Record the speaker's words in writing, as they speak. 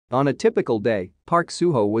On a typical day, Park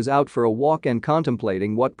Soo-ho was out for a walk and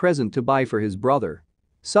contemplating what present to buy for his brother.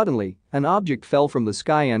 Suddenly, an object fell from the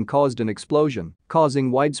sky and caused an explosion,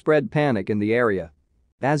 causing widespread panic in the area.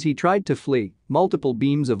 As he tried to flee, multiple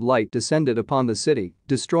beams of light descended upon the city,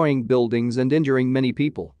 destroying buildings and injuring many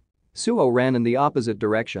people. Soo-ho ran in the opposite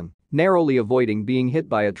direction, narrowly avoiding being hit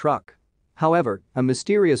by a truck. However, a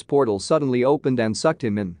mysterious portal suddenly opened and sucked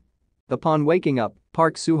him in. Upon waking up,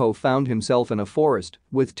 Park Soo-ho found himself in a forest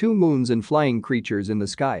with two moons and flying creatures in the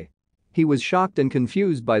sky. He was shocked and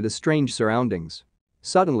confused by the strange surroundings.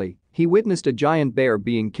 Suddenly, he witnessed a giant bear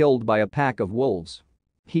being killed by a pack of wolves.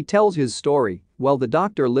 He tells his story while the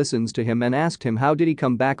doctor listens to him and asked him how did he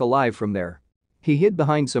come back alive from there. He hid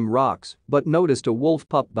behind some rocks but noticed a wolf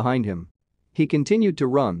pup behind him. He continued to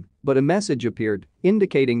run, but a message appeared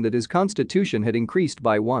indicating that his constitution had increased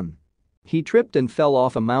by 1. He tripped and fell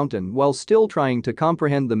off a mountain while still trying to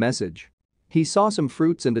comprehend the message. He saw some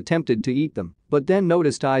fruits and attempted to eat them, but then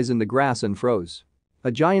noticed eyes in the grass and froze.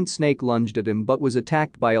 A giant snake lunged at him but was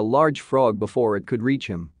attacked by a large frog before it could reach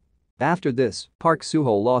him. After this, Park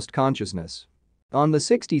Soo-ho lost consciousness. On the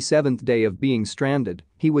 67th day of being stranded,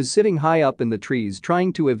 he was sitting high up in the trees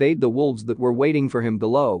trying to evade the wolves that were waiting for him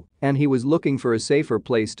below, and he was looking for a safer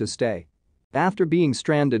place to stay. After being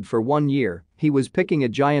stranded for 1 year, he was picking a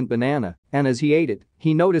giant banana, and as he ate it,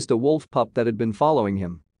 he noticed a wolf pup that had been following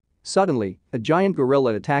him. Suddenly, a giant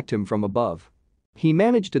gorilla attacked him from above. He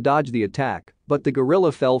managed to dodge the attack, but the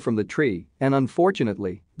gorilla fell from the tree, and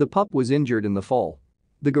unfortunately, the pup was injured in the fall.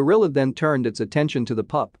 The gorilla then turned its attention to the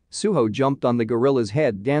pup. Soo-ho jumped on the gorilla's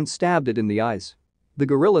head and stabbed it in the eyes. The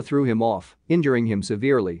gorilla threw him off, injuring him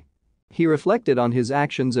severely. He reflected on his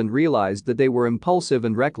actions and realized that they were impulsive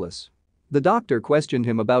and reckless. The doctor questioned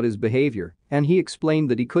him about his behavior, and he explained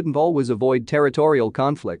that he couldn't always avoid territorial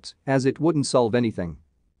conflicts as it wouldn't solve anything.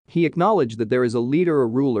 He acknowledged that there is a leader or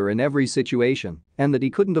ruler in every situation and that he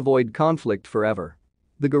couldn't avoid conflict forever.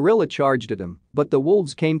 The gorilla charged at him, but the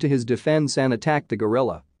wolves came to his defense and attacked the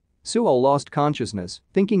gorilla. Soo-ho lost consciousness,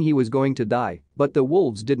 thinking he was going to die, but the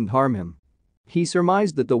wolves didn't harm him. He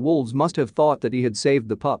surmised that the wolves must have thought that he had saved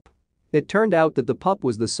the pup. It turned out that the pup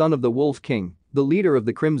was the son of the Wolf King, the leader of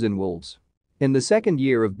the Crimson Wolves. In the second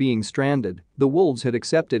year of being stranded, the wolves had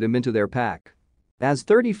accepted him into their pack. As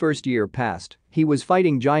 31st year passed, he was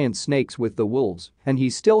fighting giant snakes with the wolves, and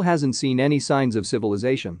he still hasn't seen any signs of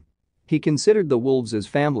civilization. He considered the wolves as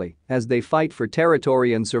family, as they fight for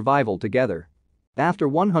territory and survival together. After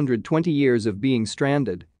 120 years of being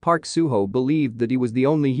stranded, Park Soo-ho believed that he was the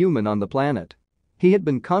only human on the planet. He had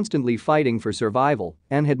been constantly fighting for survival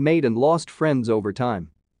and had made and lost friends over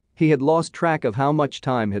time. He had lost track of how much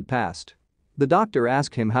time had passed. The doctor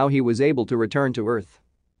asked him how he was able to return to Earth.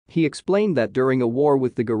 He explained that during a war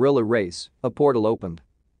with the gorilla race, a portal opened.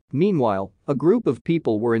 Meanwhile, a group of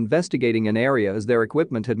people were investigating an area as their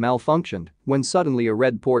equipment had malfunctioned when suddenly a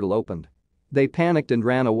red portal opened. They panicked and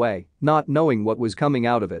ran away, not knowing what was coming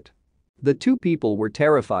out of it. The two people were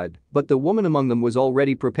terrified, but the woman among them was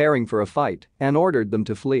already preparing for a fight and ordered them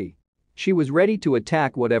to flee. She was ready to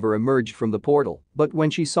attack whatever emerged from the portal, but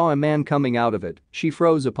when she saw a man coming out of it, she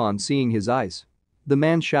froze upon seeing his eyes. The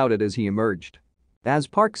man shouted as he emerged. As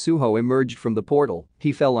Park Soo-ho emerged from the portal,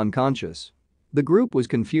 he fell unconscious. The group was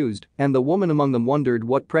confused, and the woman among them wondered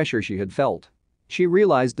what pressure she had felt. She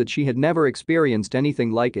realized that she had never experienced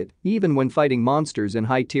anything like it, even when fighting monsters in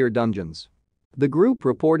high-tier dungeons. The group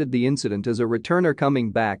reported the incident as a returner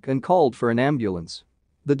coming back and called for an ambulance.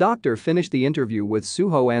 The doctor finished the interview with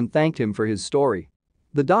Soo-ho and thanked him for his story.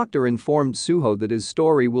 The doctor informed Soo-ho that his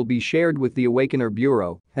story will be shared with the Awakener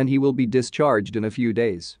Bureau and he will be discharged in a few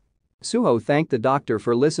days. Soo-ho thanked the doctor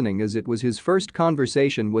for listening as it was his first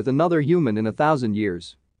conversation with another human in 1,000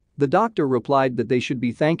 years. The doctor replied that they should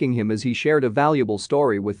be thanking him as he shared a valuable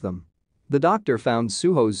story with them. The doctor found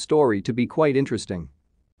Soo-ho's story to be quite interesting.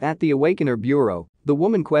 At the Awakener Bureau, the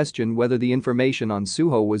woman questioned whether the information on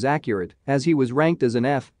Soo-ho was accurate as he was ranked as an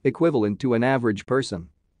F, equivalent to an average person.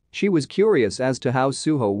 She was curious as to how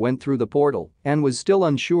Soo-ho went through the portal and was still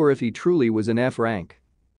unsure if he truly was an F rank.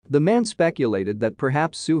 The man speculated that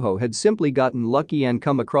perhaps Soo-ho had simply gotten lucky and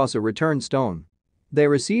come across a return stone. They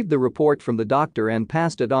received the report from the doctor and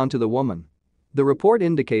passed it on to the woman. The report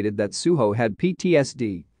indicated that Soo-ho had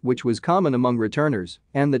PTSD, which was common among returners,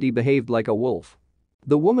 and that he behaved like a wolf.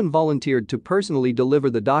 The woman volunteered to personally deliver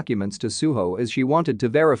the documents to Soo-ho as she wanted to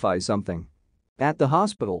verify something. At the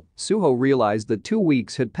hospital, Soo-ho realized that 2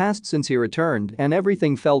 weeks had passed since he returned and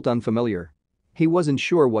everything felt unfamiliar. He wasn't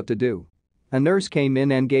sure what to do. A nurse came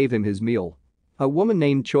in and gave him his meal. A woman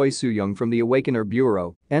named Choi Soo-young from the Awakener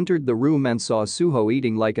Bureau entered the room and saw Soo-ho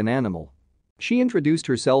eating like an animal. She introduced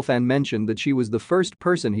herself and mentioned that she was the first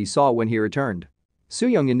person he saw when he returned.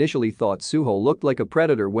 Soo-young initially thought Suho looked like a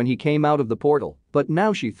predator when he came out of the portal, but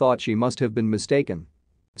now she thought she must have been mistaken.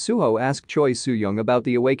 Suho asked Choi Soo-young about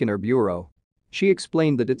the Awakener Bureau. She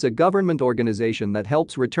explained that it's a government organization that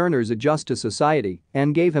helps returners adjust to society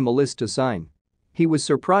and gave him a list to sign. He was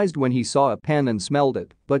surprised when he saw a pen and smelled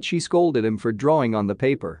it, but she scolded him for drawing on the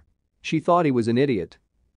paper. She thought he was an idiot.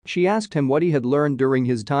 She asked him what he had learned during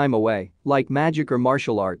his time away, like magic or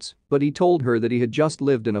martial arts, but he told her that he had just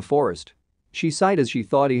lived in a forest. She sighed as she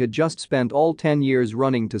thought he had just spent all 10 years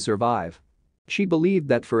running to survive. She believed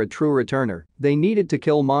that for a true returner, they needed to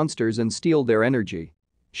kill monsters and steal their energy.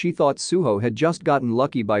 She thought Suho had just gotten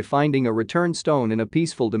lucky by finding a return stone in a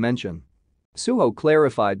peaceful dimension. Suho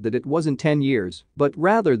clarified that it wasn't 10 years, but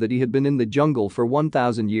rather that he had been in the jungle for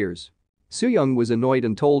 1,000 years. Soo-young was annoyed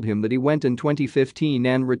and told him that he went in 2015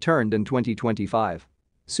 and returned in 2025.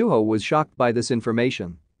 Suho was shocked by this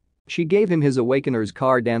information. She gave him his Awakener's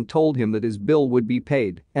card and told him that his bill would be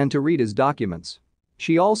paid and to read his documents.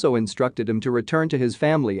 She also instructed him to return to his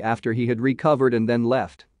family after he had recovered and then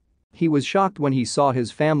left. He was shocked when he saw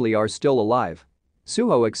his family are still alive.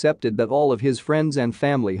 Suho accepted that all of his friends and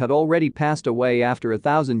family had already passed away after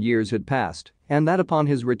 1,000 years had passed, and that upon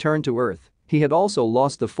his return to Earth, he had also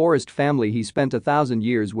lost the forest family he spent 1,000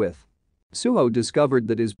 years with. Suho discovered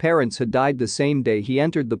that his parents had died the same day he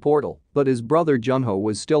entered the portal, but his brother Junho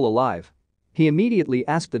was still alive. He immediately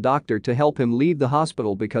asked the doctor to help him leave the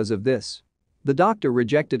hospital because of this. The doctor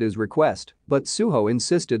rejected his request, but Suho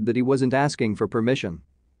insisted that he wasn't asking for permission.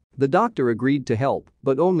 The doctor agreed to help,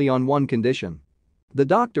 but only on one condition. The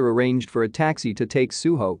doctor arranged for a taxi to take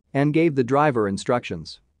Suho and gave the driver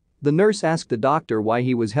instructions. The nurse asked the doctor why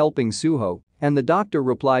he was helping Suho, and the doctor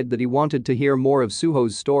replied that he wanted to hear more of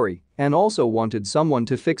Suho's story and also wanted someone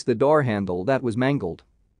to fix the door handle that was mangled.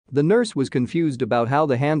 The nurse was confused about how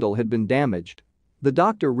the handle had been damaged. The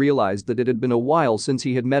doctor realized that it had been a while since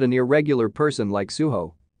he had met an irregular person like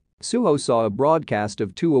Suho. Suho saw a broadcast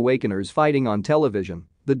of two Awakeners fighting on television.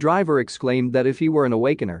 The driver exclaimed that if he were an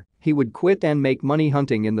Awakener, he would quit and make money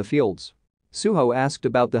hunting in the fields. Suho asked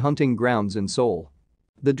about the hunting grounds in Seoul.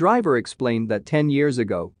 The driver explained that 10 years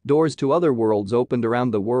ago, doors to other worlds opened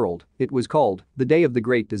around the world. It was called the Day of the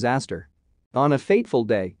Great Disaster. On a fateful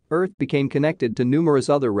day, Earth became connected to numerous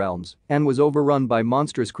other realms and was overrun by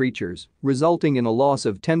monstrous creatures, resulting in a loss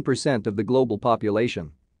of 10% of the global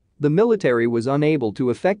population. The military was unable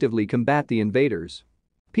to effectively combat the invaders.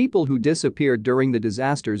 People who disappeared during the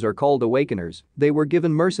disasters are called Awakeners. They were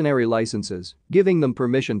given mercenary licenses, giving them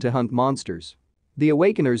permission to hunt monsters. The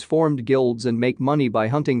Awakeners formed guilds and make money by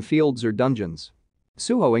hunting fields or dungeons.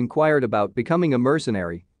 Suho inquired about becoming a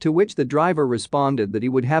mercenary, to which the driver responded that he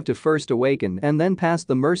would have to first awaken and then pass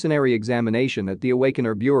the mercenary examination at the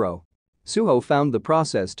Awakener Bureau. Suho found the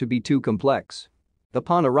process to be too complex.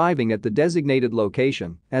 Upon arriving at the designated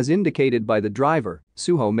location, as indicated by the driver,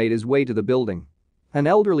 Suho made his way to the building. An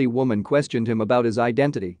elderly woman questioned him about his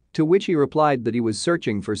identity, to which he replied that he was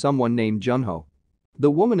searching for someone named Junho. The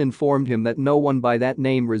woman informed him that no one by that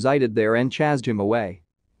name resided there and chased him away.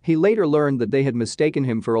 He later learned that they had mistaken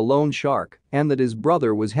him for a loan shark and that his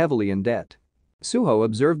brother was heavily in debt. Suho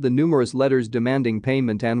observed the numerous letters demanding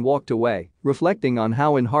payment and walked away, reflecting on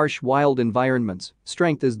how in harsh wild environments,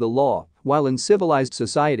 strength is the law, while in civilized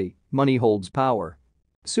society, money holds power.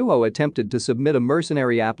 Suho attempted to submit a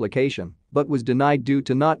mercenary application but was denied due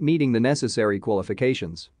to not meeting the necessary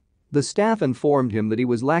qualifications. The staff informed him that he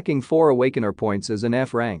was lacking 4 Awakener points as an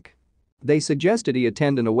F rank. They suggested he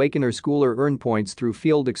attend an Awakener school or earn points through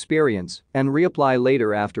field experience and reapply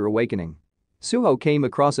later after awakening. Suho came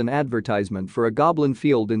across an advertisement for a goblin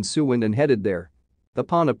field in Suwon and headed there.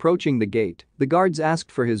 Upon approaching the gate, the guards asked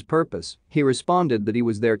for his purpose. He responded that he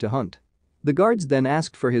was there to hunt. The guards then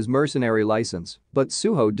asked for his mercenary license, but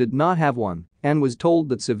Suho did not have one and was told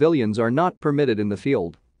that civilians are not permitted in the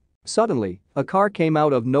field. Suddenly, a car came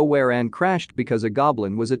out of nowhere and crashed because a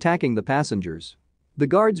goblin was attacking the passengers. The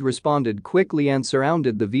guards responded quickly and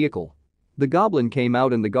surrounded the vehicle. The goblin came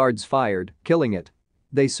out and the guards fired, killing it.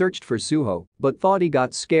 They searched for Suho but thought he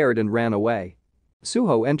got scared and ran away.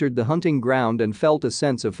 Suho entered the hunting ground and felt a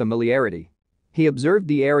sense of familiarity. He observed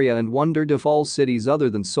the area and wondered if all cities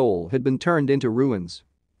other than Seoul had been turned into ruins.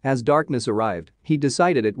 As darkness arrived, he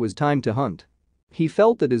decided it was time to hunt. He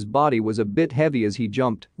felt that his body was a bit heavy as he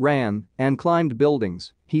jumped, ran, and climbed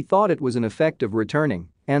buildings. He thought it was an effect of returning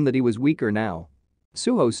and that he was weaker now.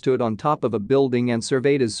 Suho stood on top of a building and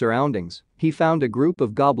surveyed his surroundings. He found a group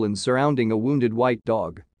of goblins surrounding a wounded white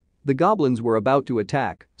dog. The goblins were about to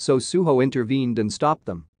attack, so Suho intervened and stopped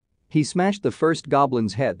them. He smashed the first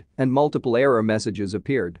goblin's head and multiple error messages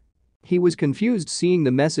appeared. He was confused seeing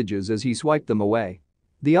the messages as he swiped them away.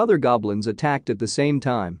 The other goblins attacked at the same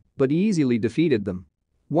time, but he easily defeated them.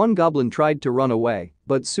 One goblin tried to run away,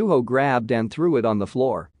 but Suho grabbed and threw it on the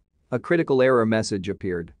floor. A critical error message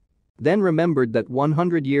appeared. Then remembered that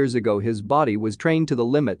 100 years ago his body was trained to the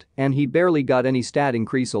limit and he barely got any stat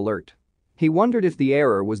increase alert. He wondered if the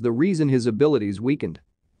error was the reason his abilities weakened.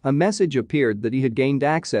 A message appeared that he had gained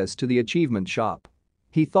access to the achievement shop.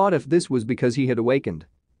 He thought if this was because he had awakened.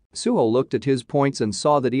 Suho looked at his points and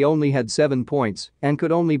saw that he only had 7 points and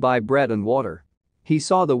could only buy bread and water. He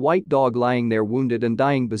saw the white dog lying there wounded and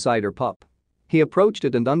dying beside her pup. He approached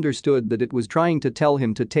it and understood that it was trying to tell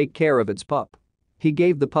him to take care of its pup. He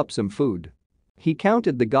gave the pup some food. He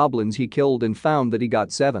counted the goblins he killed and found that he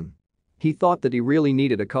got 7. He thought that he really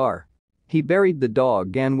needed a car. He buried the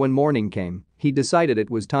dog and when morning came, he decided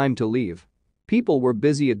it was time to leave. People were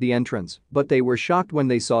busy at the entrance, but they were shocked when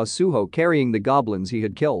they saw Suho carrying the goblins he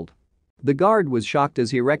had killed. The guard was shocked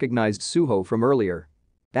as he recognized Suho from earlier.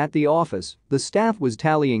 At the office, the staff was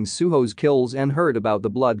tallying Suho's kills and heard about the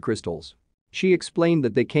blood crystals. She explained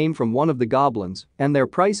that they came from one of the goblins and their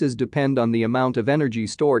prices depend on the amount of energy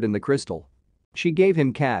stored in the crystal. She gave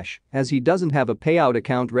him cash as he doesn't have a payout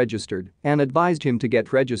account registered and advised him to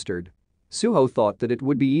get registered. Suho thought that it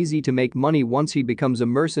would be easy to make money once he becomes a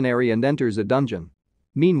mercenary and enters a dungeon.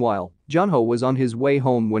 Meanwhile, Junho was on his way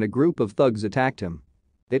home when a group of thugs attacked him.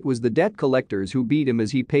 It was the debt collectors who beat him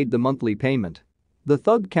as he paid the monthly payment. The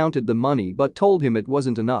thug counted the money but told him it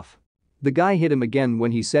wasn't enough. The guy hit him again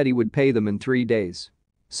when he said he would pay them in 3 days.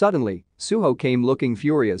 Suddenly, Suho came looking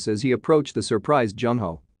furious as he approached the surprised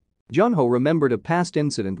Junho. Junho remembered a past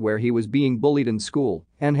incident where he was being bullied in school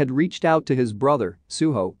and had reached out to his brother,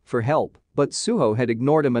 Suho, for help, but Suho had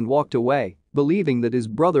ignored him and walked away, believing that his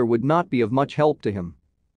brother would not be of much help to him.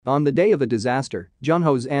 On the day of a disaster,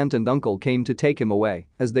 Junho's aunt and uncle came to take him away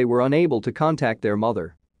as they were unable to contact their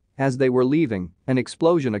mother. As they were leaving, an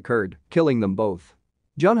explosion occurred, killing them both.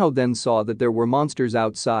 Junho then saw that there were monsters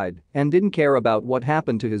outside and didn't care about what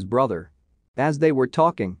happened to his brother. As they were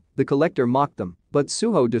talking, the collector mocked them, but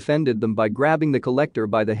Suho defended them by grabbing the collector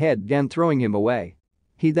by the head and throwing him away.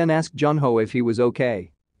 He then asked Junho if he was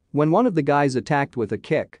okay. When one of the guys attacked with a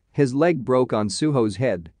kick, his leg broke on Suho's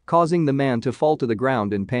head, causing the man to fall to the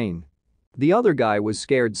ground in pain. The other guy was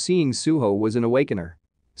scared seeing Suho was an awakener.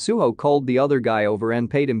 Suho called the other guy over and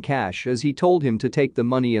paid him cash as he told him to take the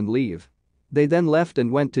money and leave. They then left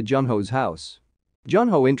and went to Junho's house.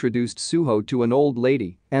 Junho introduced Suho to an old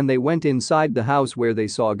lady and they went inside the house where they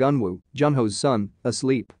saw Gunwoo, Junho's son,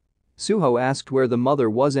 asleep. Suho asked where the mother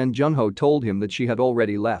was and Junho told him that she had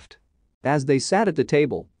already left. As they sat at the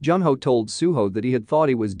table, Junho told Suho that he had thought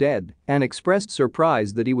he was dead and expressed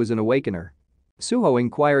surprise that he was an awakener. Suho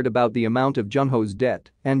inquired about the amount of Junho's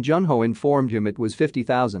debt and Junho informed him it was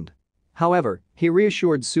 50,000. However, he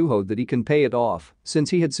reassured Suho that he can pay it off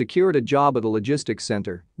since he had secured a job at a logistics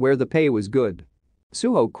center where the pay was good.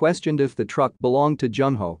 Suho questioned if the truck belonged to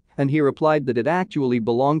Junho and he replied that it actually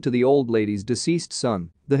belonged to the old lady's deceased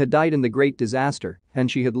son that had died in the great disaster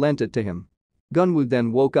and she had lent it to him. Gunwoo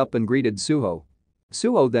then woke up and greeted Suho.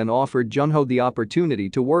 Suho then offered Junho the opportunity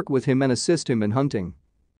to work with him and assist him in hunting.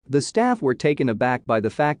 The staff were taken aback by the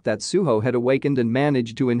fact that Suho had awakened and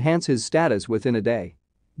managed to enhance his status within a day.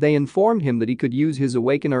 They informed him that he could use his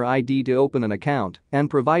Awakener ID to open an account and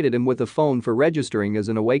provided him with a phone for registering as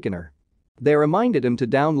an Awakener. They reminded him to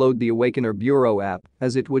download the Awakener Bureau app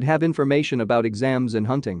as it would have information about exams and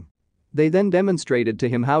hunting. They then demonstrated to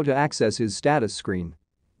him how to access his status screen.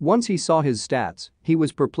 Once he saw his stats, he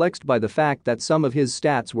was perplexed by the fact that some of his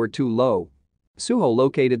stats were too low. Suho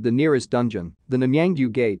located the nearest dungeon, the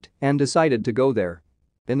Namyangju Gate, and decided to go there.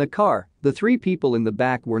 In the car, the 3 people in the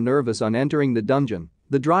back were nervous on entering the dungeon.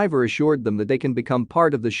 The driver assured them that they can become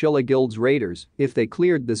part of the Shilla Guild's raiders if they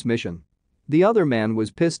cleared this mission. The other man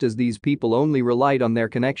was pissed as these people only relied on their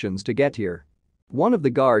connections to get here. One of the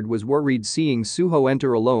guard was worried seeing Suho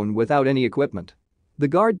enter alone without any equipment. The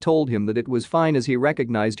guard told him that it was fine as he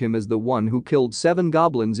recognized him as the one who killed 7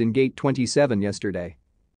 goblins in Gate 27 yesterday.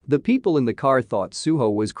 The people in the car thought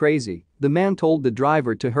Suho was crazy. The man told the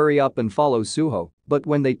driver to hurry up and follow Suho, but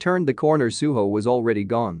when they turned the corner Suho was already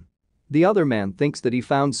gone. The other man thinks that he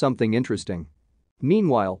found something interesting.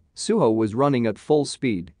 Meanwhile, Suho was running at full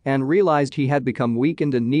speed and realized he had become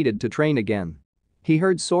weakened and needed to train again. He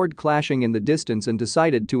heard sword clashing in the distance and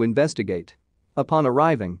decided to investigate. Upon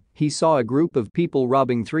arriving, he saw a group of people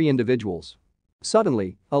robbing 3 individuals.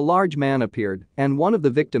 Suddenly, a large man appeared and one of the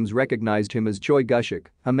victims recognized him as Choi Gushik,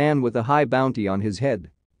 a man with a high bounty on his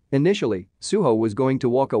head. Initially, Suho was going to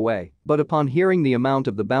walk away, but upon hearing the amount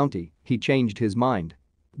of the bounty, he changed his mind.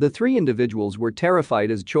 The three individuals were terrified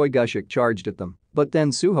as Choi Gushik charged at them, but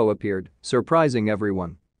then Suho appeared, surprising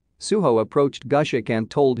everyone. Suho approached Gushik and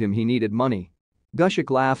told him he needed money. Gushik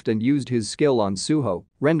laughed and used his skill on Suho,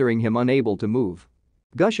 rendering him unable to move.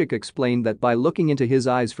 Gushik explained that by looking into his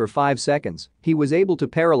eyes for 5 seconds, he was able to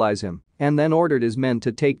paralyze him and then ordered his men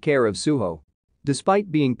to take care of Suho.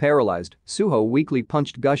 Despite being paralyzed, Suho weakly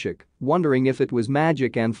punched Gushik, wondering if it was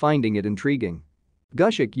magic and finding it intriguing.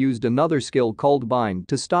 Gushik used another skill called Bind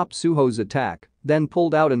to stop Suho's attack, then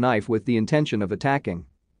pulled out a knife with the intention of attacking.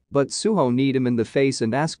 But Suho kneed him in the face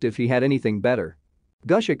and asked if he had anything better.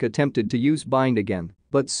 Gushik attempted to use Bind again,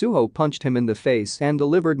 but Suho punched him in the face and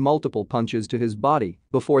delivered multiple punches to his body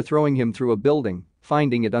before throwing him through a building,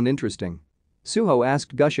 finding it uninteresting. Suho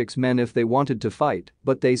asked Gushik's men if they wanted to fight,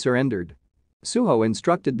 but they surrendered. Suho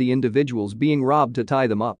instructed the individuals being robbed to tie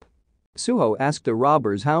them up. Suho asked the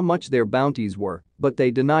robbers how much their bounties were, but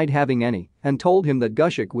they denied having any and told him that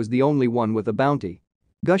Gushik was the only one with a bounty.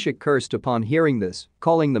 Gushik cursed upon hearing this,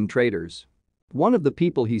 calling them traitors. One of the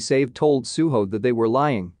people he saved told Suho that they were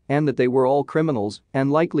lying and that they were all criminals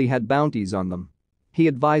and likely had bounties on them. He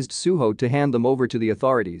advised Suho to hand them over to the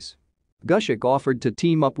authorities. Gushik offered to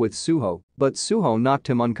team up with Suho, but Suho knocked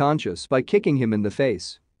him unconscious by kicking him in the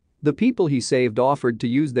face. The people he saved offered to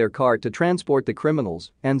use their car to transport the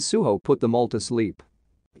criminals, and Suho put them all to sleep.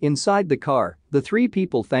 Inside the car, the three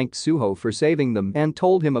people thanked Suho for saving them and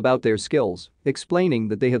told him about their skills, explaining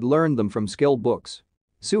that they had learned them from skill books.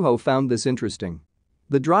 Suho found this interesting.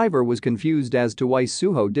 The driver was confused as to why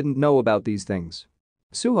Suho didn't know about these things.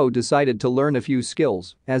 Suho decided to learn a few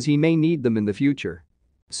skills, as he may need them in the future.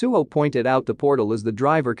 Suho pointed out the portal as the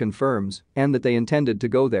driver confirms and that they intended to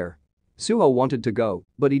go there. Suho wanted to go,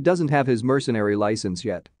 but he doesn't have his mercenary license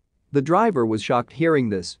yet. The driver was shocked hearing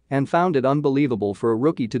this and found it unbelievable for a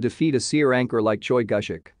rookie to defeat a C ranker like Choi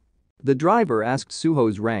Gushik. The driver asked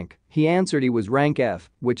Suho's rank, he answered he was rank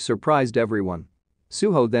F, which surprised everyone.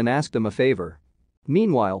 Suho then asked him a favor.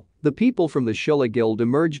 Meanwhile, the people from the Shilla Guild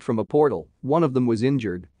emerged from a portal, one of them was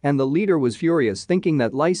injured, and the leader was furious thinking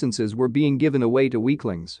that licenses were being given away to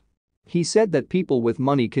weaklings. He said that people with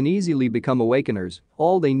money can easily become awakeners,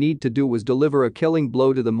 all they need to do was deliver a killing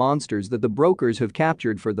blow to the monsters that the brokers have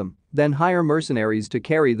captured for them, then hire mercenaries to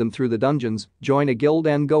carry them through the dungeons, join a guild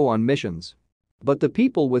and go on missions. But the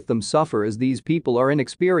people with them suffer as these people are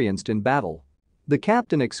inexperienced in battle. The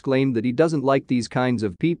captain exclaimed that he doesn't like these kinds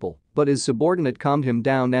of people, but his subordinate calmed him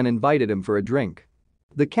down and invited him for a drink.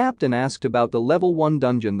 The captain asked about the level 1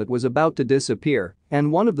 dungeon that was about to disappear,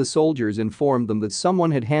 and one of the soldiers informed them that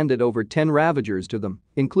someone had handed over 10 ravagers to them,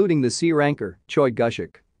 including the C ranker, Choi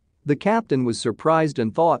Gushik. The captain was surprised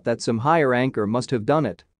and thought that some higher ranker must have done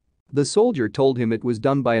it. The soldier told him it was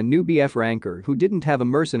done by a newbie F ranker who didn't have a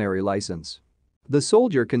mercenary license. The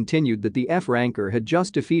soldier continued that the F ranker had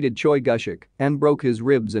just defeated Choi Gushik and broke his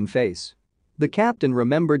ribs and face. The captain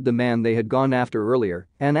remembered the man they had gone after earlier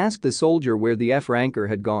and asked the soldier where the F ranker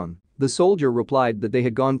had gone. The soldier replied that they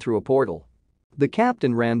had gone through a portal. The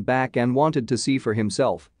captain ran back and wanted to see for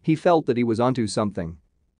himself, he felt that he was onto something.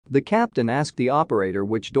 The captain asked the operator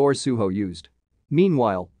which door Suho used.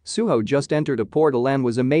 Meanwhile, Suho just entered a portal and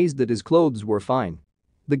was amazed that his clothes were fine.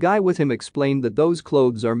 The guy with him explained that those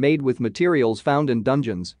clothes are made with materials found in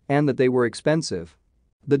dungeons and that they were expensive.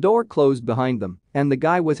 The door closed behind them, and the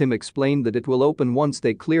guy with him explained that it will open once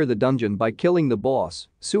they clear the dungeon by killing the boss.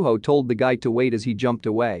 Suho told the guy to wait as he jumped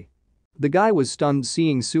away. The guy was stunned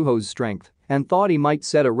seeing Suho's strength and thought he might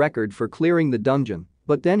set a record for clearing the dungeon,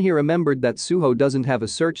 but then he remembered that Suho doesn't have a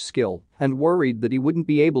search skill and worried that he wouldn't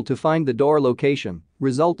be able to find the door location,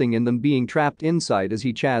 resulting in them being trapped inside as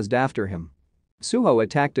he chased after him. Suho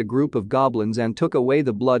attacked a group of goblins and took away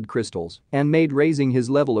the blood crystals and made raising his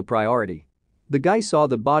level a priority. The guy saw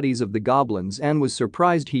the bodies of the goblins and was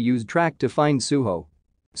surprised he used track to find Suho.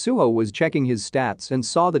 Suho was checking his stats and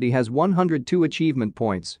saw that he has 102 achievement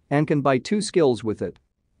points and can buy 2 skills with it.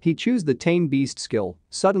 He chose the Tame Beast skill.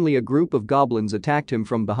 Suddenly a group of goblins attacked him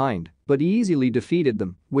from behind, but he easily defeated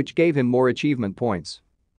them, which gave him more achievement points.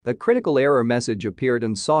 A critical error message appeared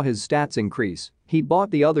and saw his stats increase. He bought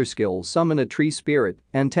the other skill, Summon a Tree Spirit,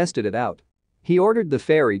 and tested it out. He ordered the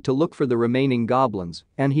fairy to look for the remaining goblins,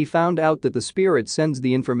 and he found out that the spirit sends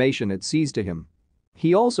the information it sees to him.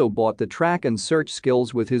 He also bought the track and search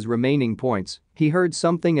skills with his remaining points. He heard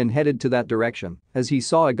something and headed to that direction as he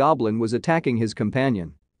saw a goblin was attacking his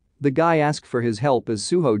companion. The guy asked for his help as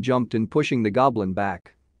Suho jumped in, pushing the goblin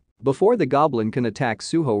back. Before the goblin can attack,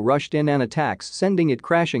 Suho rushed in and attacks, sending it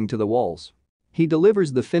crashing to the walls. He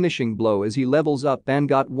delivers the finishing blow as he levels up and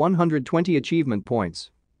got 120 achievement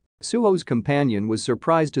points. Suho's companion was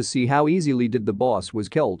surprised to see how easily the boss was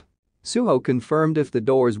killed. Suho confirmed if the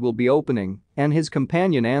doors will be opening, and his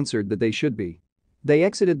companion answered that they should be. They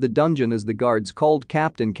exited the dungeon as the guards called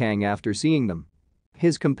Captain Kang after seeing them.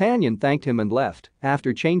 His companion thanked him and left.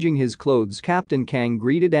 After changing his clothes, Captain Kang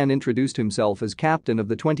greeted and introduced himself as captain of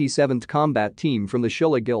the 27th Combat Team from the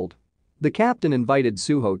Shilla Guild. The captain invited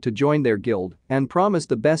Suho to join their guild and promised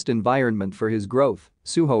the best environment for his growth.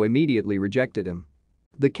 Suho immediately rejected him.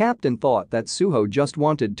 The captain thought that Suho just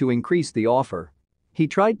wanted to increase the offer. He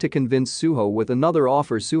tried to convince Suho with another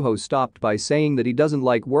offer. Suho stopped by saying that he doesn't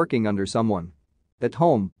like working under someone. At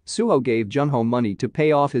home, Suho gave Junho money to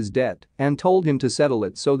pay off his debt and told him to settle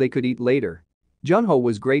it so they could eat later. Junho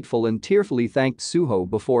was grateful and tearfully thanked Suho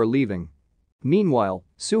before leaving. Meanwhile,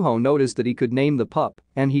 Suho noticed that he could name the pup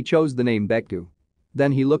and he chose the name Baekdu.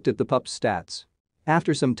 Then he looked at the pup's stats.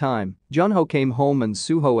 After some time, Junho came home and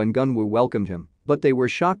Suho and Gunwoo welcomed him, but they were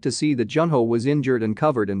shocked to see that Junho was injured and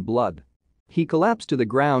covered in blood. He collapsed to the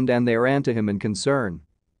ground and they ran to him in concern.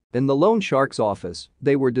 In the loan shark's office,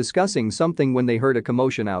 they were discussing something when they heard a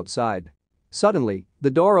commotion outside. Suddenly,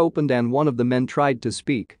 the door opened and one of the men tried to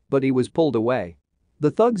speak, but he was pulled away.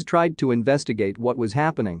 The thugs tried to investigate what was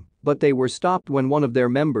happening, but they were stopped when one of their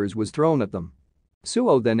members was thrown at them.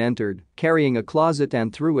 Suho then entered, carrying a closet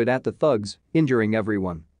and threw it at the thugs, injuring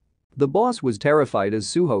everyone. The boss was terrified as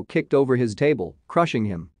Suho kicked over his table, crushing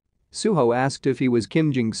him. Suho asked if he was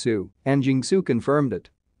Kim Jing-soo, and Jing-soo confirmed it.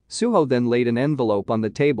 Suho then laid an envelope on the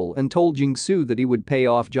table and told Jing-soo that he would pay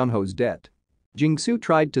off Junho's debt. Jing-soo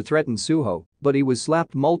tried to threaten Suho, but he was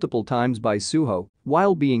slapped multiple times by Suho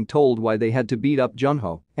while being told why they had to beat up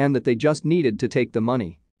Junho and that they just needed to take the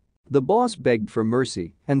money. The boss begged for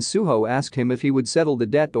mercy and Suho asked him if he would settle the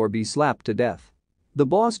debt or be slapped to death. The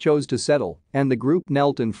boss chose to settle and the group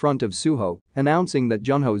knelt in front of Suho, announcing that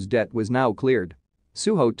Junho's debt was now cleared.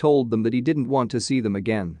 Suho told them that he didn't want to see them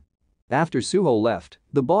again. After Suho left,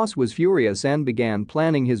 the boss was furious and began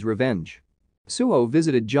planning his revenge. Suho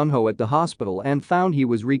visited Junho at the hospital and found he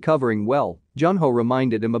was recovering well. Junho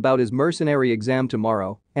reminded him about his mercenary exam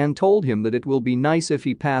tomorrow and told him that it will be nice if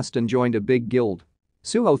he passed and joined a big guild.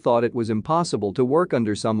 Suho thought it was impossible to work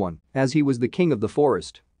under someone as he was the king of the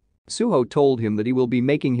forest. Suho told him that he will be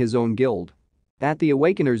making his own guild. At the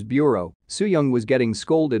Awakener's bureau, Soo-young was getting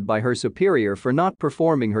scolded by her superior for not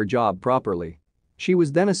performing her job properly. She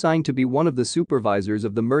was then assigned to be one of the supervisors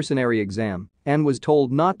of the mercenary exam and was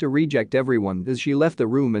told not to reject everyone as she left the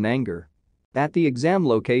room in anger. At the exam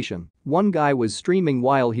location, one guy was streaming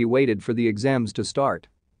while he waited for the exams to start.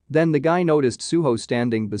 Then the guy noticed Suho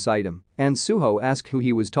standing beside him and Suho asked who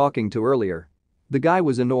he was talking to earlier. The guy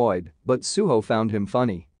was annoyed, but Suho found him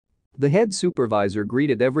funny. The head supervisor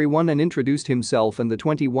greeted everyone and introduced himself and the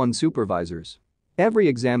 21 supervisors. Every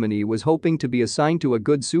examinee was hoping to be assigned to a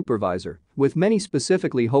good supervisor, with many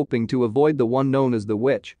specifically hoping to avoid the one known as the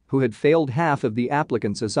witch, who had failed half of the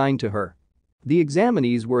applicants assigned to her. The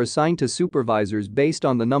examinees were assigned to supervisors based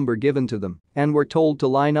on the number given to them and were told to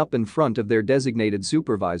line up in front of their designated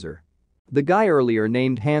supervisor. The guy earlier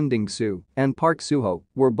named Han Ding-soo and Park Suho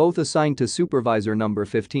were both assigned to supervisor number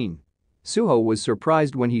 15. Suho was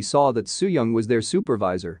surprised when he saw that Soo-young was their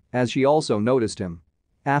supervisor, as she also noticed him.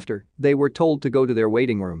 After, they were told to go to their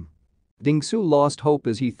waiting room. Ding-soo lost hope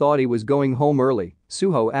as he thought he was going home early.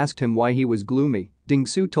 Suho asked him why he was gloomy.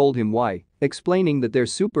 Ding-soo told him why, explaining that their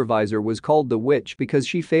supervisor was called the witch because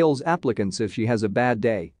she fails applicants if she has a bad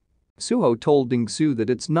day. Suho told Ding-soo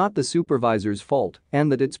that it's not the supervisor's fault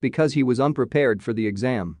and that it's because he was unprepared for the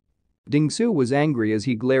exam. Ding-soo was angry as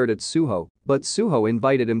he glared at Suho, but Suho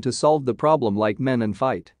invited him to solve the problem like men and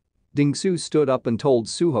fight. Ding-soo stood up and told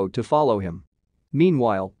Suho to follow him.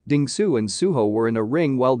 Meanwhile, Ding-soo and Suho were in a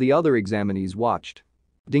ring while the other examinees watched.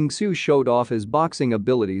 Ding-soo showed off his boxing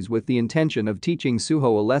abilities with the intention of teaching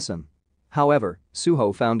Suho a lesson. However,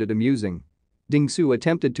 Suho found it amusing. Ding-soo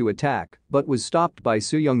attempted to attack but was stopped by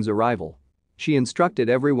Soo-young's arrival. She instructed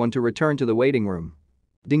everyone to return to the waiting room.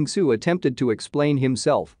 Ding-soo attempted to explain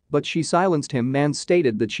himself, but she silenced him and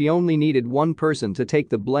stated that she only needed one person to take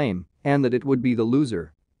the blame and that it would be the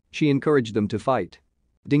loser. She encouraged them to fight.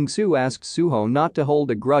 Ding-soo asked Suho not to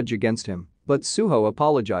hold a grudge against him, but Suho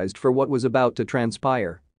apologized for what was about to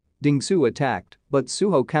transpire. Ding-soo attacked, but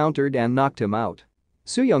Suho countered and knocked him out.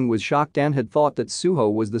 Soo-young was shocked and had thought that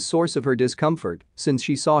Suho was the source of her discomfort since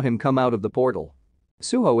she saw him come out of the portal.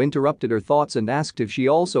 Suho interrupted her thoughts and asked if she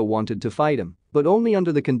also wanted to fight him, but only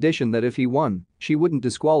under the condition that if he won, she wouldn't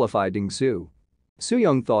disqualify Ding-soo.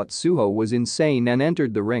 Soo-young thought Suho was insane and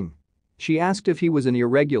entered the ring. She asked if he was an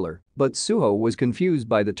irregular, but Suho was confused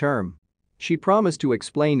by the term. She promised to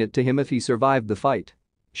explain it to him if he survived the fight.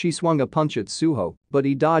 She swung a punch at Suho, but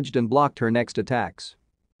he dodged and blocked her next attacks.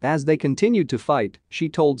 As they continued to fight, she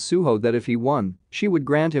told Suho that if he won, she would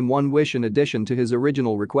grant him one wish in addition to his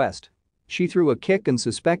original request. She threw a kick and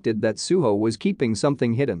suspected that Suho was keeping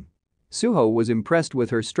something hidden. Suho was impressed with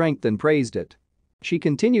her strength and praised it. She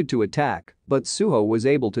continued to attack, but Suho was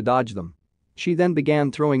able to dodge them. She then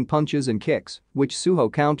began throwing punches and kicks, which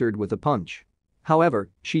Suho countered with a punch. However,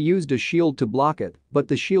 she used a shield to block it, but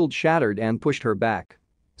the shield shattered and pushed her back.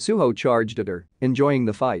 Suho charged at her, enjoying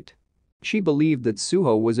the fight. She believed that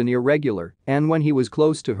Suho was an irregular, and when he was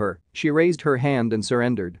close to her, she raised her hand and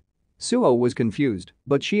surrendered. Suho was confused,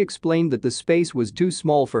 but she explained that the space was too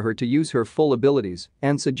small for her to use her full abilities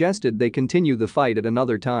and suggested they continue the fight at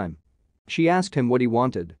another time. She asked him what he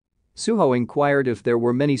wanted. Suho inquired if there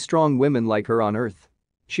were many strong women like her on Earth.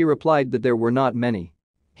 She replied that there were not many.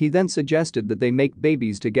 He then suggested that they make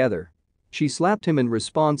babies together. She slapped him in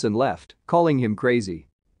response and left, calling him crazy.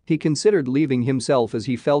 He considered leaving himself as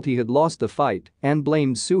he felt he had lost the fight and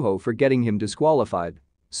blamed Suho for getting him disqualified.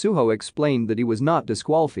 Suho explained that he was not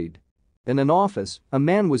disqualified. In an office, a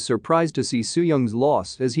man was surprised to see Soo-young's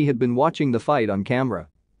loss as he had been watching the fight on camera.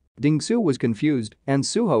 Ding-soo was confused and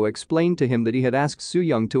Suho explained to him that he had asked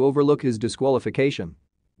Soo-young to overlook his disqualification.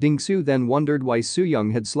 Ding-soo then wondered why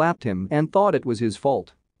Soo-young had slapped him and thought it was his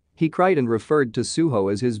fault. He cried and referred to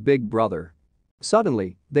Suho as his big brother.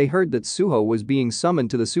 Suddenly, they heard that Suho was being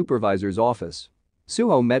summoned to the supervisor's office.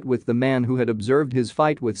 Suho met with the man who had observed his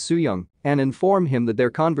fight with Soo-young and informed him that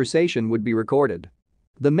their conversation would be recorded.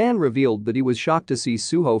 The man revealed that he was shocked to see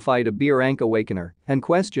Suho fight a beer rank awakener and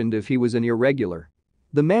questioned if he was an irregular.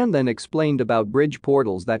 The man then explained about bridge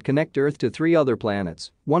portals that connect Earth to 3 other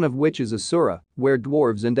planets, one of which is Asura, where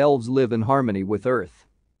dwarves and elves live in harmony with Earth.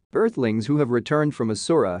 Earthlings who have returned from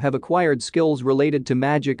Asura have acquired skills related to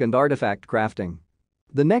magic and artifact crafting.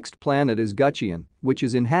 The next planet is Guchian, which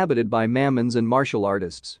is inhabited by Mammons and martial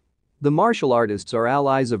artists. The martial artists are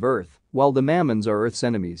allies of Earth, while the Mammons are Earth's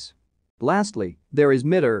enemies. Lastly, there is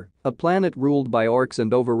Mid-Earth, a planet ruled by orcs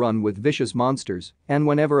and overrun with vicious monsters, and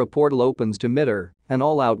whenever a portal opens to Mid-Earth, an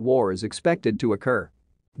all-out war is expected to occur.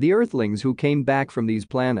 The Earthlings who came back from these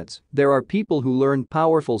planets, there are people who learned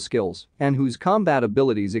powerful skills and whose combat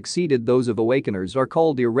abilities exceeded those of Awakeners are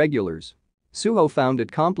called Irregulars. Suho found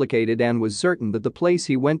it complicated and was certain that the place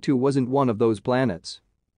he went to wasn't one of those planets.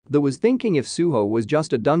 Though was thinking if Suho was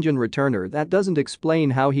just a dungeon returner that doesn't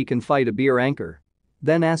explain how he can fight a beer anchor.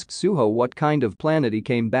 Then asked Suho what kind of planet he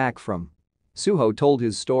came back from. Suho told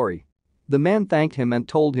his story. The man thanked him and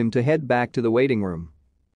told him to head back to the waiting room.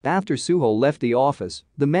 After Suho left the office,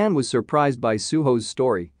 the man was surprised by Suho's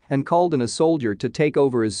story and called in a soldier to take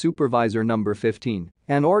over as supervisor number 15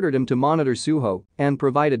 and ordered him to monitor Suho and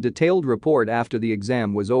provide a detailed report after the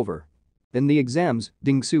exam was over. In the exams,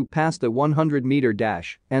 Ding-soo passed the 100-meter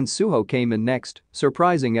dash and Suho came in next,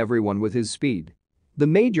 surprising everyone with his speed. The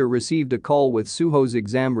major received a call with Suho's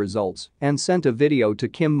exam results and sent a video to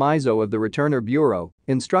Kim Mizo of the Returner Bureau,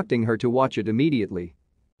 instructing her to watch it immediately.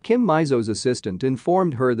 Kim Mizo's assistant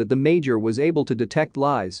informed her that the major was able to detect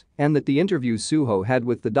lies and that the interview Suho had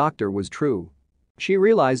with the doctor was true. She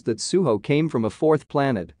realized that Suho came from a 4th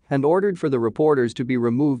planet and ordered for the reporters to be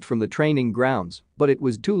removed from the training grounds, but it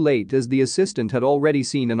was too late as the assistant had already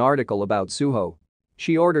seen an article about Suho.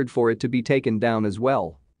 She ordered for it to be taken down as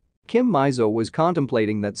well. Kim Mizo was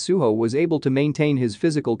contemplating that Suho was able to maintain his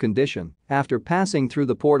physical condition after passing through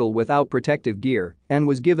the portal without protective gear and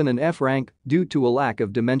was given an F rank due to a lack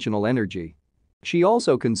of dimensional energy. She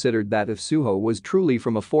also considered that if Suho was truly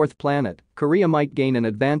from a 4th planet, Korea might gain an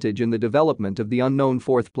advantage in the development of the unknown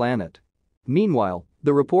 4th planet. Meanwhile,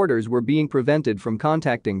 the reporters were being prevented from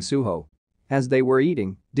contacting Suho. As they were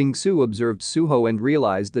eating, Ding-soo observed Suho and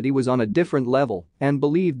realized that he was on a different level and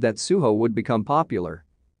believed that Suho would become popular.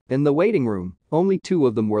 In the waiting room, only 2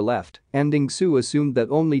 of them were left, and Ding-soo assumed that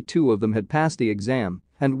only 2 of them had passed the exam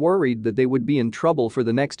and worried that they would be in trouble for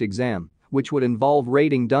the next exam, which would involve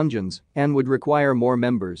raiding dungeons and would require more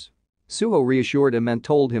members. Suho reassured him and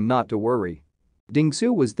told him not to worry.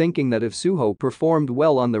 Ding-soo was thinking that if Suho performed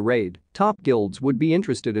well on the raid, top guilds would be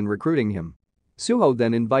interested in recruiting him. Suho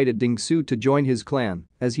then invited Ding-soo to join his clan,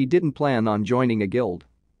 as he didn't plan on joining a guild.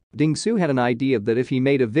 Ding-soo had an idea that if he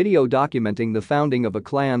made a video documenting the founding of a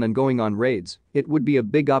clan and going on raids, it would be a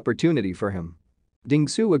big opportunity for him.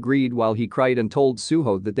 Ding-soo agreed while he cried and told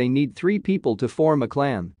Suho that they need 3 people to form a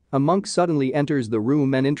clan. A monk suddenly enters the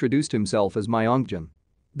room and introduced himself as Myeongjin.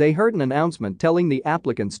 They heard an announcement telling the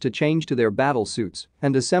applicants to change to their battle suits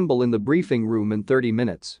and assemble in the briefing room in 30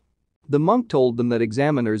 minutes. The monk told them that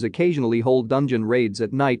examiners occasionally hold dungeon raids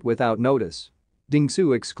at night without notice.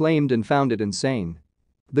 Ding-soo exclaimed and found it insane.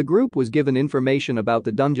 The group was given information about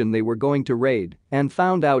the dungeon they were going to raid and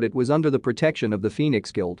found out it was under the protection of the Phoenix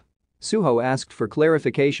Guild. Suho asked for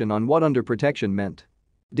clarification on what under protection meant.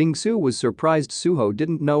 Ding-su was surprised Suho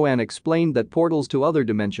didn't know and explained that portals to other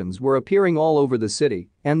dimensions were appearing all over the city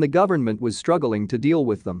and the government was struggling to deal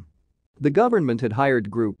with them. The government had hired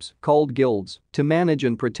groups, called guilds, to manage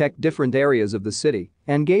and protect different areas of the city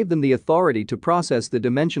and gave them the authority to process the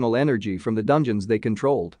dimensional energy from the dungeons they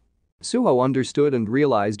controlled. Suho understood and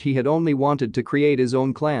realized he had only wanted to create his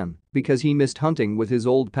own clan because he missed hunting with his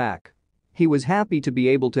old pack. He was happy to be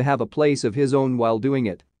able to have a place of his own while doing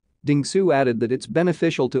it. Ding-su added that it's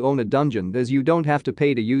beneficial to own a dungeon as you don't have to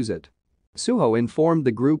pay to use it. Suho informed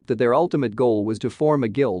the group that their ultimate goal was to form a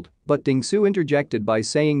guild, but Ding-su interjected by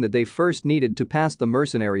saying that they first needed to pass the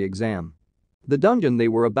mercenary exam. The dungeon they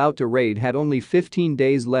were about to raid had only 15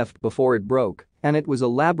 days left before it broke, and it was a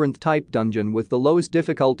labyrinth-type dungeon with the lowest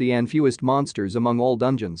difficulty and fewest monsters among all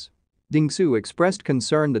dungeons. Ding-su expressed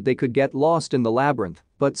concern that they could get lost in the labyrinth,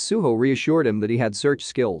 but Suho reassured him that he had search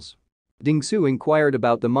skills. Ding-su inquired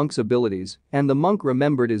about the monk's abilities, and the monk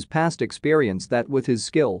remembered his past experience that with his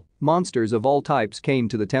skill, monsters of all types came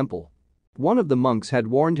to the temple. One of the monks had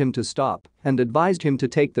warned him to stop and advised him to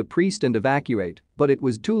take the priest and evacuate, but it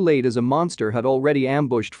was too late as a monster had already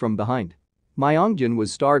ambushed from behind. Myeongjin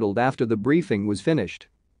was startled after the briefing was finished.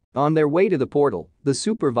 On their way to the portal, the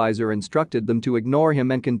supervisor instructed them to ignore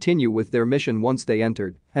him and continue with their mission once they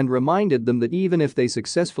entered, and reminded them that even if they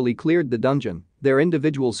successfully cleared the dungeon, their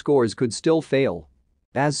individual scores could still fail.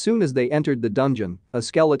 As soon as they entered the dungeon, a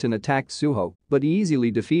skeleton attacked Suho, but he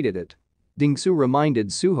easily defeated it. Ding-su reminded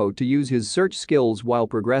Suho to use his search skills while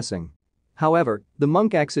progressing. However, the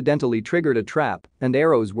monk accidentally triggered a trap and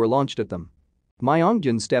arrows were launched at them.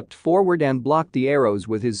 Myeongjin stepped forward and blocked the arrows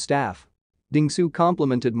with his staff. Ding-su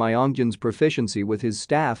complimented Myeongjin's proficiency with his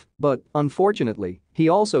staff, but, unfortunately, he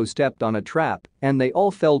also stepped on a trap and they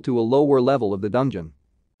all fell to a lower level of the dungeon.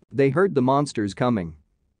 They heard the monsters coming.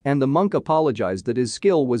 And the monk apologized that his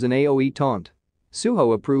skill was an AoE taunt.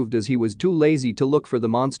 Suho approved as he was too lazy to look for the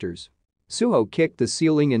monsters. Suho kicked the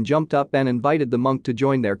ceiling and jumped up and invited the monk to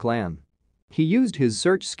join their clan. He used his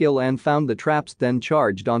search skill and found the traps, then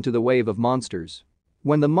charged onto the wave of monsters.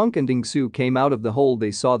 When the monk and Ding-su came out of the hole,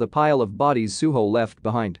 they saw the pile of bodies Suho left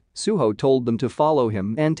behind. Suho told them to follow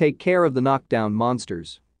him and take care of the knockdown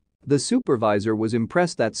monsters. The supervisor was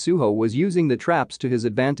impressed that Suho was using the traps to his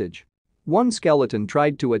advantage. One skeleton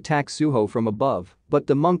tried to attack Suho from above, but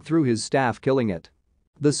the monk threw his staff, killing it.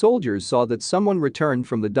 The soldiers saw that someone returned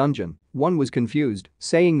from the dungeon. One was confused,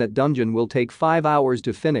 saying that dungeon will take 5 hours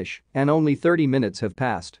to finish and only 30 minutes have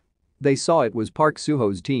passed. They saw it was Park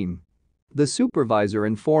Suho's team. The supervisor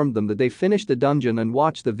informed them that they finished the dungeon and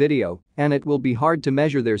watched the video, and it will be hard to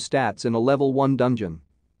measure their stats in a level 1 dungeon.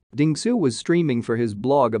 Ding-su was streaming for his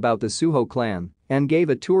blog about the Suho clan and gave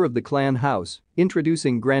a tour of the clan house,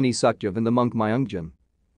 introducing Granny Sukjev and the monk Myeongjin.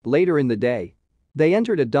 Later in the day, they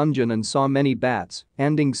entered a dungeon and saw many bats,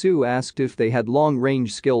 and Ding-su asked if they had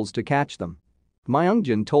long-range skills to catch them.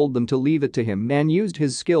 Myeongjin told them to leave it to him and used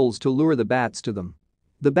his skills to lure the bats to them.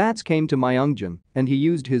 The bats came to Myeongjin and he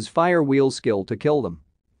used his fire wheel skill to kill them.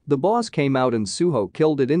 The boss came out and Suho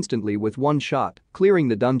killed it instantly with one shot, clearing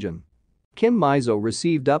the dungeon. Kim Mizo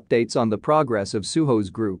received updates on the progress of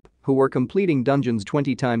Suho's group, who were completing dungeons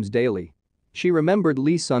 20 times daily. She remembered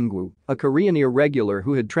Lee Sungwoo, a Korean irregular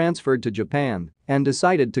who had transferred to Japan, and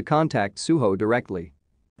decided to contact Suho directly.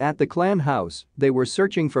 At the clan house, they were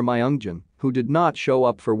searching for Myeongjin, who did not show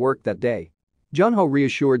up for work that day. Junho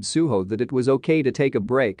reassured Suho that it was okay to take a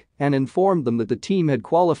break and informed them that the team had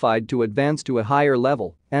qualified to advance to a higher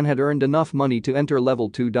level and had earned enough money to enter level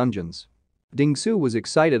 2 dungeons. Ding-su was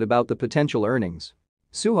excited about the potential earnings.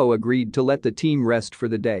 Suho agreed to let the team rest for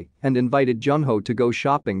the day and invited Junho to go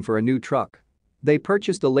shopping for a new truck. They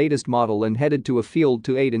purchased the latest model and headed to a field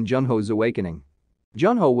to aid in Junho's awakening.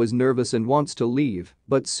 Junho was nervous and wants to leave,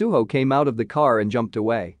 but Suho came out of the car and jumped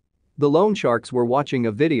away. The loan sharks were watching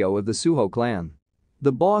a video of the Suho clan.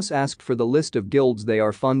 The boss asked for the list of guilds they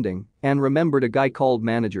are funding and remembered a guy called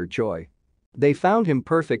Manager Choi. They found him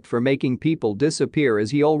perfect for making people disappear as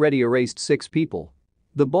he already erased 6 people.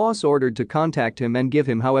 The boss ordered to contact him and give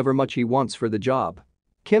him however much he wants for the job.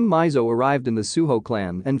 Kim Mizo arrived in the Suho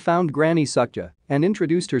clan and found Granny Sukja and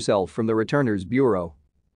introduced herself from the returner's bureau.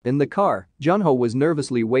 In the car, Junho was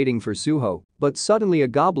nervously waiting for Suho, but suddenly a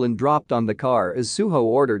goblin dropped on the car as Suho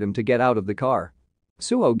ordered him to get out of the car.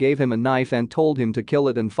 Suho gave him a knife and told him to kill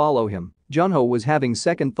it and follow him. Junho was having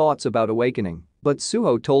second thoughts about awakening, but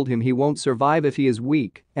Suho told him he won't survive if he is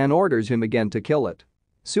weak and orders him again to kill it.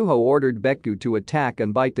 Suho ordered Baekgu to attack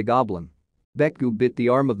and bite the goblin. Baekgu bit the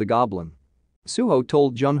arm of the goblin. Suho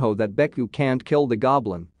told Junho that Baekgu can't kill the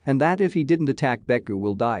goblin and that if he didn't attack Baekgu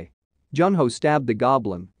will die. Junho stabbed the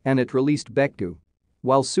goblin and it released Baekgu.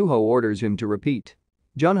 While Suho orders him to repeat.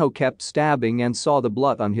 Junho kept stabbing and saw the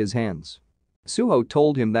blood on his hands. Suho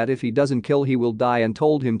told him that if he doesn't kill he will die and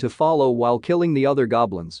told him to follow while killing the other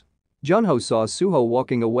goblins. Junho saw Suho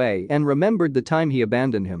walking away and remembered the time he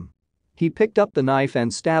abandoned him. He picked up the knife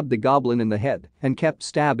and stabbed the goblin in the head and kept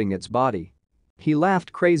stabbing its body. He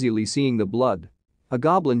laughed crazily seeing the blood. A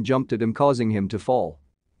goblin jumped at him causing him to fall.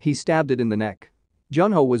 He stabbed it in the neck.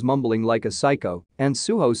 Junho was mumbling like a psycho and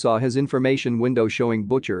Suho saw his information window showing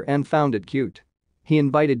butcher and found it cute. He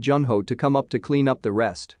invited Junho to come up to clean up the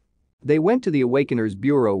rest. They went to the Awakener's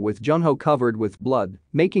bureau with Junho covered with blood,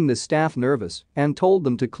 making the staff nervous, and told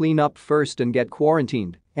them to clean up first and get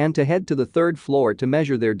quarantined and to head to the third floor to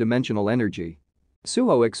measure their dimensional energy.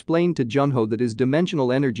 Suho explained to Junho that his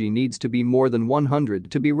dimensional energy needs to be more than 100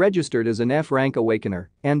 to be registered as an F-rank Awakener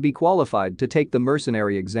and be qualified to take the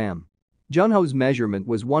mercenary exam. Junho's measurement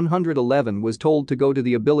was 111 was told to go to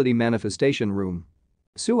the ability manifestation room.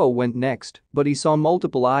 Suho went next, but he saw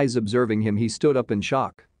multiple eyes observing him. He stood up in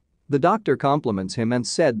shock. The doctor compliments him and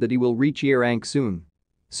said that he will reach E rank soon.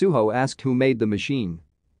 Suho asked who made the machine.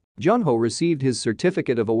 Junho received his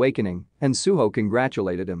certificate of awakening and Suho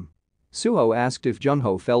congratulated him. Suho asked if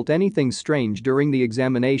Junho felt anything strange during the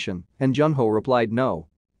examination and Junho replied no.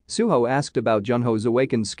 Suho asked about Junho's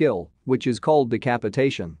awakened skill, which is called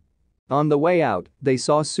decapitation. On the way out, they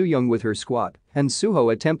saw Sooyoung with her squat and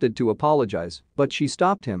Suho attempted to apologize but she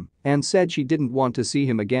stopped him and said she didn't want to see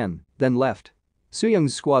him again, then left.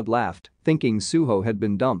 Sooyoung's squad laughed, thinking Suho had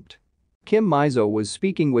been dumped. Kim Mizo was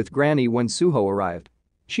speaking with Granny when Suho arrived.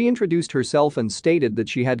 She introduced herself and stated that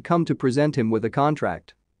she had come to present him with a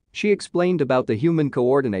contract. She explained about the human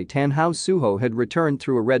coordinate and how Suho had returned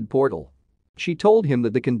through a red portal. She told him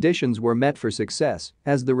that the conditions were met for success,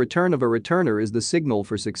 as the return of a returner is the signal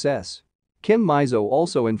for success. Kim Mizo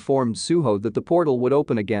also informed Suho that the portal would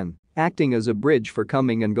open again, acting as a bridge for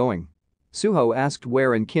coming and going. Suho asked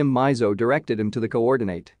where and Kim Mizo directed him to the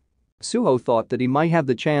coordinate. Suho thought that he might have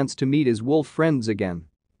the chance to meet his wolf friends again.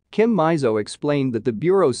 Kim Mizo explained that the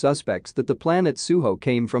bureau suspects that the planet Suho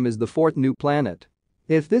came from is the fourth new planet.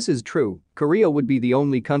 If this is true, Korea would be the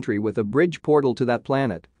only country with a bridge portal to that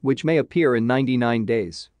planet, which may appear in 99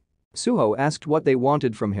 days. Suho asked what they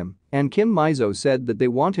wanted from him, and Kim Mizo said that they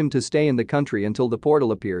want him to stay in the country until the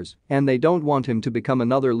portal appears, and they don't want him to become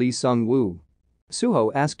another Lee Sung-woo.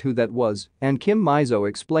 Suho asked who that was, and Kim Mizo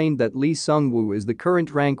explained that Lee Sung-woo is the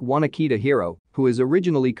current rank 1 Akita hero, who is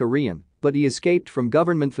originally Korean, but he escaped from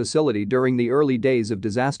government facility during the early days of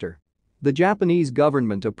disaster. The Japanese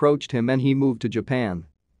government approached him and he moved to Japan.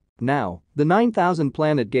 Now, the 9,000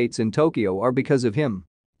 planet gates in Tokyo are because of him.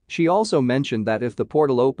 She also mentioned that if the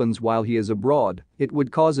portal opens while he is abroad, it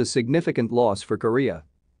would cause a significant loss for Korea.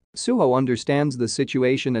 Suho understands the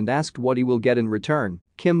situation and asked what he will get in return.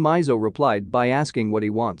 Kim Mizo replied by asking what he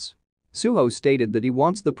wants. Suho stated that he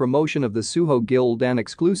wants the promotion of the Suho Guild and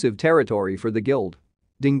exclusive territory for the guild.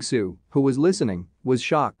 Ding-soo, who was listening, was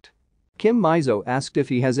shocked. Kim Mizo asked if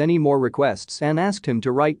he has any more requests and asked him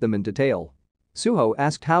to write them in detail. Suho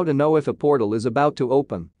asked how to know if a portal is about to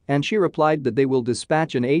open, and she replied that they will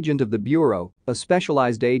dispatch an agent of the bureau, a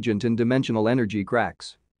specialized agent in dimensional energy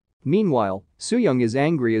cracks. Meanwhile, Sooyoung is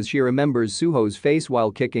angry as she remembers Suho's face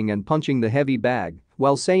while kicking and punching the heavy bag,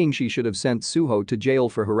 while saying she should have sent Suho to jail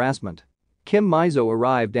for harassment. Kim Mizo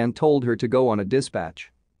arrived and told her to go on a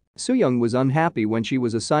dispatch. Sooyoung was unhappy when she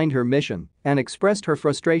was assigned her mission and expressed her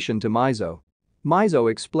frustration to Mizo.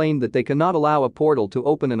 Mizo explained that they cannot allow a portal to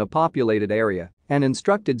open in a populated area and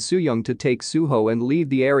instructed Sooyoung to take Suho and leave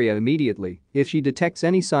the area immediately if she detects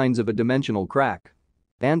any signs of a dimensional crack.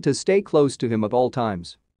 And to stay close to him at all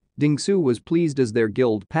times. Ding-soo was pleased as their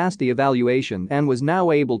guild passed the evaluation and was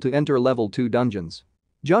now able to enter level 2 dungeons.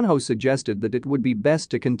 Junho suggested that it would be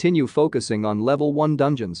best to continue focusing on level 1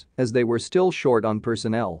 dungeons as they were still short on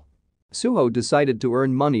personnel. Suho decided to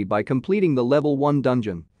earn money by completing the level 1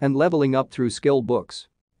 dungeon and leveling up through skill books.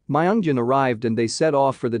 Myungjin arrived and they set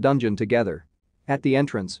off for the dungeon together. At the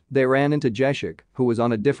entrance, they ran into Jeshik, who was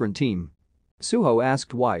on a different team. Suho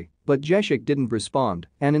asked why, but Jeshik didn't respond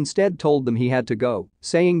and instead told them he had to go,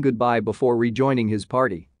 saying goodbye before rejoining his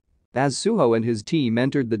party. As Suho and his team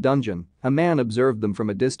entered the dungeon, a man observed them from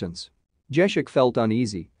a distance. Jeshik felt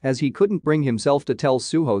uneasy as he couldn't bring himself to tell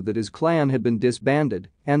Suho that his clan had been disbanded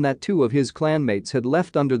and that 2 of his clanmates had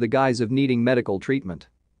left under the guise of needing medical treatment.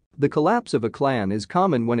 The collapse of a clan is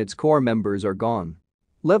common when its core members are gone.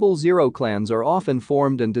 Level 0 clans are often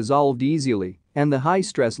formed and dissolved easily, and the high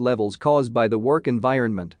stress levels caused by the work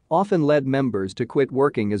environment often led members to quit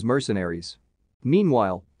working as mercenaries.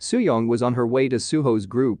 Meanwhile, Sooyoung was on her way to Suho's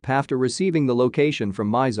group after receiving the location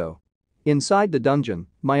from Mizo. Inside the dungeon,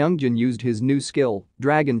 Myungjin used his new skill,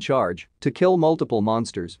 Dragon Charge, to kill multiple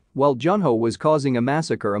monsters, while Junho was causing a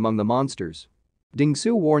massacre among the monsters.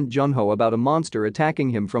 Dingsu warned Junho about a monster attacking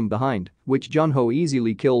him from behind, which Junho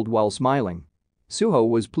easily killed while smiling. Suho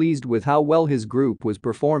was pleased with how well his group was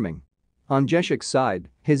performing. On Jeshik's side,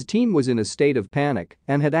 his team was in a state of panic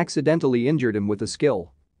and had accidentally injured him with a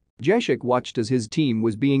skill. Jeshik watched as his team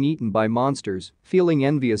was being eaten by monsters, feeling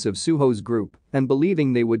envious of Suho's group and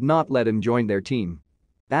believing they would not let him join their team.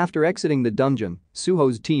 After exiting the dungeon,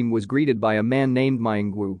 Suho's team was greeted by a man named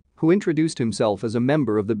Myungwoo, who introduced himself as a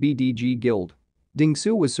member of the BDG guild.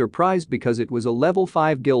 Dingsu was surprised because it was a level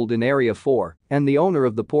 5 guild in Area 4 and the owner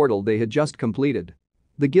of the portal they had just completed.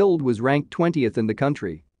 The guild was ranked 20th in the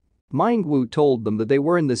country. Myungwoo told them that they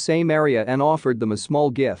were in the same area and offered them a small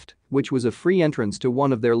gift, which was a free entrance to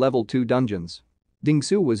one of their level 2 dungeons.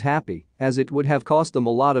 Dingsu was happy, as it would have cost them a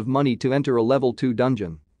lot of money to enter a level 2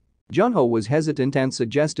 dungeon. Junho was hesitant and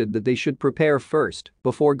suggested that they should prepare first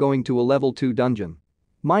before going to a level 2 dungeon.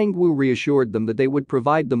 Myungwoo reassured them that they would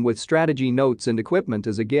provide them with strategy notes and equipment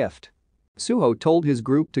as a gift. Suho told his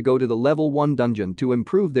group to go to the level 1 dungeon to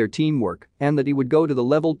improve their teamwork and that he would go to the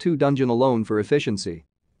level 2 dungeon alone for efficiency.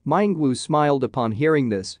 Myungwoo smiled upon hearing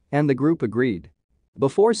this and the group agreed.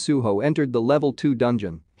 Before Suho entered the level 2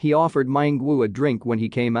 dungeon, he offered Myungwoo a drink when he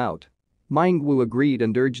came out. Myungwoo agreed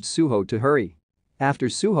and urged Suho to hurry. After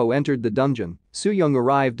Suho entered the dungeon, Sooyoung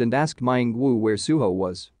arrived and asked Myungwoo where Suho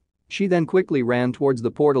was. She then quickly ran towards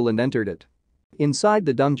the portal and entered it. Inside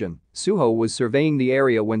the dungeon, Suho was surveying the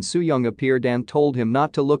area when Sooyoung appeared and told him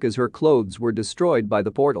not to look as her clothes were destroyed by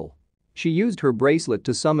the portal. She used her bracelet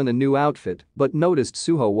to summon a new outfit but noticed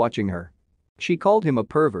Suho watching her. She called him a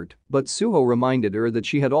pervert, but Suho reminded her that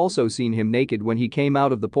she had also seen him naked when he came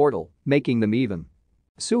out of the portal, making them even.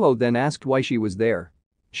 Suho then asked why she was there.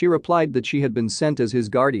 She replied that she had been sent as his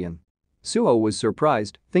guardian. Suho was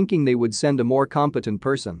surprised, thinking they would send a more competent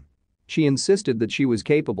person. She insisted that she was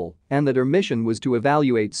capable and that her mission was to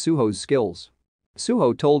evaluate Suho's skills.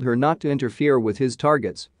 Suho told her not to interfere with his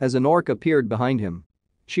targets as an orc appeared behind him.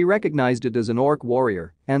 She recognized it as an orc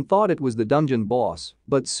warrior and thought it was the dungeon boss,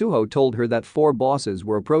 but Suho told her that 4 bosses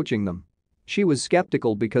were approaching them. She was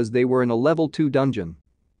skeptical because they were in a level 2 dungeon.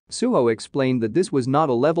 Suho explained that this was not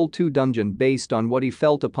a level 2 dungeon based on what he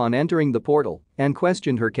felt upon entering the portal and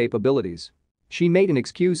questioned her capabilities. She made an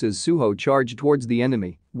excuse as Suho charged towards the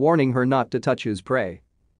enemy, warning her not to touch his prey.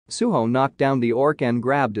 Suho knocked down the orc and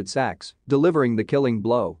grabbed its axe, delivering the killing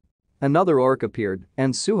blow. Another orc appeared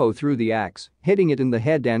and Suho threw the axe, hitting it in the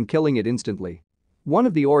head and killing it instantly. One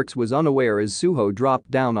of the orcs was unaware as Suho dropped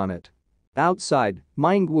down on it. Outside,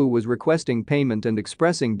 Myungwoo was requesting payment and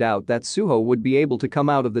expressing doubt that Suho would be able to come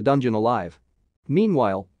out of the dungeon alive.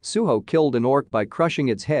 Meanwhile, Suho killed an orc by crushing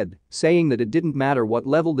its head, saying that it didn't matter what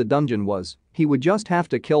level the dungeon was, he would just have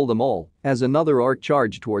to kill them all, as another orc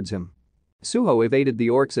charged towards him. Suho evaded the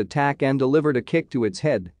orc's attack and delivered a kick to its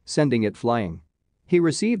head, sending it flying. He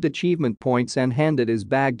received achievement points and handed his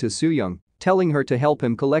bag to Sooyoung, telling her to help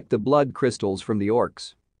him collect the blood crystals from the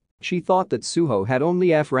orcs. She thought that Suho had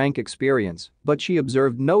only F-rank experience, but she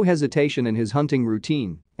observed no hesitation in his hunting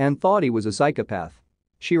routine and thought he was a psychopath.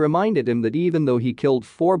 She reminded him that even though he killed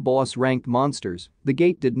 4 boss-ranked monsters, the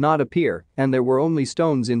gate did not appear and there were only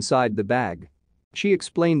stones inside the bag. She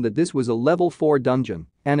explained that this was a level 4 dungeon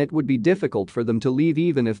and it would be difficult for them to leave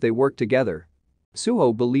even if they worked together.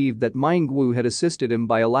 Suho believed that Myungwoo had assisted him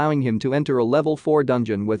by allowing him to enter a level 4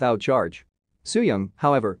 dungeon without charge. Sooyoung,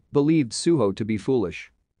 however, believed Suho to be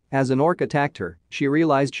foolish. As an orc attacked her, she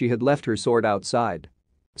realized she had left her sword outside.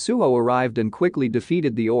 Suho arrived and quickly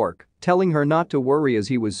defeated the orc, telling her not to worry as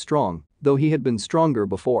he was strong, though he had been stronger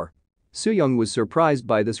before. Sooyoung was surprised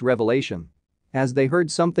by this revelation. As they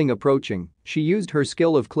heard something approaching, she used her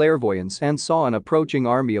skill of clairvoyance and saw an approaching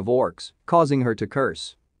army of orcs, causing her to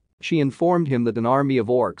curse. She informed him that an army of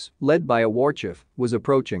orcs, led by a warchief, was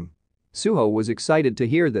approaching. Suho was excited to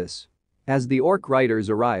hear this. As the orc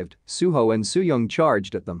riders arrived, Suho and Sooyoung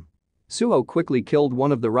charged at them. Suho quickly killed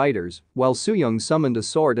one of the riders, while Sooyoung summoned a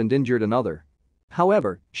sword and injured another.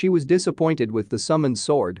 However, she was disappointed with the summoned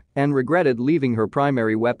sword and regretted leaving her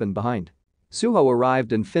primary weapon behind. Suho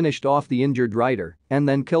arrived and finished off the injured rider and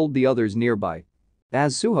then killed the others nearby.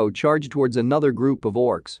 As Suho charged towards another group of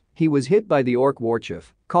orcs, he was hit by the orc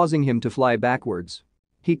warchief, causing him to fly backwards.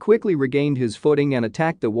 He quickly regained his footing and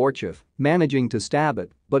attacked the warchief, managing to stab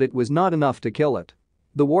it, but it was not enough to kill it.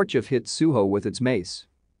 The warchief hit Suho with its mace.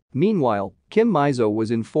 Meanwhile, Kim Mizo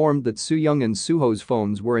was informed that Sooyoung and Suho's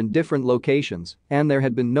phones were in different locations and there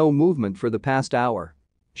had been no movement for the past hour.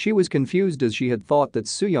 She was confused as she had thought that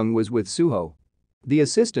Soo-young was with Suho. The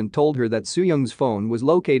assistant told her that Soo-young's phone was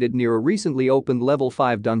located near a recently opened level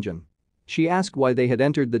 5 dungeon. She asked why they had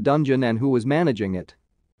entered the dungeon and who was managing it.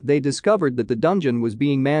 They discovered that the dungeon was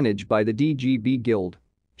being managed by the DGB Guild.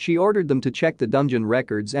 She ordered them to check the dungeon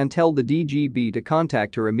records and tell the DGB to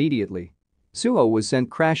contact her immediately. Suho was sent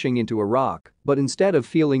crashing into a rock, but instead of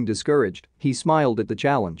feeling discouraged, he smiled at the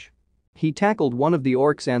challenge. He tackled one of the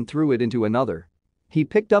orcs and threw it into another. He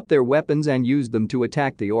picked up their weapons and used them to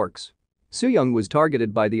attack the orcs. Soo-young was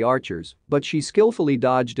targeted by the archers, but she skillfully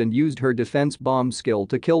dodged and used her defense bomb skill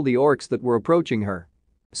to kill the orcs that were approaching her.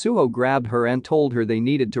 Suho grabbed her and told her they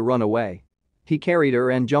needed to run away. He carried her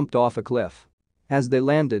and jumped off a cliff. As they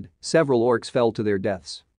landed, several orcs fell to their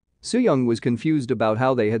deaths. Soo-young was confused about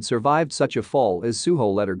how they had survived such a fall as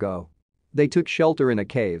Suho let her go. They took shelter in a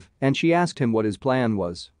cave, and she asked him what his plan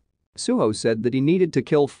was. Suho said that he needed to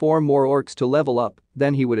kill 4 more orcs to level up,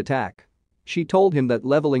 then he would attack. She told him that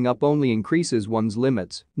leveling up only increases one's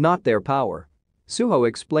limits, not their power. Suho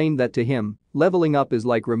explained that to him, leveling up is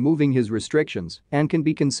like removing his restrictions and can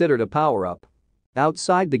be considered a power-up.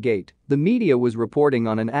 Outside the gate, the media was reporting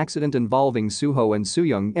on an accident involving Suho and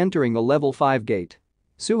Soo-young entering a level 5 gate.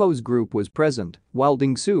 Suho's group was present, while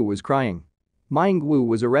Ding-soo was crying. Ming-woo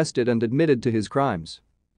was arrested and admitted to his crimes.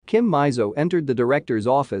 Kim Mizo entered the director's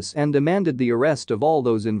office and demanded the arrest of all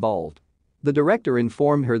those involved. The director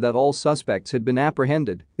informed her that all suspects had been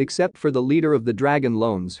apprehended, except for the leader of the Dragon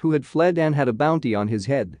Loans who had fled and had a bounty on his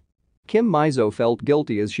head. Kim Mizo felt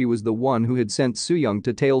guilty as she was the one who had sent Soo-young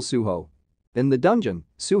to tail Suho. In the dungeon,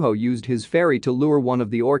 Suho used his fairy to lure one of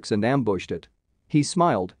the orcs and ambushed it. He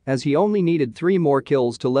smiled, as he only needed 3 more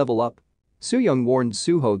kills to level up. Soo-young warned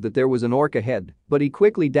Suho that there was an orc ahead, but he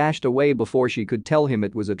quickly dashed away before she could tell him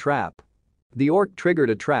it was a trap. The orc triggered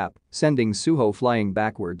a trap, sending Suho flying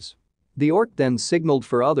backwards. The orc then signaled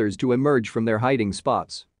for others to emerge from their hiding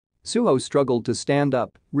spots. Suho struggled to stand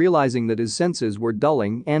up, realizing that his senses were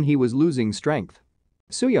dulling and he was losing strength.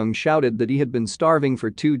 Soo-young shouted that he had been starving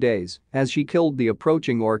for 2 days as she killed the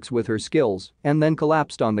approaching orcs with her skills and then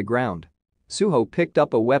collapsed on the ground. Suho picked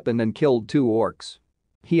up a weapon and killed 2 orcs.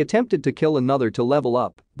 He attempted to kill another to level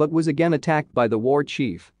up, but was again attacked by the war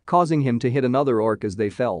chief, causing him to hit another orc as they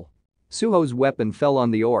fell. Suho's weapon fell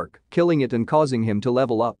on the orc, killing it and causing him to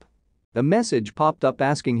level up. A message popped up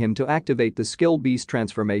asking him to activate the skill beast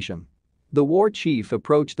transformation. The war chief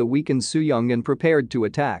approached the weakened Soo-young and prepared to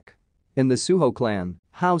attack. In the Suho clan,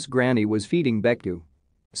 House Granny was feeding Baekdu.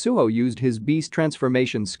 Suho used his beast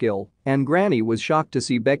transformation skill, and Granny was shocked to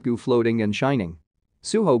see Baekdu floating and shining.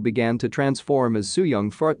 Suho began to transform as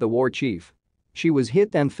Soo-young fought the war chief. She was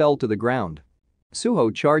hit and fell to the ground.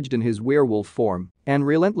 Suho charged in his werewolf form and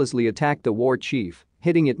relentlessly attacked the war chief,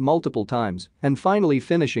 hitting it multiple times and finally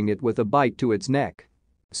finishing it with a bite to its neck.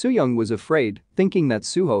 Soo-young was afraid, thinking that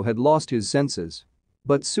Suho had lost his senses.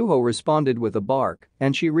 But Suho responded with a bark,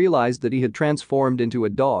 and she realized that he had transformed into a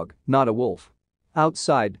dog, not a wolf.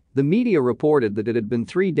 Outside, the media reported that it had been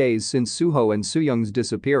 3 days since Suho and Soo-young's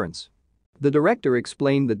disappearance. The director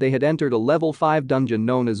explained that they had entered a level 5 dungeon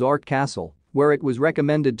known as Art Castle, where it was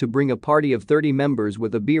recommended to bring a party of 30 members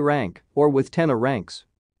with a B rank or with 10 A ranks.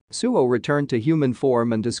 Suho returned to human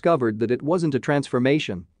form and discovered that it wasn't a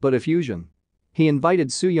transformation, but a fusion. He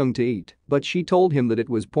invited Soo-young to eat, but she told him that it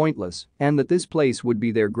was pointless and that this place would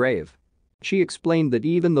be their grave. She explained that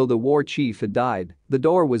even though the war chief had died, the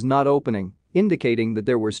door was not opening, indicating that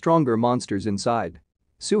there were stronger monsters inside.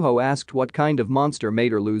 Suho asked what kind of monster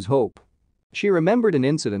made her lose hope. She remembered an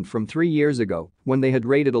incident from 3 years ago when they had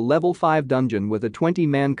raided a level 5 dungeon with a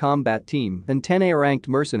 20-man combat team and 10 A-ranked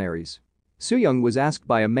mercenaries. Soo-young was asked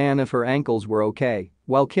by a man if her ankles were okay,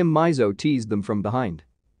 while Kim Mizo teased them from behind.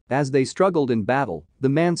 As they struggled in battle, the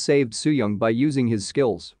man saved Soo-young by using his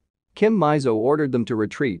skills. Kim Mizo ordered them to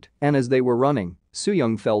retreat, and as they were running,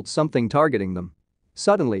 Soo-young felt something targeting them.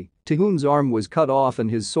 Suddenly, Taehoon's arm was cut off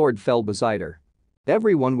and his sword fell beside her.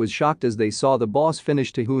 Everyone was shocked as they saw the boss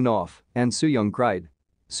finish Taehoon off, and Soo-young cried.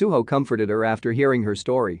 Suho comforted her after hearing her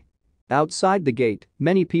story. Outside the gate,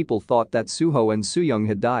 many people thought that Suho and Soo-young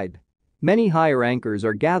had died. Many higher rankers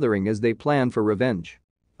are gathering as they plan for revenge.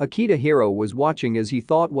 Akita Hiro was watching as he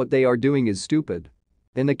thought what they are doing is stupid.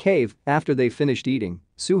 In a cave, after they finished eating,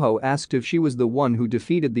 Suho asked if she was the one who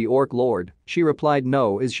defeated the Orc Lord. She replied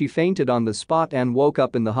no as she fainted on the spot and woke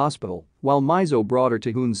up in the hospital, while Mizo brought her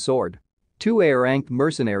Taehoon's sword. 2 A-ranked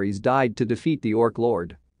mercenaries died to defeat the Orc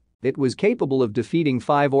Lord. It was capable of defeating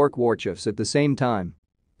 5 Orc warchiefs at the same time.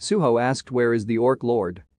 Suho asked where is the Orc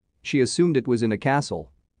Lord. She assumed it was in a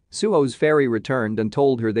castle. Suho's fairy returned and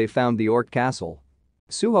told her they found the Orc castle.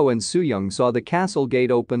 Suho and Soo-young saw the castle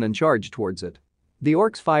gate open and charged towards it. The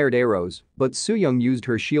orcs fired arrows, but Soo-young used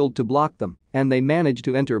her shield to block them, and they managed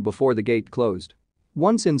to enter before the gate closed.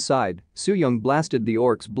 Once inside, Soo-young blasted the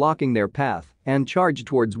orcs blocking their path and charged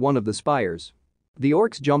towards one of the spires. The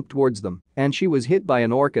orcs jumped towards them, and she was hit by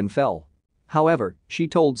an orc and fell. However, she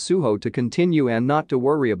told Suho to continue and not to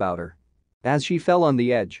worry about her. As she fell on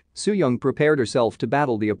the edge, Soo-young prepared herself to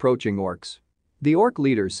battle the approaching orcs. The orc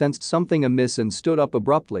leader sensed something amiss and stood up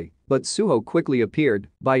abruptly, but Suho quickly appeared,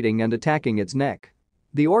 biting and attacking its neck.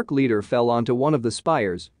 The orc leader fell onto one of the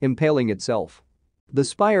spires, impaling itself. The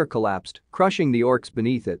spire collapsed, crushing the orcs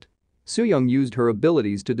beneath it. Soo-young used her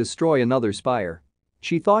abilities to destroy another spire.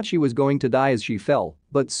 She thought she was going to die as she fell,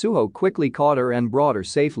 but Suho quickly caught her and brought her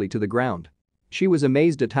safely to the ground. She was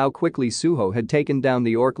amazed at how quickly Suho had taken down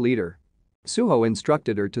the orc leader. Suho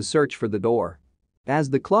instructed her to search for the door. As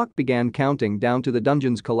the clock began counting down to the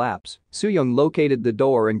dungeon's collapse, Soo-young located the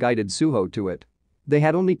door and guided Suho to it. They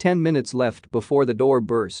had only 10 minutes left before the door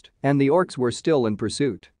burst, and the orcs were still in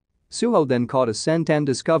pursuit. Suho then caught a scent and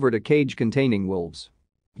discovered a cage containing wolves.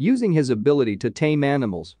 Using his ability to tame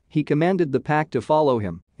animals, he commanded the pack to follow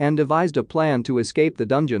him and devised a plan to escape the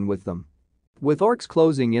dungeon with them. With orcs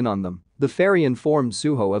closing in on them, the fairy informed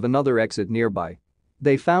Suho of another exit nearby.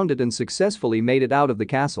 They found it and successfully made it out of the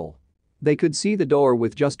castle. They could see the door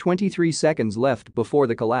with just 23 seconds left before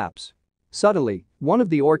the collapse. Suddenly, one of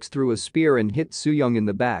the orcs threw a spear and hit Soo-young in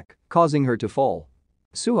the back, causing her to fall.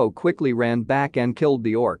 Suho quickly ran back and killed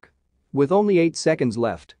the orc. With only 8 seconds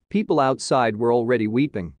left, people outside were already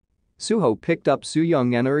weeping. Suho picked up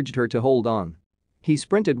Soo-young and urged her to hold on. He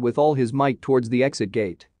sprinted with all his might towards the exit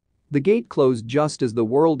gate. The gate closed just as the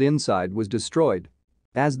world inside was destroyed.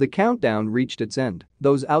 As the countdown reached its end,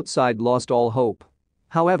 those outside lost all hope.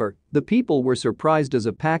 However, the people were surprised as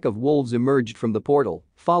a pack of wolves emerged from the portal,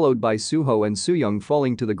 followed by Suho and Soo-young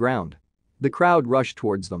falling to the ground. The crowd rushed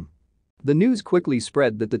towards them. The news quickly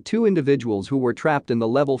spread that the two individuals who were trapped in the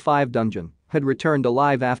level 5 dungeon had returned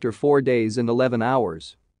alive after 4 days and 11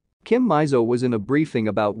 hours. Kim Mizo was in a briefing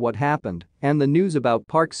about what happened, and the news about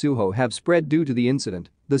Park Suho have spread due to the incident.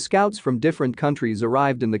 The scouts from different countries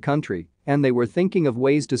arrived in the country, and they were thinking of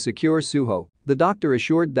ways to secure Suho. The doctor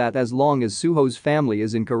assured that as long as Suho's family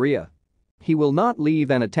is in Korea, he will not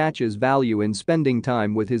leave and attaches value in spending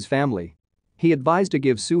time with his family. He advised to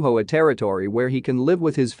give Suho a territory where he can live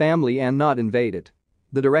with his family and not invade it.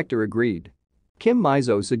 The director agreed. Kim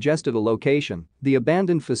Mizo suggested a location, the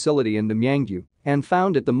abandoned facility in Myeongju, and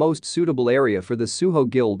found it the most suitable area for the Suho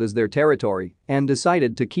Guild as their territory and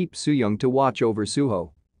decided to keep Soo-young to watch over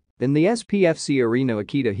Suho. In the SPFC arena,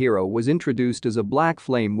 Akita Hero was introduced as a black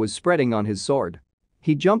flame was spreading on his sword.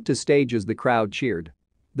 He jumped to stage as the crowd cheered.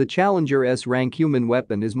 The challenger S-rank human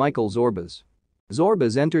weapon is Michael Zorba's.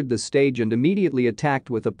 Zorbas entered the stage and immediately attacked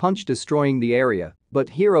with a punch, destroying the area, but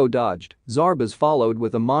Hero dodged. Zorbas followed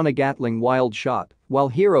with a Monogatling wild shot, while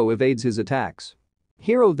Hero evades his attacks.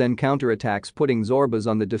 Hero then counterattacks, putting Zorbas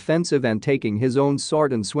on the defensive and taking his own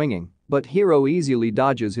sword and swinging, but Hero easily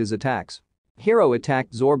dodges his attacks. Hero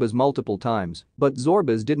attacked Zorbas multiple times, but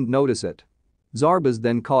Zorbas didn't notice it. Zorbas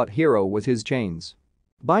then caught Hero with his chains.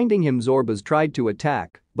 Binding him, Zorbas tried to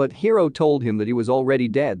attack, but Hero told him that he was already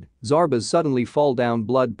dead. Zorbas suddenly fall down,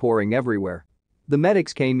 blood pouring everywhere. The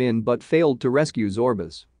medics came in but failed to rescue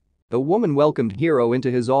Zorbas. A woman welcomed Hero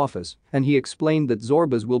into his office, and he explained that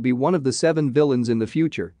Zorbas will be one of the 7 villains in the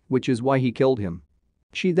future, which is why he killed him.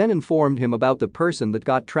 She then informed him about the person that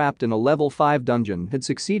got trapped in a level 5 dungeon had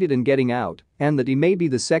succeeded in getting out, and that he may be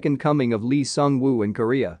the second coming of Lee Sung-woo in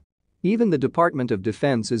Korea. Even the Department of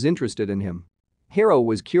Defense is interested in him. Hero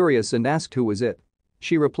was curious and asked who was it.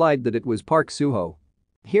 She replied that it was Park Suho.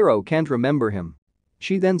 Hero can't remember him.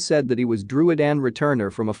 She then said that he was Druid and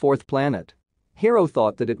returner from a 4th planet. Hero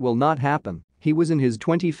thought that it will not happen. He was in his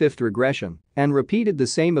 25th regression and repeated the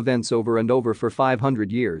same events over and over for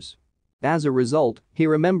 500 years. As a result, he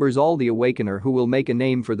remembers all the Awakener who will make a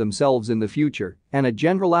name for themselves in the future and a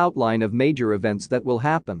general outline of major events that will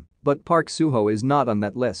happen, but Park Suho is not on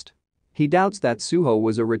that list. He doubts that Suho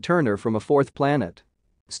was a returner from a 4th planet,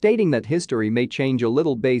 stating that history may change a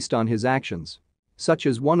little based on his actions, such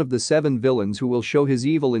as one of the 7 villains who will show his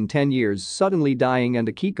evil in 10 years suddenly dying and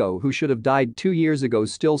Akiko who should have died 2 years ago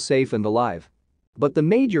still safe and alive. But the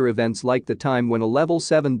major events like the time when a level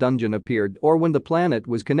 7 dungeon appeared or when the planet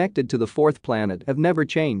was connected to the 4th planet have never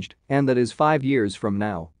changed, and that is 5 years from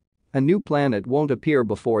now. A new planet won't appear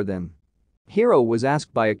before then. Hero was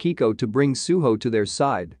asked by Akiko to bring Suho to their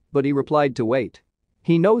side, but he replied to wait.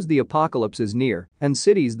 He knows the apocalypse is near and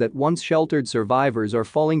cities that once sheltered survivors are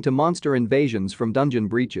falling to monster invasions from dungeon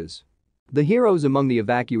breaches. The heroes among the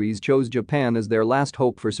evacuees chose Japan as their last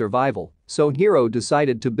hope for survival, so Hiro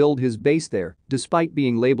decided to build his base there, despite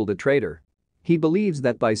being labeled a traitor. He believes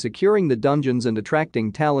that by securing the dungeons and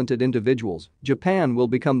attracting talented individuals, Japan will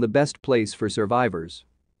become the best place for survivors.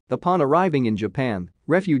 Upon arriving in Japan,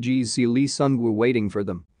 refugees see Lee Sung-woo waiting for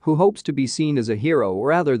them, who hopes to be seen as a hero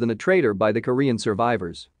rather than a traitor by the Korean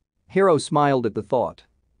survivors. Hiro smiled at the thought.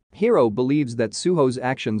 Hiro believes that Suho's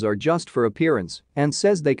actions are just for appearance and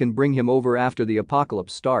says they can bring him over after the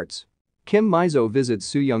apocalypse starts. Kim Mizo visits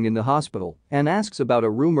Soo-young in the hospital and asks about a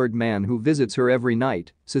rumored man who visits her every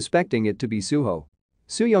night, suspecting it to be Suho.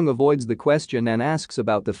 Soo-young avoids the question and asks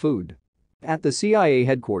about the food. At the CIA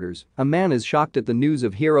headquarters, a man is shocked at the news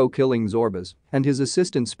of Hiro killing Zorbas, and his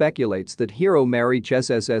assistant speculates that Hiro may reach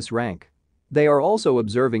SSS rank. They are also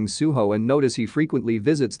observing Suho and notice he frequently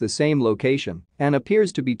visits the same location and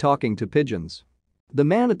appears to be talking to pigeons. The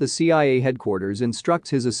man at the CIA headquarters instructs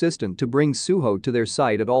his assistant to bring Suho to their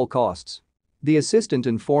site at all costs. The assistant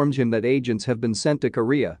informs him that agents have been sent to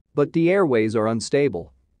Korea, but the airways are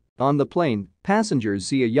unstable. On the plane, passengers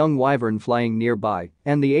see a young wyvern flying nearby,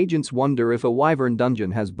 and the agents wonder if a wyvern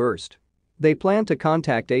dungeon has burst. They plan to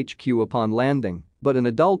contact HQ upon landing, but an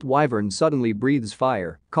adult wyvern suddenly breathes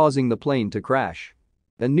fire, causing the plane to crash.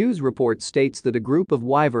 A news report states that a group of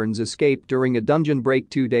wyverns escaped during a dungeon break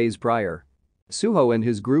 2 days prior. Suho and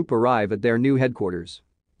his group arrive at their new headquarters.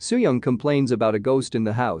 Soo-young complains about a ghost in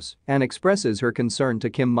the house and expresses her concern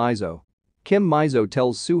to Kim Mizo. Kim Mizo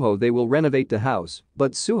tells Suho they will renovate the house,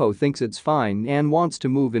 but Suho thinks it's fine and wants to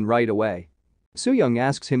move in right away. Soo-young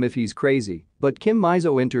asks him if he's crazy, but Kim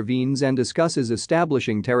Mizo intervenes and discusses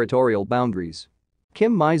establishing territorial boundaries.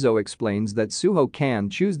 Kim Mizo explains that Suho can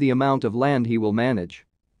choose the amount of land he will manage.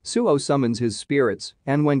 Suho summons his spirits,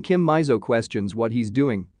 and when Kim Mizo questions what he's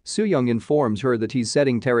doing, Soo-young informs her that he's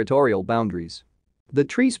setting territorial boundaries. The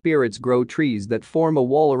tree spirits grow trees that form a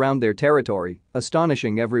wall around their territory,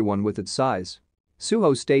 astonishing everyone with its size.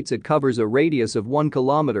 Suho states it covers a radius of 1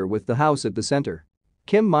 kilometer with the house at the center.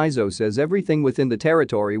 Kim Mizo says everything within the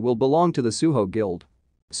territory will belong to the Suho Guild.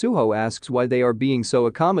 Suho asks why they are being so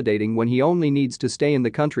accommodating when he only needs to stay in the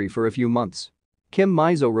country for a few months. Kim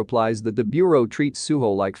Mizo replies that the bureau treats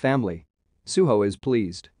Suho like family. Suho is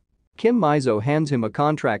pleased. Kim Mizo hands him a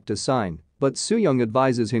contract to sign, but Soo-young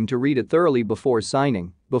advises him to read it thoroughly before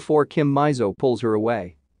signing, before Kim Mizo pulls her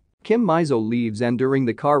away. Kim Mizo leaves, and during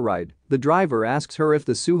the car ride, the driver asks her if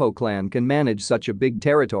the Suho clan can manage such a big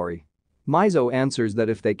territory. Mizo answers that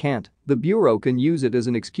if they can't, the bureau can use it as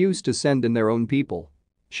an excuse to send in their own people.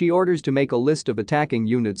 She orders to make a list of attacking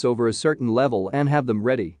units over a certain level and have them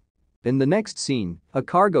ready. In the next scene, a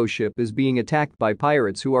cargo ship is being attacked by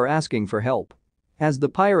pirates who are asking for help. As the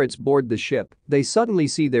pirates board the ship, they suddenly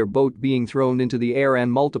see their boat being thrown into the air and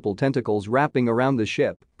multiple tentacles wrapping around the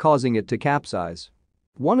ship, causing it to capsize.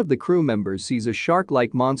 One of the crew members sees a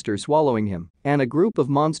shark-like monster swallowing him, and a group of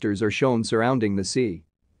monsters are shown surrounding the sea.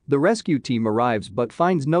 The rescue team arrives but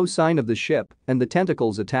finds no sign of the ship, and the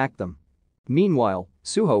tentacles attack them. Meanwhile,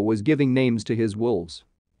 Suho was giving names to his wolves.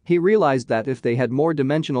 He realized that if they had more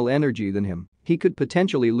dimensional energy than him, he could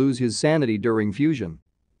potentially lose his sanity during fusion.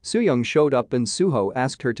 Soo-young showed up and Suho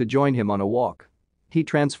asked her to join him on a walk. He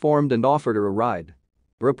transformed and offered her a ride.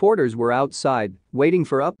 Reporters were outside, waiting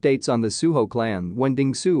for updates on the Suho clan when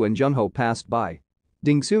Ding-soo and Junho passed by.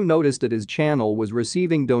 Ding-soo noticed that his channel was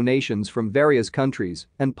receiving donations from various countries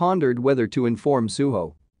and pondered whether to inform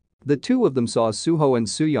Suho. The two of them saw Suho and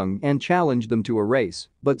Soo-young and challenged them to a race,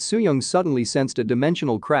 but Soo-young suddenly sensed a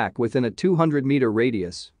dimensional crack within a 200-meter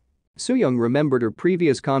radius. Soo-young remembered her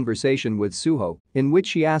previous conversation with Suho, in which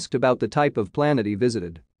she asked about the type of planet he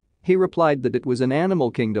visited. He replied that it was an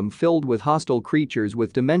animal kingdom filled with hostile creatures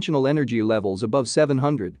with dimensional energy levels above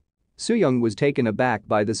 700. Soo-young was taken aback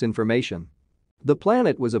by this information. The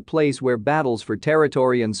planet was a place where battles for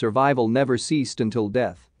territory and survival never ceased until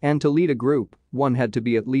death, and to lead a group, one had to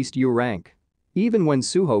be at least U rank. Even when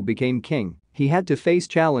Suho became king, he had to face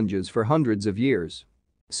challenges for hundreds of years.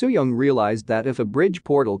 Soo-young realized that if a bridge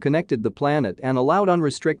portal connected the planet and allowed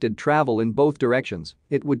unrestricted travel in both directions,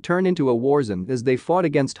 it would turn into a war zone as they fought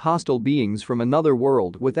against hostile beings from another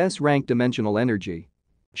world with S-rank dimensional energy.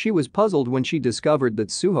 She was puzzled when she discovered that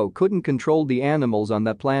Suho couldn't control the animals on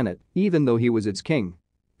that planet, even though he was its king.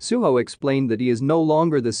 Suho explained that he is no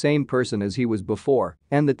longer the same person as he was before,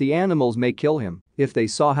 and that the animals may kill him if they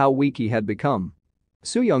saw how weak he had become.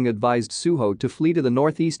 Soo-young advised Suho to flee to the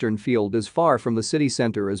northeastern field as far from the city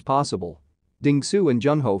center as possible. Ding-soo and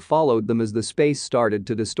Junho followed them as the space started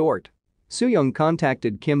to distort. Soo-young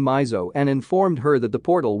contacted Kim Mizo and informed her that the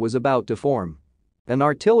portal was about to form. An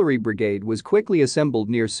artillery brigade was quickly assembled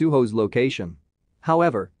near Suho's location.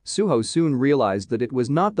 However, Suho soon realized that it was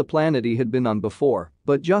not the planet he had been on before,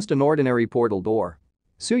 but just an ordinary portal door.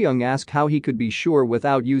 Soo-young asked how he could be sure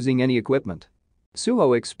without using any equipment.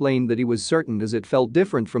 Suho explained that he was certain as it felt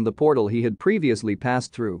different from the portal he had previously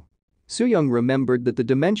passed through. Soo-young remembered that the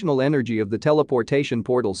dimensional energy of the teleportation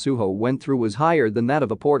portal Suho went through was higher than that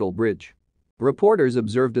of a portal bridge. Reporters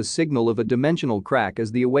observed a signal of a dimensional crack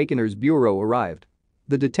as the Awakeners Bureau arrived.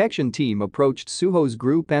 The detection team approached Suho's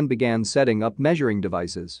group and began setting up measuring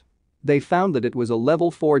devices. They found that it was a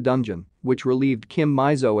level 4 dungeon, which relieved Kim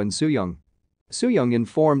Mizo and Soo-young. Soo-young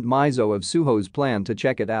informed Mizo of Suho's plan to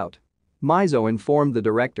check it out. Mizo informed the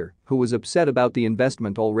director, who was upset about the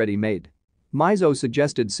investment already made. Mizo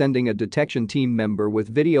suggested sending a detection team member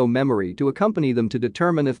with video memory to accompany them to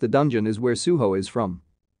determine if the dungeon is where Suho is from.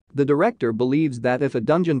 The director believes that if a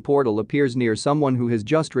dungeon portal appears near someone who has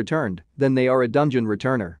just returned, then they are a dungeon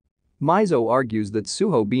returner. Mizo argues that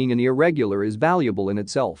Suho being an irregular is valuable in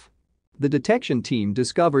itself. The detection team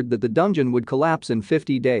discovered that the dungeon would collapse in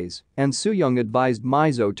 50 days, and Soo-young advised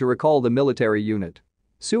Mizo to recall the military unit.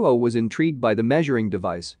 Suho was intrigued by the measuring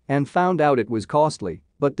device and found out it was costly,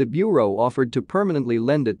 but the bureau offered to permanently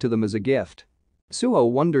lend it to them as a gift.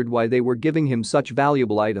 Suho wondered why they were giving him such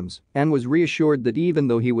valuable items and was reassured that even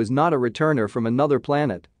though he was not a returner from another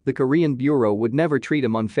planet, the Korean bureau would never treat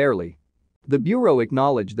him unfairly. The bureau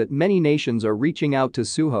acknowledged that many nations are reaching out to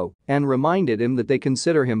Suho and reminded him that they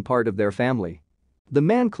consider him part of their family. The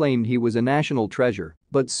man claimed he was a national treasure,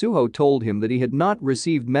 but Suho told him that he had not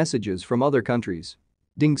received messages from other countries.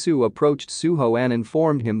 Ding-soo approached Suho and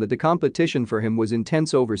informed him that the competition for him was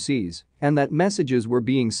intense overseas and that messages were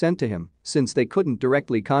being sent to him since they couldn't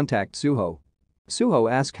directly contact Suho.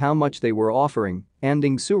 Suho asked how much they were offering, and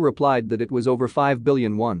Ding-soo replied that it was over 5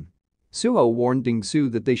 billion won. Suho warned Ding-soo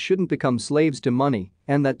that they shouldn't become slaves to money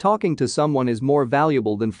and that talking to someone is more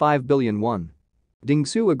valuable than 5 billion won.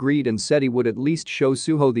 Ding-soo agreed and said he would at least show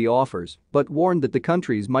Suho the offers but warned that the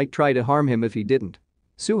countries might try to harm him if he didn't.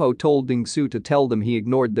 Suho told Ding-soo to tell them he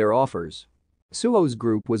ignored their offers. Suho's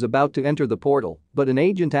group was about to enter the portal, but an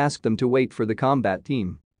agent asked them to wait for the combat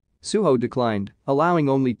team. Suho declined, allowing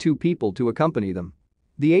only 2 people to accompany them.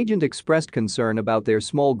 The agent expressed concern about their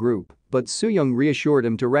small group, but Soo-young reassured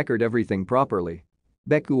him to record everything properly.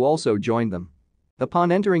 Baekgu also joined them.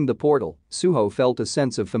 Upon entering the portal, Suho felt a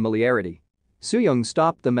sense of familiarity. Soo-young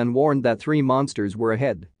stopped them and warned that 3 monsters were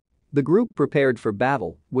ahead. The group prepared for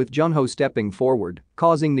battle, with Junho stepping forward,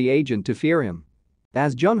 causing the agent to fear him.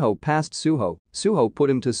 As Junho passed Suho put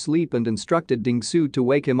him to sleep and instructed Ding-soo to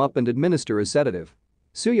wake him up and administer a sedative.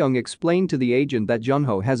 Soo-young explained to the agent that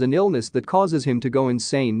Junho has an illness that causes him to go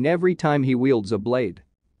insane every time he wields a blade.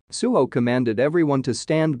 Suho commanded everyone to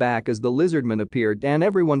stand back as the lizardman appeared and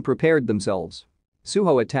everyone prepared themselves.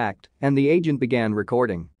 Suho attacked, and the agent began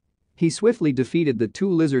recording. He swiftly defeated the 2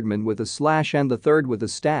 lizardmen with a slash and the third with a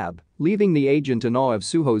stab, leaving the agent in awe of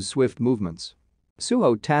Suho's swift movements.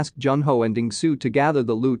 Suho tasked Junho and Ding-soo to gather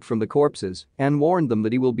the loot from the corpses and warned them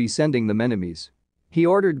that he will be sending them enemies. He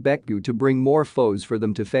ordered Baekgu to bring more foes for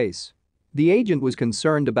them to face. The agent was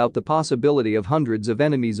concerned about the possibility of hundreds of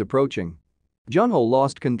enemies approaching. Junho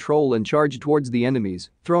lost control and charged towards the enemies,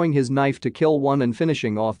 throwing his knife to kill one and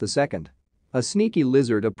finishing off the second. A sneaky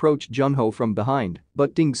lizard approached Junho from behind,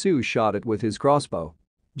 but Ding-soo shot it with his crossbow.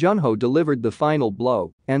 Junho delivered the final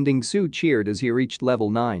blow, and Ding-soo cheered as he reached level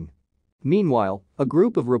 9. Meanwhile, a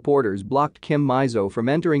group of reporters blocked Kim Mizo from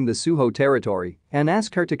entering the Suho territory and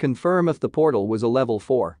asked her to confirm if the portal was a level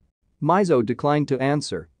 4. Mizo declined to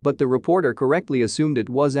answer, but the reporter correctly assumed it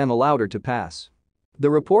was and allowed her to pass.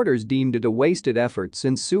 The reporters deemed it a wasted effort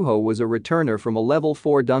since Suho was a returner from a level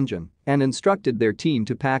 4 dungeon and instructed their team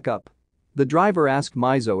to pack up. The driver asked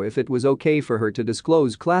Mizo if it was okay for her to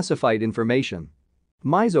disclose classified information.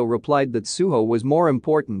 Mizo replied that Suho was more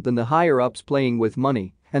important than the higher-ups playing with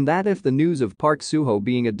money and that if the news of Park Suho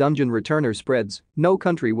being a dungeon returner spreads, no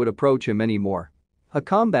country would approach him anymore. A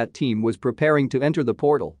combat team was preparing to enter the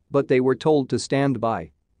portal, but they were told to stand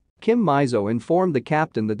by. Kim Mizo informed the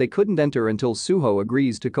captain that they couldn't enter until Suho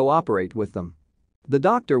agrees to cooperate with them. The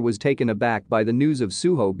doctor was taken aback by the news of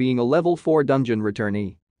Suho being a level 4 dungeon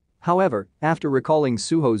returnee. However, after recalling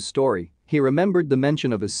Suho's story, he remembered the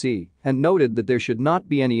mention of a sea and noted that there should not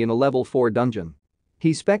be any in a level 4 dungeon.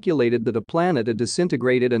 He speculated that a planet had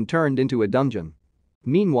disintegrated and turned into a dungeon.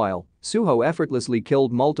 Meanwhile, Suho effortlessly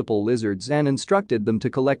killed multiple lizards and instructed them to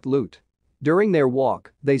collect loot. During their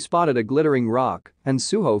walk, they spotted a glittering rock, and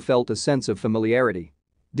Suho felt a sense of familiarity.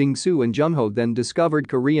 Ding-soo and Junho then discovered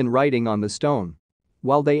Korean writing on the stone.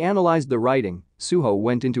 While they analyzed the writing, Suho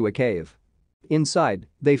went into a cave. Inside,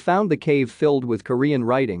 they found the cave filled with Korean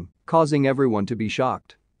writing, causing everyone to be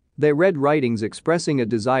shocked. They read writings expressing a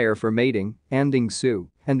desire for mating and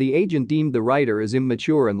Ding-su, and the agent deemed the writer as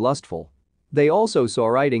immature and lustful. They also saw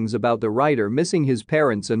writings about the writer missing his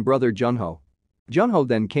parents and brother Junho. Junho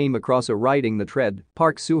then came across a writing that read,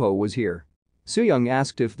 "Park Suho was here." Soo-young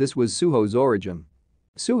asked if this was Suho's origin.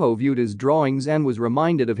 Suho viewed his drawings and was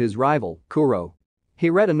reminded of his rival, Kuro.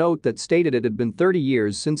 He read a note that stated it had been 30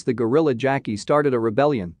 years since the gorilla Jackie started a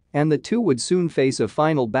rebellion, and the two would soon face a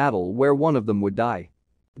final battle where one of them would die.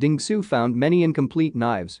 Ding-su found many incomplete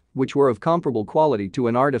knives, which were of comparable quality to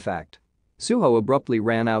an artifact. Suho abruptly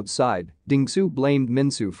ran outside. Ding-su blamed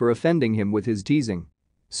Min-su for offending him with his teasing.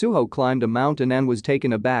 Suho climbed a mountain and was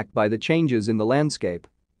taken aback by the changes in the landscape.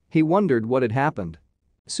 He wondered what had happened.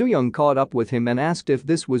 Soo-young caught up with him and asked if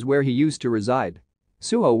this was where he used to reside.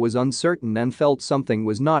 Suho was uncertain and felt something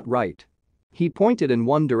was not right. He pointed in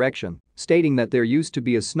one direction, stating that there used to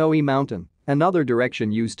be a snowy mountain, another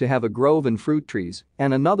direction used to have a grove and fruit trees,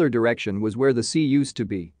 and another direction was where the sea used to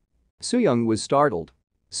be. Soo-young was startled.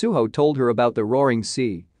 Suho told her about the roaring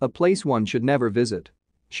sea, a place one should never visit.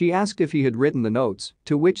 She asked if he had written the notes,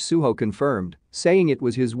 to which Suho confirmed, saying it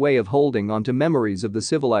was his way of holding on to memories of the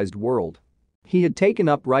civilized world. He had taken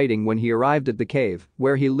up writing when he arrived at the cave,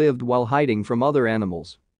 where he lived while hiding from other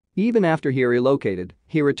animals. Even after he relocated,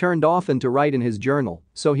 he returned often to write in his journal,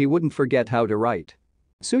 so he wouldn't forget how to write.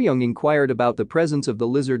 Soo-young inquired about the presence of the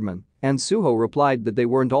lizardmen, and Suho replied that they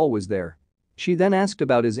weren't always there. She then asked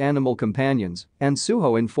about his animal companions, and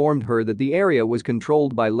Suho informed her that the area was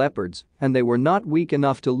controlled by leopards and they were not weak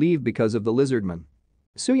enough to leave because of the lizardmen.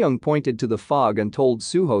 Soo-young pointed to the fog and told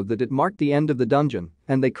Suho that it marked the end of the dungeon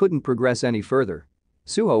and they couldn't progress any further.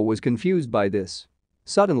 Suho was confused by this.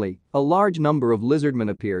 Suddenly, a large number of lizardmen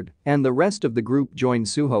appeared and the rest of the group joined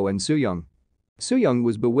Suho and Soo-young. Soo-young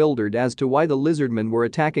was bewildered as to why the lizardmen were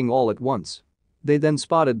attacking all at once. They then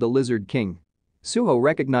spotted the Lizard King. Suho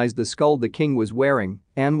recognized the skull the king was wearing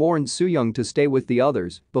and warned Soo-young to stay with the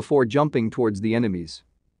others before jumping towards the enemies.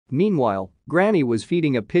 Meanwhile, Granny was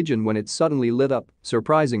feeding a pigeon when it suddenly lit up,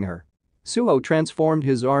 surprising her. Suho transformed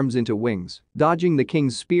his arms into wings, dodging the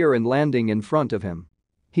king's spear and landing in front of him.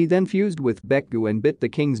 He then fused with Baekgu and bit the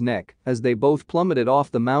king's neck as they both plummeted off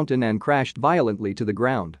the mountain and crashed violently to the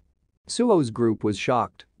ground. Suho's group was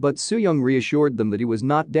shocked, but Soo-young reassured them that he was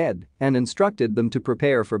not dead and instructed them to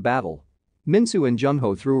prepare for battle. Min-su and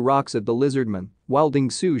Junho threw rocks at the lizardmen, while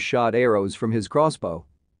Ding-su shot arrows from his crossbow.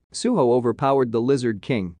 Suho overpowered the Lizard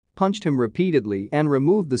King, punched him repeatedly and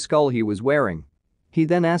removed the skull he was wearing. He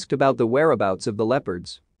then asked about the whereabouts of the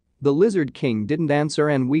leopards. The Lizard King didn't answer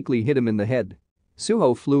and weakly hit him in the head.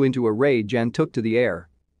 Suho flew into a rage and took to the air.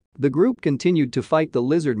 The group continued to fight the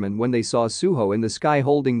lizardmen when they saw Suho in the sky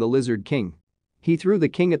holding the Lizard King. He threw the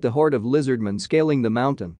king at the horde of lizardmen scaling the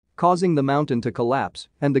mountain, causing the mountain to collapse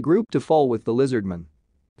and the group to fall with the lizardmen.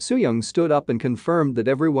 Soo-young stood up and confirmed that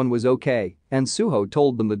everyone was okay, and Suho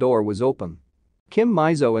told them the door was open. Kim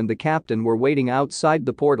Mizo and the captain were waiting outside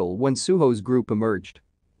the portal when Suho's group emerged.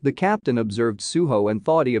 The captain observed Suho and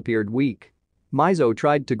thought he appeared weak. Mizo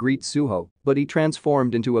tried to greet Suho, but he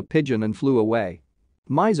transformed into a pigeon and flew away.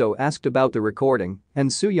 Mizo asked about the recording,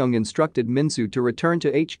 and Soo-young instructed Min-su to return to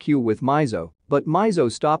HQ with Mizo, but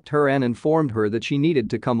Mizo stopped her and informed her that she needed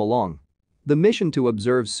to come along. The mission to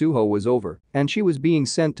observe Suho was over, and she was being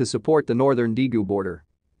sent to support the northern Daegu border.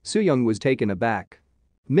 Soo-young was taken aback.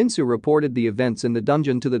 Min-su reported the events in the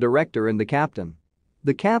dungeon to the director and the captain.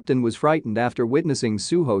 The captain was frightened after witnessing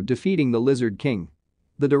Suho defeating the Lizard King.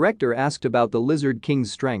 The director asked about the Lizard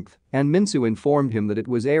King's strength, and Min-su informed him that it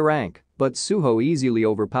was A rank, but Suho easily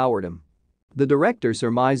overpowered him. The director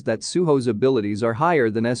surmised that Suho's abilities are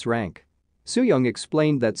higher than S rank. Soo-young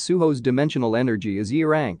explained that Suho's dimensional energy is E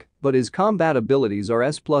rank, but his combat abilities are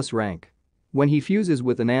S+ rank. When he fuses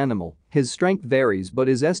with an animal, his strength varies but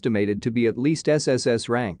is estimated to be at least SSS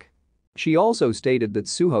rank. She also stated that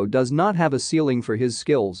Suho does not have a ceiling for his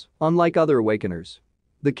skills, unlike other awakeners.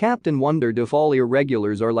 The captain wondered if all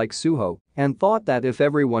irregulars are like Suho and thought that if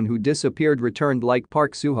everyone who disappeared returned like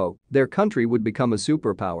Park Suho, their country would become a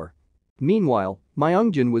superpower. Meanwhile,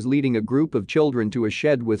 Myungjin was leading a group of children to a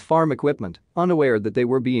shed with farm equipment, unaware that they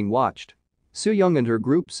were being watched. Soo-young and her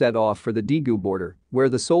group set off for the Daegu border, where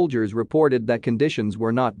the soldiers reported that conditions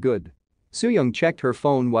were not good. Soo-young checked her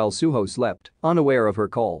phone while Suho slept, unaware of her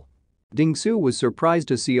call. Ding-su was surprised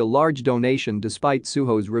to see a large donation despite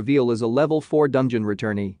Suho's reveal as a level 4 dungeon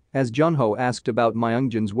returnee, as Junho asked about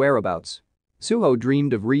Myungjin's whereabouts. Suho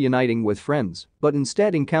dreamed of reuniting with friends, but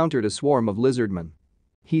instead encountered a swarm of lizardmen.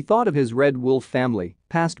 He thought of his Red Wolf family,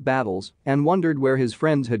 past battles, and wondered where his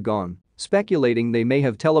friends had gone, speculating they may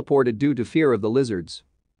have teleported due to fear of the lizards.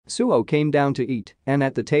 Suho came down to eat, and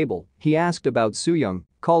at the table, he asked about Soo-young,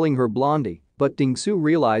 calling her Blondie, but Ding-soo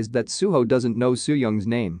realized that Suho doesn't know Soo-young's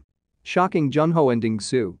name. Shocking Junho and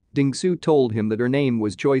Ding-soo told him that her name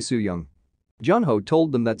was Choi Soo-young. Junho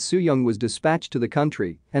told them that Soo-young was dispatched to the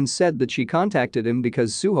country and said that she contacted him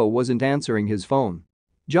because Suho wasn't answering his phone.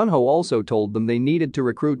 Junho also told them they needed to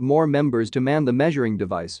recruit more members to man the measuring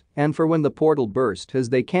device and for when the portal burst as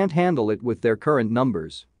they can't handle it with their current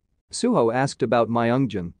numbers. Suho asked about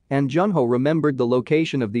Myeongjin, and Junho remembered the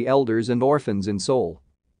location of the elders and orphans in Seoul.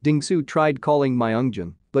 Ding-soo tried calling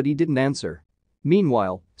Myeongjin, but he didn't answer.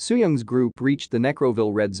 Meanwhile, Soo-young's group reached the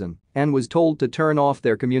Necroville Red Zone and was told to turn off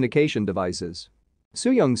their communication devices.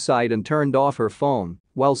 Soo-young sighed and turned off her phone,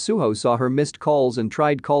 while Suho saw her missed calls and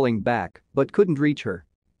tried calling back but couldn't reach her.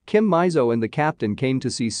 Kim Mizo and the captain came to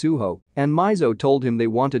see Suho, and Mizo told him they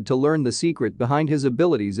wanted to learn the secret behind his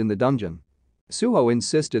abilities in the dungeon. Suho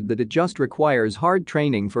insisted that it just requires hard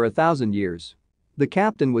training for 1,000 years. The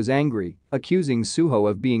captain was angry, accusing Suho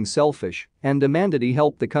of being selfish, and demanded he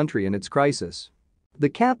help the country in its crisis. The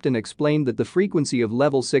captain explained that the frequency of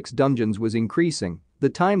level 6 dungeons was increasing, the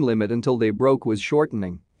time limit until they broke was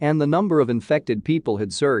shortening, and the number of infected people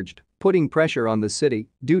had surged, putting pressure on the city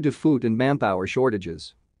due to food and manpower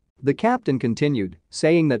shortages. The captain continued,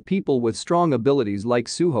 saying that people with strong abilities like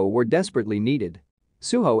Suho were desperately needed.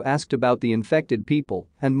 Suho asked about the infected people,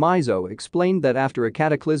 and Mizo explained that after a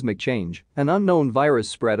cataclysmic change, an unknown virus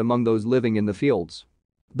spread among those living in the fields.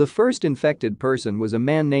 The first infected person was a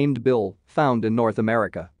man named Bill, found in North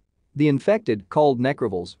America. The infected, called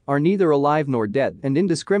Necrovilles, are neither alive nor dead and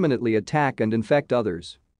indiscriminately attack and infect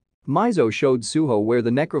others. Mizo showed Suho where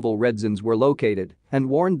the Necroville Red Zones were located and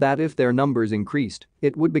warned that if their numbers increased,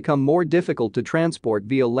 it would become more difficult to transport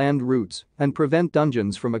via land routes and prevent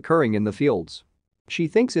dungeons from occurring in the fields. She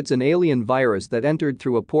thinks it's an alien virus that entered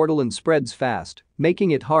through a portal and spreads fast,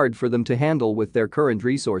 making it hard for them to handle with their current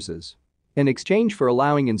resources. In exchange for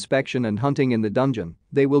allowing inspection and hunting in the dungeon,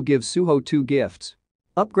 they will give Suho 2 gifts: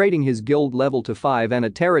 upgrading his guild level to 5 and a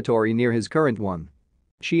territory near his current one.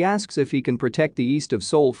 She asks if he can protect the east of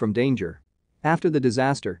Seoul from danger. After the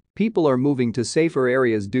disaster, people are moving to safer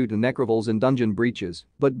areas due to necrovilles and dungeon breaches,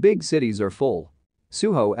 but big cities are full.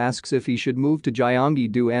 Suho asks if he should move to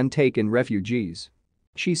Gyeonggi-do and take in refugees.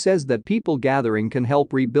 She says that people gathering can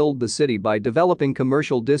help rebuild the city by developing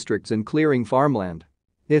commercial districts and clearing farmland.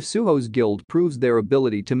 If Suho's guild proves their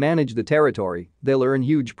ability to manage the territory, they'll earn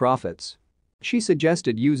huge profits. She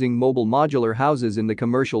suggested using mobile modular houses in the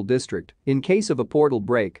commercial district in case of a portal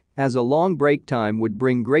break, as a long break time would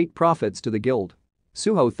bring great profits to the guild.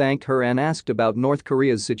 Suho thanked her and asked about North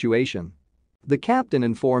Korea's situation. The captain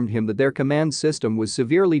informed him that their command system was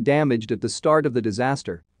severely damaged at the start of the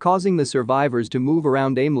disaster, causing the survivors to move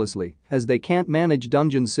around aimlessly as they can't manage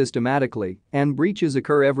dungeons systematically and breaches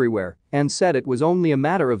occur everywhere, and said it was only a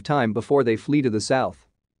matter of time before they flee to the south.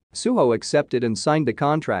 Suho accepted and signed the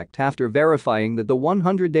contract after verifying that the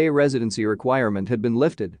 100-day residency requirement had been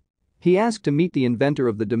lifted. He asked to meet the inventor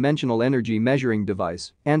of the dimensional energy measuring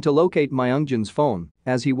device and to locate Myeongjin's phone,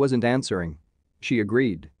 as he wasn't answering. She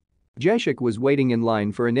agreed. Jaeshik was waiting in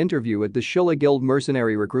line for an interview at the Shilla Guild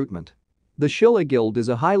mercenary recruitment. The Shilla Guild is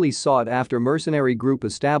a highly sought-after mercenary group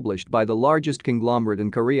established by the largest conglomerate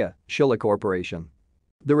in Korea, Shilla Corporation.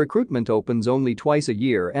 The recruitment opens only twice a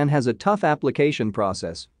year and has a tough application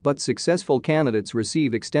process, but successful candidates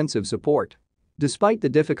receive extensive support. Despite the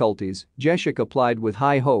difficulties, Jaeshik applied with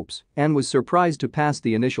high hopes and was surprised to pass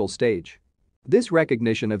the initial stage. This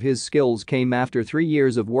recognition of his skills came after 3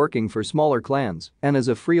 years of working for smaller clans and as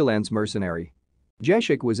a freelance mercenary.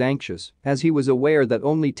 Jaeshik was anxious, as he was aware that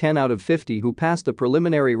only 10 out of 50 who passed the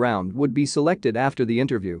preliminary round would be selected after the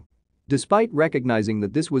interview. Despite recognizing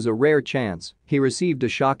that this was a rare chance, he received a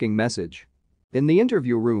shocking message. In the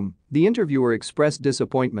interview room, the interviewer expressed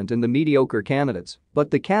disappointment in the mediocre candidates,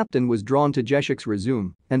 but the captain was drawn to Jaeshik's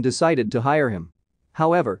resume and decided to hire him.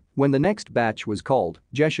 However, when the next batch was called,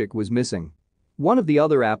 Jaeshik was missing. One of the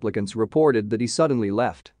other applicants reported that he suddenly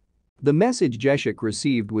left. The message Jaeshik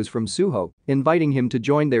received was from Suho, inviting him to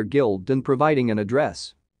join their guild and providing an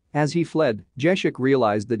address. As he fled, Jaeshik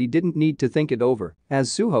realized that he didn't need to think it over, as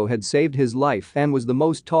Suho had saved his life and was the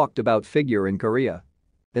most talked about figure in Korea.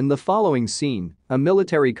 In the following scene, a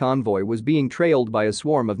military convoy was being trailed by a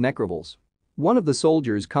swarm of necrovilles. One of the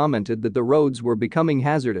soldiers commented that the roads were becoming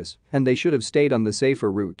hazardous and they should have stayed on the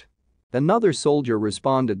safer route. Another soldier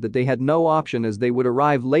responded that they had no option as they would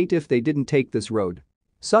arrive late if they didn't take this road.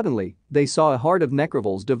 Suddenly, they saw a horde of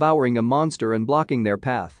necrovilles devouring a monster and blocking their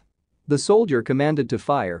path. The soldier commanded to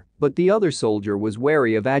fire, but the other soldier was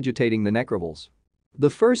wary of agitating the necrovilles. The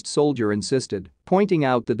first soldier insisted, pointing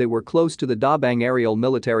out that they were close to the Dabang Aerial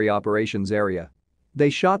Military Operations Area. They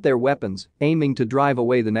shot their weapons, aiming to drive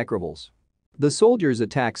away the necrovals. The soldiers'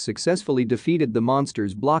 attacks successfully defeated the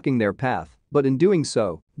monsters blocking their path, but in doing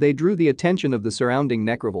so, they drew the attention of the surrounding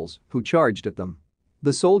necrovals, who charged at them.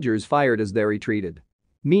 The soldiers fired as they retreated.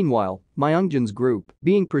 Meanwhile, ManhwaRECAP's group,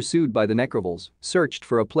 being pursued by the necrovals, searched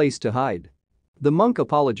for a place to hide. The monk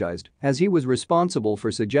apologized, as he was responsible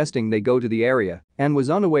for suggesting they go to the area and was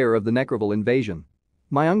unaware of the necroval invasion.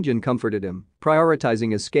 ManhwaRECAP comforted him,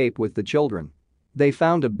 prioritizing escape with the children. They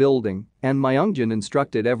found a building, and ManhwaRECAP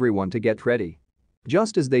instructed everyone to get ready.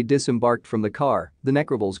 Just as they disembarked from the car, the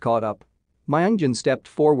necrovals caught up. ManhwaRECAP stepped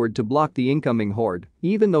forward to block the incoming horde,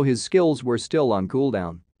 even though his skills were still on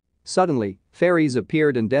cooldown. Suddenly, fairies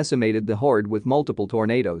appeared and decimated the horde with multiple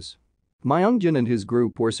tornadoes. ManhwaRECAP and his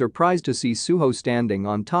group were surprised to see Suho standing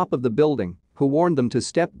on top of the building, who warned them to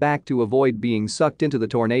step back to avoid being sucked into the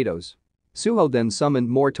tornadoes. Suho then summoned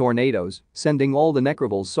more tornadoes, sending all the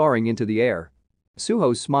necrovals soaring into the air.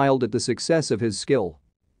 Suho smiled at the success of his skill.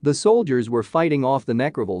 The soldiers were fighting off the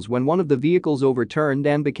necrovals when one of the vehicles overturned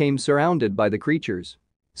and became surrounded by the creatures.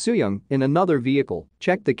 Suyoung, in another vehicle,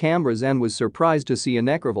 checked the cameras and was surprised to see a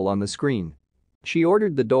necroval on the screen. She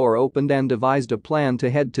ordered the door opened and devised a plan to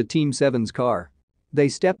head to Team 7's car. They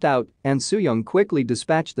stepped out, and Suyoung quickly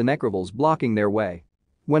dispatched the necrovals blocking their way.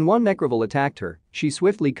 When one necroval attacked her, she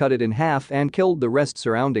swiftly cut it in half and killed the rest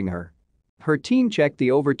surrounding her. Her team checked the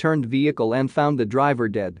overturned vehicle and found the driver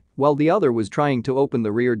dead, while the other was trying to open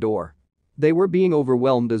the rear door. They were being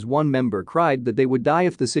overwhelmed as one member cried that they would die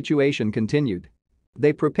if the situation continued.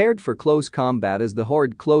 They prepared for close combat as the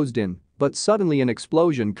horde closed in, but suddenly an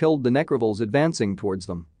explosion killed the necrovals advancing towards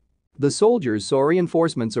them. The soldiers saw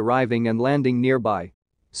reinforcements arriving and landing nearby.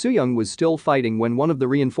 Suyoung was still fighting when one of the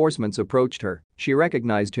reinforcements approached her. She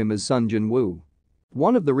recognized him as Sun Jinwoo.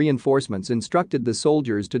 One of the reinforcements instructed the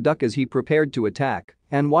soldiers to duck as he prepared to attack,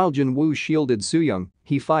 and while Jinwoo shielded Suyoung,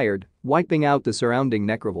 he fired, wiping out the surrounding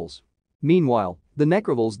necrovals. Meanwhile, the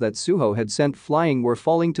necrovals that Suho had sent flying were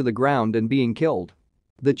falling to the ground and being killed.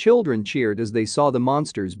 The children cheered as they saw the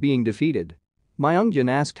monsters being defeated. ManhwaRECAP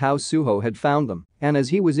asked how Suho had found them, and as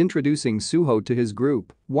he was introducing Suho to his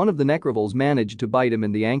group, one of the necrovals managed to bite him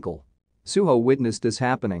in the ankle. Suho witnessed this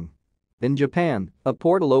happening. In Japan, a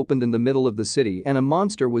portal opened in the middle of the city and a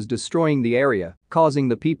monster was destroying the area, causing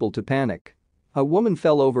the people to panic. A woman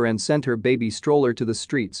fell over and sent her baby stroller to the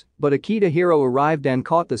streets, but Akita Hiro arrived and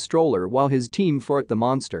caught the stroller while his team fought the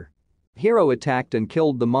monster. Hiro attacked and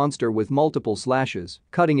killed the monster with multiple slashes,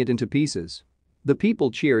 cutting it into pieces. The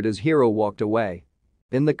people cheered as Hiro walked away.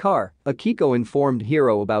 In the car, Akiko informed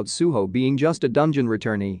Hiro about Suho being just a dungeon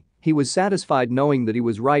returnee. He was satisfied knowing that he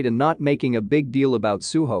was right and not making a big deal about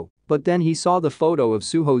Suho, but then he saw the photo of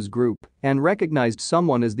Suho's group and recognized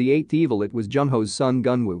someone as the eighth evil. It was Junho's son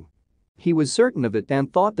Gunwoo. He was certain of it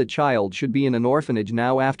and thought the child should be in an orphanage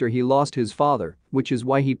now after he lost his father, which is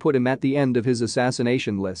why he put him at the end of his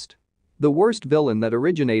assassination list. The worst villain that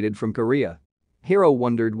originated from Korea. Hiro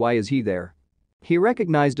wondered why is he there. He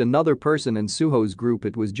recognized another person in Suho's group.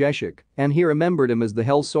 It was Jeshik, and he remembered him as the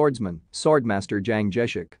Hell Swordsman, Swordmaster Jang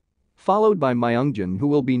Jeshik. Followed by ManhwaRECAP, who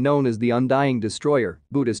will be known as the Undying Destroyer,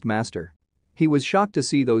 Buddhist Master. He was shocked to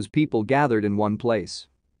see those people gathered in one place.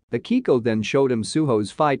 Akiko then showed him Suho's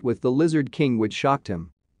fight with the Lizard King, which shocked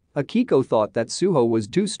him. Akiko thought that Suho was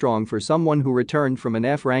too strong for someone who returned from an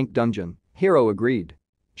F-rank dungeon. Hiro agreed.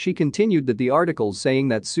 She continued that the articles saying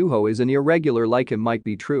that Suho is an irregular like him might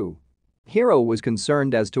be true. Hiro was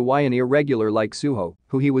concerned as to why an irregular like Suho,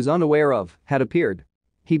 who he was unaware of, had appeared.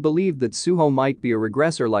 He believed that Suho might be a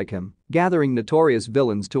regressor like him, gathering notorious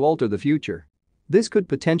villains to alter the future. This could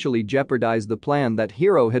potentially jeopardize the plan that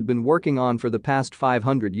Hiro had been working on for the past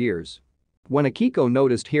 500 years. When Akiko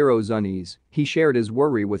noticed Hiro's unease, he shared his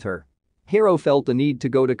worry with her. Hiro felt the need to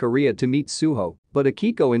go to Korea to meet Suho, but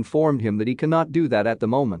Akiko informed him that he cannot do that at the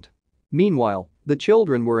moment. Meanwhile, the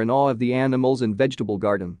children were in awe of the animals and vegetable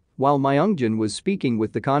garden, while ManhwaRECAP was speaking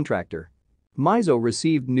with the contractor. Mizo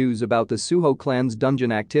received news about the Suho clan's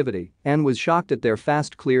dungeon activity and was shocked at their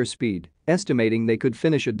fast clear speed, estimating they could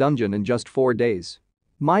finish a dungeon in just 4 days.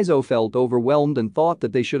 Mizo felt overwhelmed and thought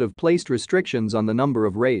that they should have placed restrictions on the number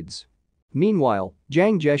of raids. Meanwhile,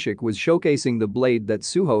 Jang Jeshik was showcasing the blade that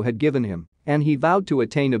Suho had given him, and he vowed to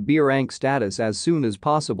attain a B rank status as soon as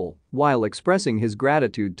possible while expressing his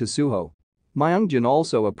gratitude to Suho. ManhwaRECAP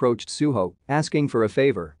also approached Suho, asking for a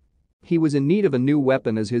favor. He was in need of a new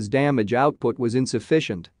weapon as his damage output was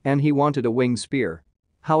insufficient and he wanted a winged spear.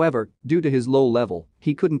 However, due to his low level,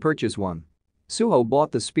 he couldn't purchase one. Suho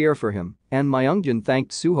bought the spear for him, and ManhwaRECAP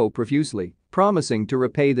thanked Suho profusely, promising to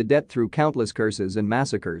repay the debt through countless curses and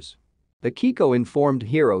massacres. Akiko informed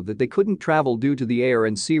Hiro that they couldn't travel due to the air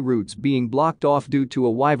and sea routes being blocked off due to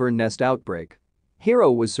a wyvern nest outbreak.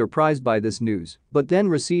 Hiro was surprised by this news, but then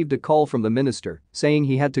received a call from the minister saying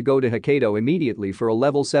he had to go to Hokkaido immediately for a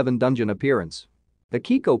level 7 dungeon appearance.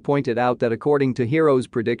 Akiko pointed out that according to Hiro's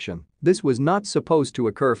prediction, this was not supposed to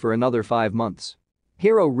occur for another 5 months.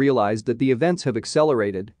 Hiro realized that the events have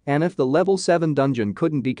accelerated, and if the level 7 dungeon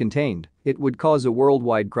couldn't be contained, it would cause a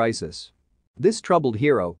worldwide crisis. This troubled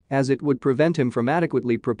Hiro, as it would prevent him from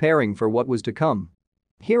adequately preparing for what was to come.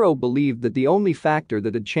 Hiro believed that the only factor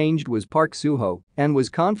that had changed was Park Suho and was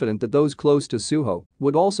confident that those close to Suho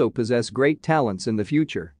would also possess great talents in the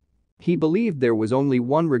future. He believed there was only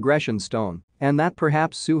one regression stone, and that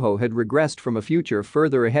perhaps Suho had regressed from a future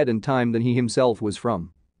further ahead in time than he himself was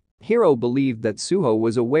from. Hiro believed that Suho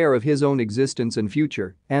was aware of his own existence and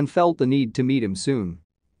future and felt the need to meet him soon.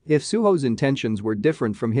 If Suho's intentions were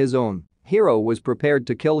different from his own, Hiro was prepared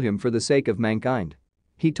to kill him for the sake of mankind.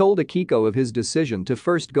 He told Akiko of his decision to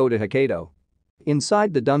first go to Hokkaido.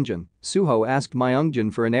 Inside the dungeon, Suho asked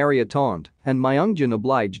Myungjin for an area taunt, and Myungjin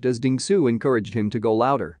obliged as Dingsu encouraged him to go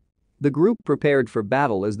louder. The group prepared for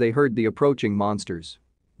battle as they heard the approaching monsters.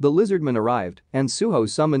 The lizardman arrived, and Suho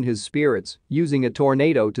summoned his spirits, using a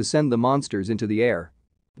tornado to send the monsters into the air.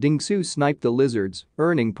 Dingsu sniped the lizards,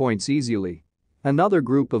 earning points easily. Another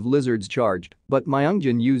group of lizards charged, but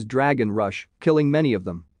Myungjin used Dragon Rush, killing many of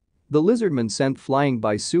them. The lizardmen sent flying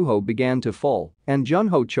by Suho began to fall, and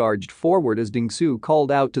Junho charged forward as Dingsu called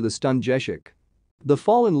out to the stunned Jeshik. The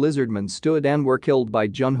fallen lizardmen stood and were killed by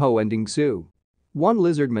Junho and Dingsu. One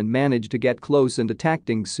lizardman managed to get close and attack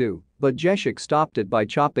Dingsu, but Jeshik stopped it by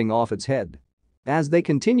chopping off its head. As they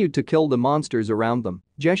continued to kill the monsters around them,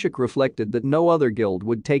 Jeshik reflected that no other guild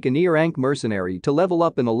would take an E-rank mercenary to level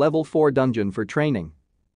up in a level 4 dungeon for training.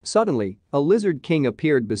 Suddenly, a lizard king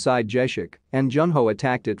appeared beside Jeshik, and Junho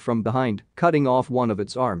attacked it from behind, cutting off one of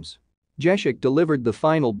its arms. Jeshik delivered the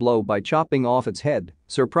final blow by chopping off its head,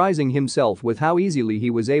 surprising himself with how easily he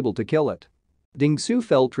was able to kill it. Dingsu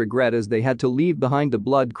felt regret as they had to leave behind the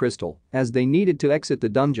blood crystal, as they needed to exit the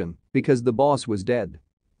dungeon because the boss was dead.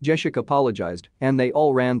 Jeshik apologized, and they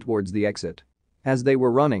all ran towards the exit. As they were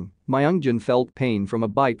running, Myungjin felt pain from a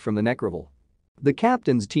bite from the necroval. The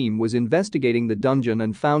captain's team was investigating the dungeon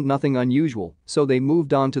and found nothing unusual, so they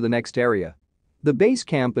moved on to the next area. The base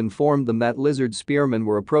camp informed them that lizard spearmen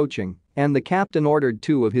were approaching, and the captain ordered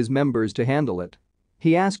 2 of his members to handle it.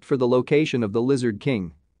 He asked for the location of the lizard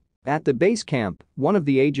king. At the base camp, one of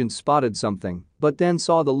the agents spotted something, but then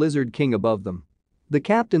saw the lizard king above them. The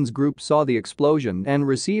captain's group saw the explosion and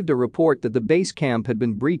received a report that the base camp had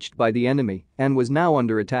been breached by the enemy and was now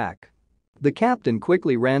under attack. The captain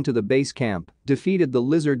quickly ran to the base camp, defeated the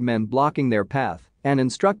lizard men blocking their path, and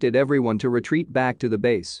instructed everyone to retreat back to the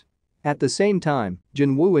base. At the same time,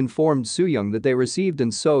 Jinwoo informed Sooyoung that they received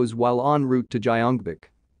insos while en route to Gyeongbuk.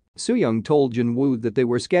 Sooyoung told Jinwoo that they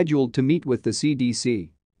were scheduled to meet with the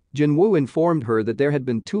CDC. Jinwoo informed her that there had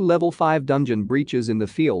been 2 level 5 dungeon breaches in the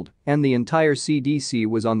field and the entire CDC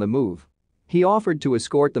was on the move. He offered to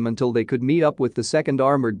escort them until they could meet up with the 2nd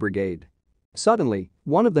Armored Brigade. Suddenly,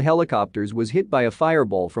 one of the helicopters was hit by a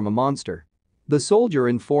fireball from a monster. The soldier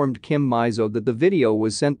informed Kim Mizo that the video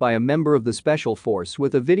was sent by a member of the special force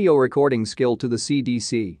with a video recording skill to the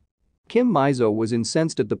CDC. Kim Mizo was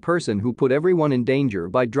incensed at the person who put everyone in danger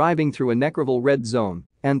by driving through a necroval red zone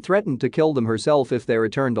and threatened to kill them herself if they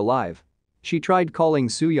returned alive. She tried calling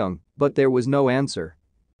Sooyoung, but there was no answer.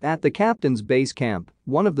 At the captain's base camp,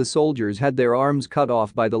 one of the soldiers had their arms cut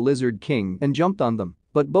off by the Lizard King and jumped on them,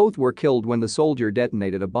 but both were killed when the soldier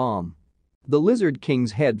detonated a bomb. The Lizard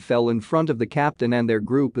King's head fell in front of the captain and their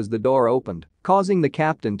group as the door opened, causing the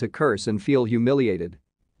captain to curse and feel humiliated.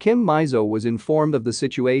 Kim Mizo was informed of the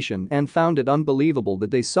situation and found it unbelievable that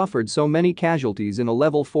they suffered so many casualties in a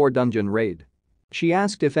level 4 dungeon raid. She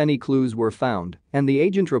asked if any clues were found, and the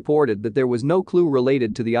agent reported that there was no clue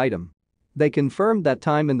related to the item. They confirmed that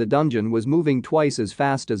time in the dungeon was moving twice as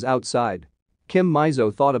fast as outside. Kim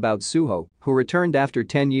Mizo thought about Suho, who returned after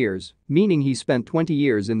 10 years, meaning he spent 20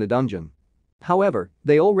 years in the dungeon. However,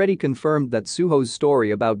 they already confirmed that Suho's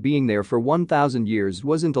story about being there for 1,000 years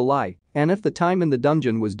wasn't a lie, and if the time in the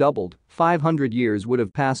dungeon was doubled, 500 years would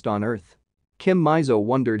have passed on Earth. Kim Mizo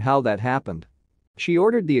wondered how that happened. She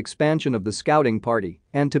ordered the expansion of the scouting party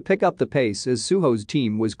and to pick up the pace as Suho's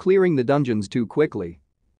team was clearing the dungeons too quickly.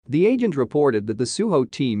 The agent reported that the Suho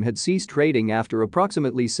team had ceased raiding after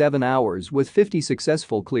approximately 7 hours with 50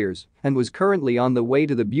 successful clears and was currently on the way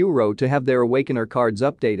to the bureau to have their Awakener cards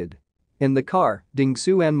updated. In the car,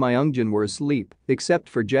 Dingsu and Myungjin were asleep, except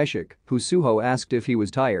for Jeshik, who Suho asked if he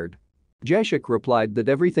was tired. Jeshik replied that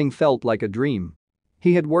everything felt like a dream.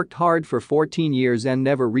 He had worked hard for 14 years and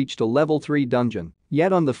never reached a level 3 dungeon,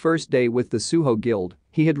 yet on the first day with the Suho Guild,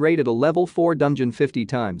 he had raided a level 4 dungeon 50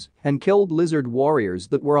 times and killed lizard warriors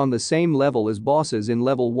that were on the same level as bosses in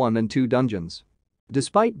level 1 and 2 dungeons.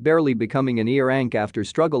 Despite barely becoming an E rank after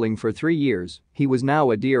struggling for 3 years, he was now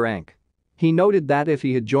a D rank. He noted that if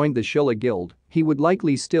he had joined the Shilla Guild, he would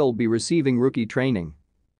likely still be receiving rookie training.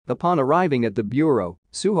 Upon arriving at the bureau,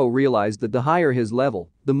 Suho realized that the higher his level,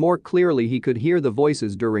 the more clearly he could hear the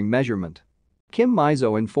voices during measurement. Kim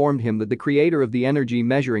Mizo informed him that the creator of the energy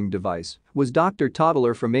measuring device was Dr.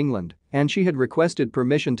 Toddler from England, and she had requested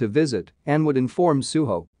permission to visit and would inform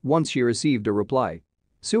Suho once she received a reply.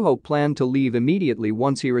 Suho planned to leave immediately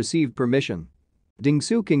once he received permission.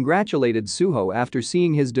 Dingsu congratulated Suho after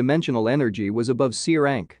seeing his dimensional energy was above C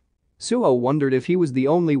rank. Suho wondered if he was the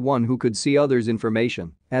only one who could see others'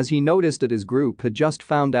 information, as he noticed that his group had just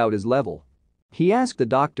found out his level. He asked the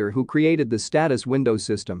doctor who created the status window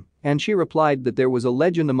system, and she replied that there was a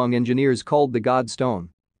legend among engineers called the God Stone.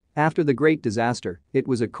 After the Great Disaster, it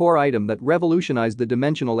was a core item that revolutionized the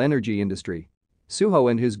dimensional energy industry. Suho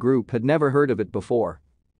and his group had never heard of it before.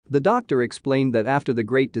 The doctor explained that after the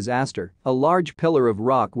Great Disaster, a large pillar of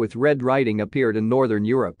rock with red writing appeared in northern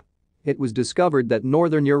Europe. It was discovered that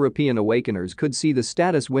northern European awakeners could see the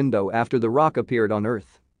status window after the rock appeared on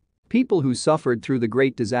Earth. People who suffered through the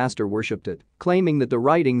Great Disaster worshipped it, claiming that the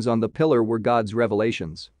writings on the pillar were God's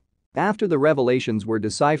revelations. After the revelations were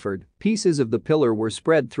deciphered, pieces of the pillar were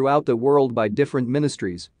spread throughout the world by different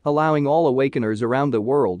ministries, allowing all awakeners around the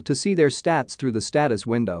world to see their stats through the status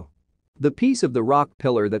window. The piece of the rock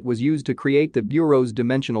pillar that was used to create the Bureau's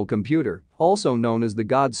dimensional computer, also known as the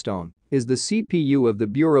Godstone, is the CPU of the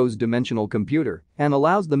Bureau's dimensional computer and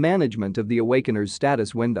allows the management of the Awakener's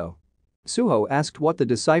status window. Suho asked what the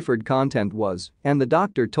deciphered content was, and the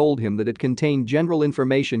doctor told him that it contained general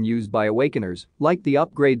information used by Awakeners, like the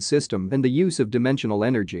upgrade system and the use of dimensional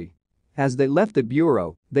energy. As they left the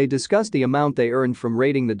Bureau, they discussed the amount they earned from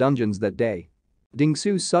raiding the dungeons that day.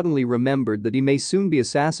 Dingsu suddenly remembered that he may soon be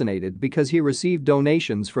assassinated because he received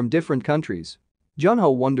donations from different countries.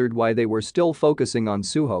 Junho wondered why they were still focusing on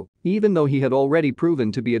Suho, even though he had already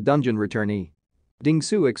proven to be a dungeon returnee.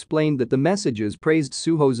 Dingsu explained that the messages praised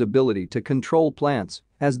Suho's ability to control plants,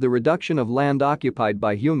 as the reduction of land occupied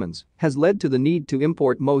by humans has led to the need to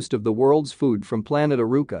import most of the world's food from planet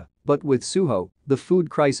Aruka, but with Suho, the food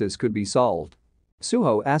crisis could be solved.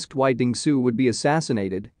 Suho asked why Dingsu would be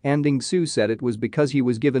assassinated, and Dingsu said it was because he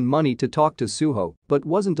was given money to talk to Suho but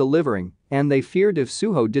wasn't delivering, and they feared if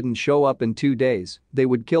Suho didn't show up in 2 days, they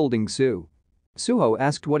would kill Dingsu. Suho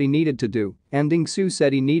asked what he needed to do, and Dingsu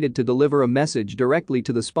said he needed to deliver a message directly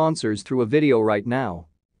to the sponsors through a video right now.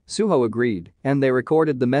 Suho agreed, and they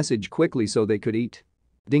recorded the message quickly so they could eat.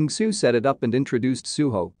 Dingsu set it up and introduced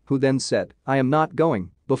Suho, who then said, "I am not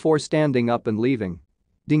going," before standing up and leaving.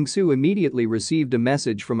 Dingsu immediately received a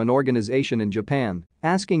message from an organization in Japan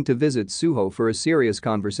asking to visit Suho for a serious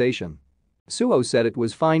conversation. Suho said it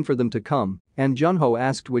was fine for them to come, and Junho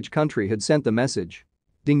asked which country had sent the message.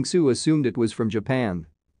 Dingsu assumed it was from Japan.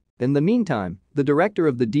 In the meantime, the director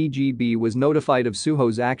of the DGB was notified of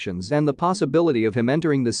Suho's actions and the possibility of him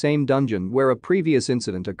entering the same dungeon where a previous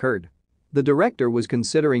incident occurred. The director was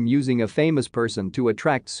considering using a famous person to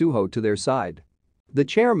attract Suho to their side. The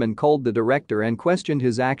chairman called the director and questioned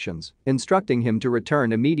his actions, instructing him to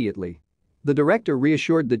return immediately. The director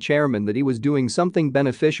reassured the chairman that he was doing something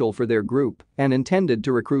beneficial for their group and intended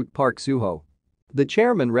to recruit Park Suho. The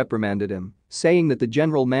chairman reprimanded him, saying that the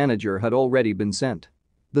general manager had already been sent.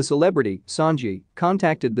 The celebrity, Sanji,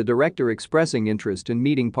 contacted the director expressing interest in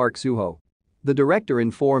meeting Park Suho. The director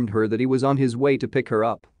informed her that he was on his way to pick her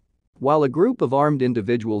up. While a group of armed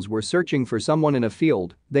individuals were searching for someone in a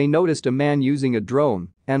field, they noticed a man using a drone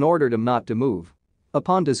and ordered him not to move.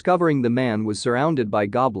 Upon discovering the man was surrounded by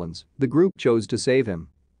goblins, the group chose to save him.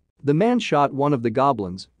 The man shot one of the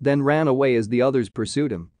goblins, then ran away as the others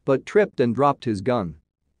pursued him, but tripped and dropped his gun.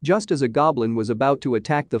 Just as a goblin was about to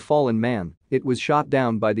attack the fallen man, it was shot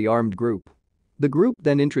down by the armed group. The group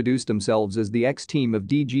then introduced themselves as the X-team of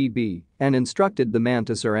DGB and instructed the man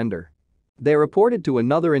to surrender. They reported to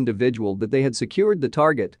another individual that they had secured the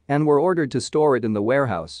target and were ordered to store it in the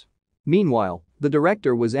warehouse. Meanwhile, the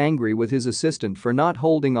director was angry with his assistant for not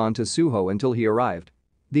holding on to Suho until he arrived.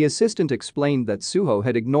 The assistant explained that Suho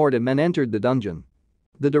had ignored him and entered the dungeon.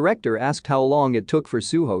 The director asked how long it took for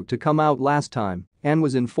Suho to come out last time and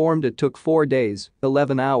was informed it took 4 days,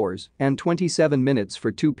 11 hours, and 27 minutes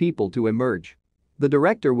for 2 people to emerge. The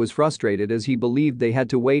director was frustrated as he believed they had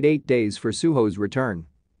to wait 8 days for Suho's return.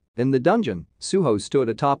 In the dungeon, Suho stood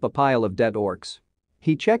atop a pile of dead orcs.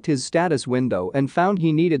 He checked his status window and found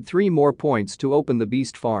he needed 3 more points to open the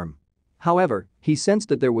beast farm. However, he sensed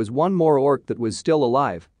that there was one more orc that was still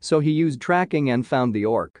alive, so he used tracking and found the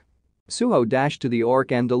orc. Suho dashed to the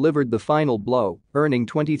orc and delivered the final blow, earning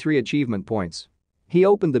 23 achievement points. He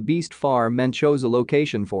opened the beast farm and chose a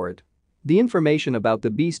location for it. The information about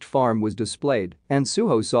the beast farm was displayed, and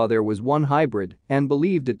Suho saw there was one hybrid and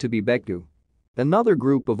believed it to be Bekku. Another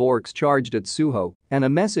group of orcs charged at Suho, and a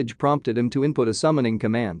message prompted him to input a summoning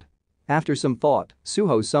command. After some thought,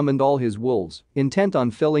 Suho summoned all his wolves, intent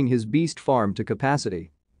on filling his beast farm to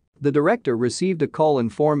capacity. The director received a call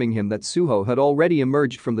informing him that Suho had already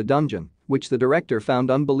emerged from the dungeon, which the director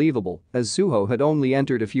found unbelievable, as Suho had only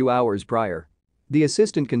entered a few hours prior. The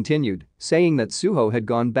assistant continued, saying that Suho had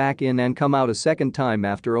gone back in and come out a second time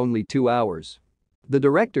after only 2 hours. The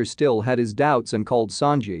director still had his doubts and called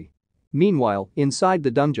Sanji. Meanwhile, inside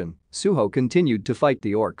the dungeon, Suho continued to fight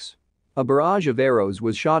the orcs. A barrage of arrows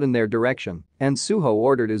was shot in their direction, and Suho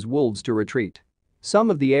ordered his wolves to retreat.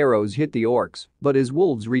 Some of the arrows hit the orcs, but his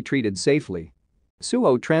wolves retreated safely.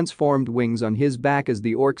 Suho transformed wings on his back as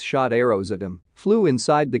the orcs shot arrows at him, flew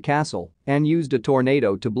inside the castle, and used a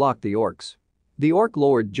tornado to block the orcs. The orc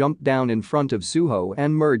lord jumped down in front of Suho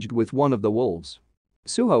and merged with one of the wolves.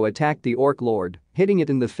 Suho attacked the orc lord, hitting it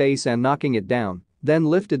in the face and knocking it down, then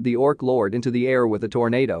lifted the orc lord into the air with a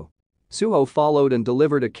tornado. Suho followed and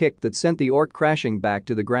delivered a kick that sent the orc crashing back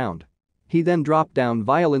to the ground. He then dropped down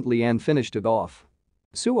violently and finished it off.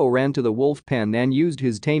 Suho ran to the wolf pen and used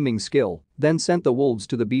his taming skill, then sent the wolves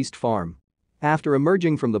to the beast farm. After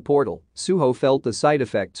emerging from the portal, Suho felt the side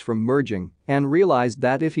effects from merging and realized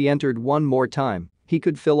that if he entered one more time, he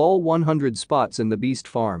could fill all 100 spots in the beast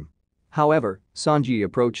farm. However, Sanji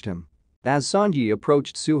approached him. As Sanji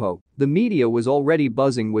approached Suho, the media was already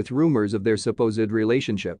buzzing with rumors of their supposed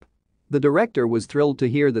relationship. The director was thrilled to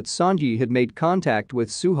hear that Sanji had made contact with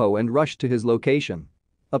Suho and rushed to his location.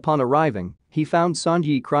 Upon arriving, he found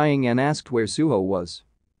Sanji crying and asked where Suho was.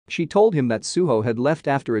 She told him that Suho had left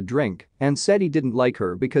after a drink and said he didn't like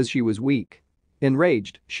her because she was weak.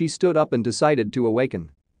 Enraged, she stood up and decided to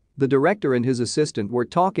awaken. The director and his assistant were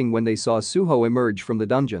talking when they saw Suho emerge from the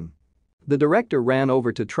dungeon. The director ran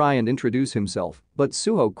over to try and introduce himself, but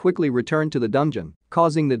Suho quickly returned to the dungeon,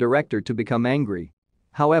 causing the director to become angry.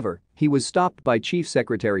 However, he was stopped by Chief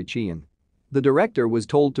Secretary Chien. The director was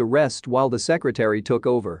told to rest while the secretary took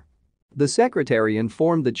over. The secretary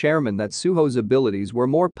informed the chairman that Suho's abilities were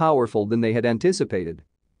more powerful than they had anticipated.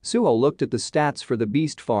 Suho looked at the stats for the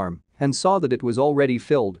beast farm and saw that it was already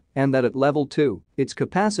filled and that at level 2, its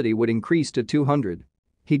capacity would increase to 200.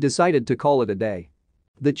 He decided to call it a day.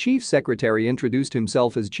 The chief secretary introduced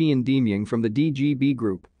himself as Chien Demyang from the DGB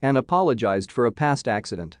group and apologized for a past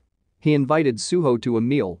accident. He invited Suho to a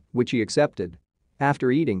meal, which he accepted.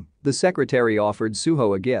 After eating, the secretary offered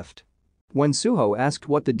Suho a gift. When Suho asked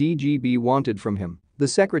what the DGB wanted from him, the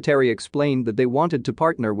secretary explained that they wanted to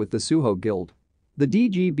partner with the Suho Guild. The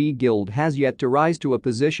DGB Guild has yet to rise to a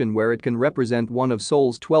position where it can represent one of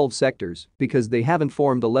Seoul's 12 sectors because they haven't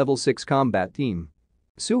formed a level 6 combat team.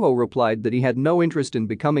 Suho replied that he had no interest in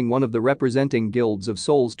becoming one of the representing guilds of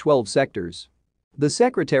Seoul's 12 sectors. The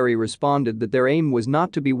secretary responded that their aim was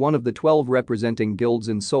not to be one of the 12 representing guilds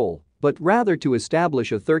in Seoul, but rather to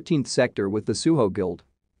establish a 13th sector with the Suho Guild.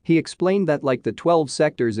 He explained that like the 12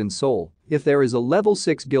 sectors in Seoul, if there is a level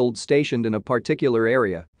 6 guild stationed in a particular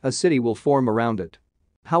area, a city will form around it.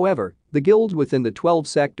 However, the guilds within the 12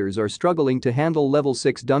 sectors are struggling to handle level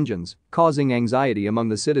 6 dungeons, causing anxiety among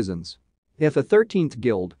the citizens. If a 13th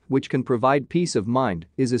guild, which can provide peace of mind,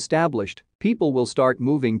 is established, people will start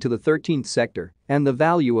moving to the 13th sector, and the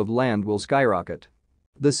value of land will skyrocket.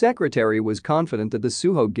 The secretary was confident that the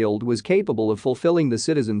Suho Guild was capable of fulfilling the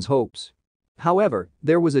citizens' hopes. However,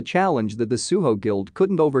 there was a challenge that the Suho Guild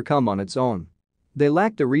couldn't overcome on its own. They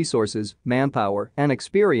lacked the resources, manpower, and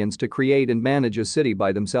experience to create and manage a city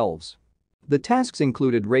by themselves. The tasks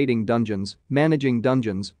included raiding dungeons, managing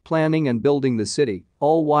dungeons, planning and building the city,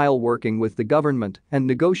 all while working with the government and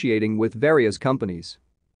negotiating with various companies.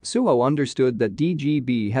 Suho understood that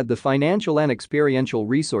DGB had the financial and experiential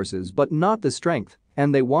resources but not the strength,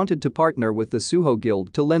 and they wanted to partner with the Suho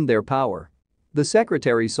Guild to lend their power. The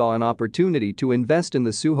secretary saw an opportunity to invest in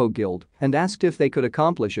the Suho Guild and asked if they could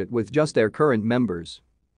accomplish it with just their current members.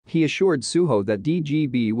 He assured Suho that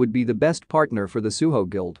DGB would be the best partner for the Suho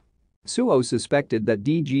Guild. Suho suspected that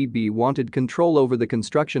DGB wanted control over the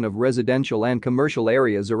construction of residential and commercial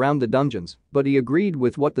areas around the dungeons, but he agreed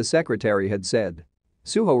with what the secretary had said.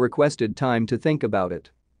 Suho requested time to think about it.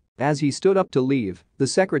 As he stood up to leave, the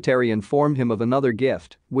secretary informed him of another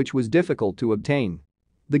gift, which was difficult to obtain.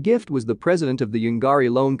 The gift was the president of the Yungari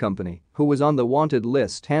Loan Company, who was on the wanted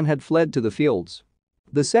list and had fled to the fields.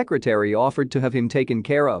 The secretary offered to have him taken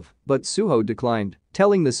care of, but Suho declined,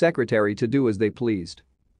 telling the secretary to do as they pleased.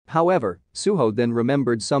 However, Suho then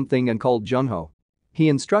remembered something and called Junho. He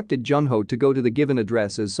instructed Junho to go to the given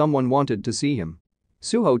address as someone wanted to see him.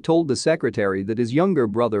 Suho told the secretary that his younger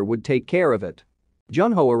brother would take care of it.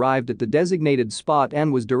 Junho arrived at the designated spot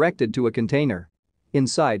and was directed to a container.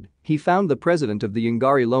 Inside, he found the president of the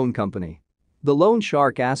Yungari Loan Company. The loan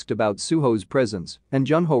shark asked about Suho's presence, and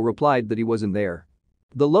Junho replied that he wasn't there.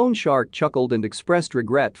 The loan shark chuckled and expressed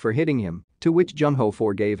regret for hitting him, to which Junho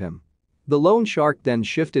forgave him. The loan shark then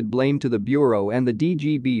shifted blame to the bureau and the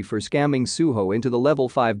DGB for scamming Suho into the level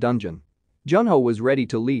 5 dungeon. Junho was ready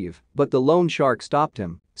to leave, but the loan shark stopped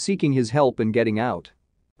him, seeking his help in getting out.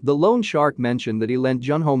 The loan shark mentioned that he lent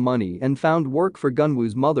Junho money and found work for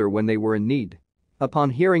Gunwoo's mother when they were in need.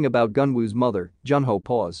 Upon hearing about Gunwoo's mother, Junho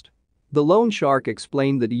paused. The loan shark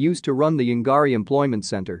explained that he used to run the Yungari Employment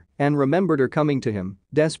Center and remembered her coming to him,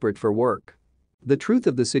 desperate for work. The truth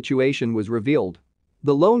of the situation was revealed.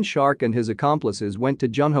 The loan shark and his accomplices went to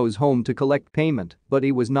Junho's home to collect payment, but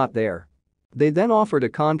he was not there. They then offered a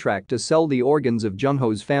contract to sell the organs of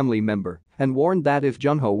Junho's family member and warned that if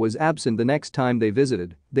Junho was absent the next time they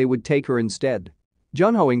visited, they would take her instead.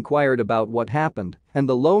 Junho inquired about what happened, and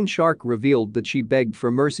the loan shark revealed that she begged for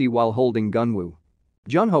mercy while holding Gunwoo.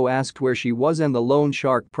 Junho asked where she was and the loan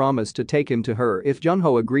shark promised to take him to her if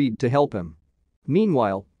Junho agreed to help him.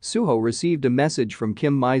 Meanwhile, Suho received a message from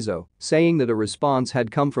Kim Mizo saying that a response had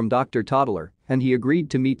come from Dr. Toddler and he agreed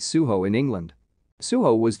to meet Suho in England.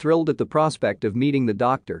 Suho was thrilled at the prospect of meeting the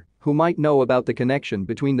doctor, who might know about the connection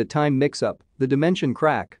between the time mix-up, the dimension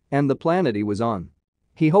crack, and the planet he was on.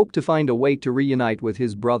 He hoped to find a way to reunite with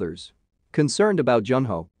his brothers. Concerned about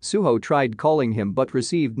Junho, Suho tried calling him but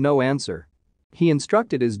received no answer. He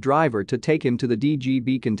instructed his driver to take him to the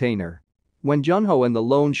DGB container. When Junho and the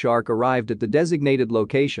loan shark arrived at the designated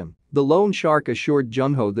location, the loan shark assured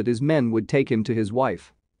Junho that his men would take him to his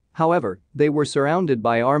wife. However, they were surrounded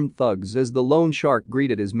by armed thugs as the loan shark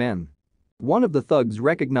greeted his men. One of the thugs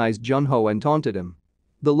recognized Junho and taunted him.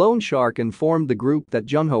 The loan shark informed the group that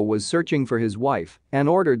Junho was searching for his wife and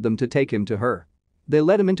ordered them to take him to her. They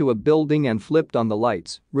led him into a building and flipped on the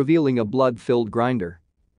lights, revealing a blood-filled grinder.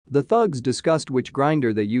 The thugs discussed which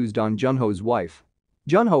grinder they used on Junho's wife.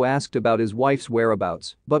 Junho asked about his wife's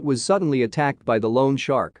whereabouts but was suddenly attacked by the loan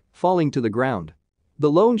shark, falling to the ground.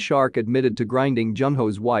 The loan shark admitted to grinding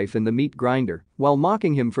Junho's wife in the meat grinder while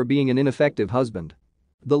mocking him for being an ineffective husband.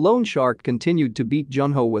 The loan shark continued to beat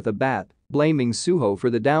Junho with a bat, blaming Suho for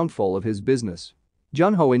the downfall of his business.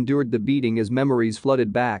 Junho endured the beating as memories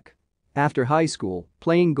flooded back. After high school,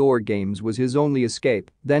 playing gore games was his only escape,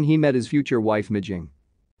 then he met his future wife Mijing.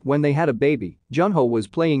 When they had a baby, Junho was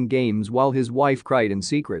playing games while his wife cried in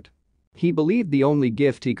secret. He believed the only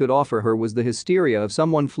gift he could offer her was the hysteria of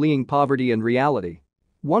someone fleeing poverty and reality.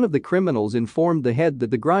 One of the criminals informed the head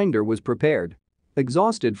that the grinder was prepared.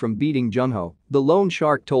 Exhausted from beating Junho, the loan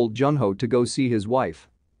shark told Junho to go see his wife.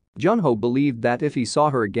 Junho believed that if he saw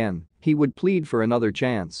her again, he would plead for another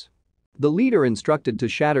chance. The leader instructed to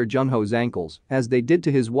shatter Junho's ankles, as they did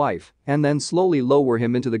to his wife, and then slowly lower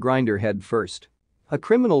him into the grinder head first. A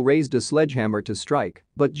criminal raised a sledgehammer to strike,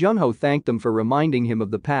 but Junho thanked them for reminding him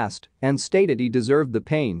of the past and stated he deserved the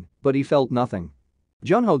pain, but he felt nothing.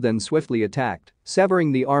 Junho then swiftly attacked,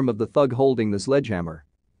 severing the arm of the thug holding the sledgehammer.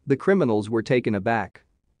 The criminals were taken aback.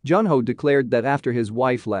 Junho declared that after his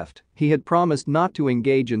wife left, he had promised not to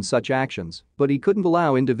engage in such actions, but he couldn't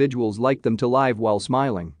allow individuals like them to live while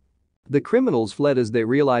smiling. The criminals fled as they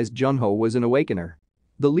realized Junho was an awakener.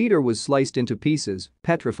 The leader was sliced into pieces,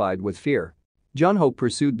 petrified with fear. Junho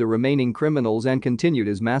pursued the remaining criminals and continued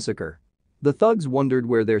his massacre. The thugs wondered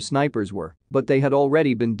where their snipers were, but they had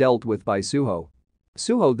already been dealt with by Suho.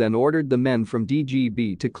 Suho then ordered the men from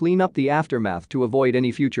DGB to clean up the aftermath to avoid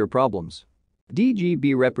any future problems.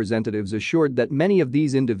 DGB representatives assured that many of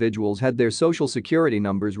these individuals had their social security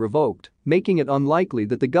numbers revoked, making it unlikely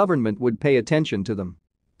that the government would pay attention to them.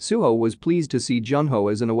 Suho was pleased to see Junho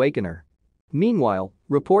as an awakener. Meanwhile,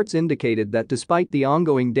 reports indicated that despite the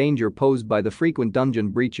ongoing danger posed by the frequent dungeon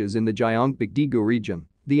breaches in the Gyeongbuk-daegu region,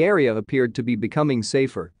 the area appeared to be becoming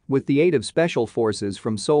safer, with the aid of special forces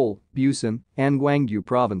from Seoul, Busan, and Gwangju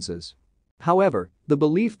provinces. However, the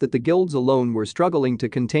belief that the guilds alone were struggling to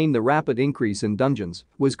contain the rapid increase in dungeons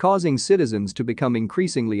was causing citizens to become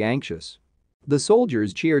increasingly anxious. The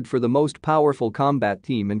soldiers cheered for the most powerful combat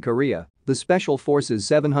team in Korea, the Special Forces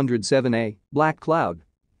 707A, Black Cloud.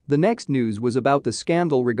 The next news was about the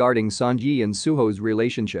scandal regarding Sanji and Suho's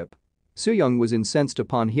relationship. Sooyoung was incensed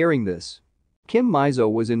upon hearing this. Kim Mizo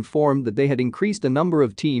was informed that they had increased the number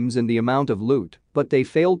of teams and the amount of loot, but they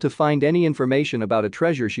failed to find any information about a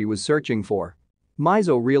treasure she was searching for.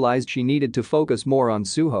 Mizo realized she needed to focus more on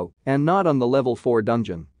Suho and not on the level 4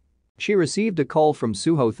 dungeon. She received a call from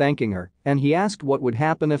Suho thanking her, and he asked what would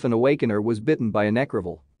happen if an awakener was bitten by a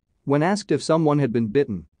necrovil. When asked if someone had been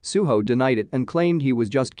bitten, Suho denied it and claimed he was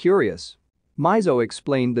just curious. Mizo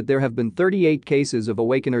explained that there have been 38 cases of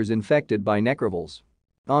awakeners infected by necrovils.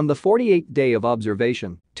 On the 48th day of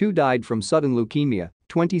observation, 2 died from sudden leukemia,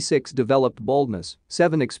 26 developed baldness,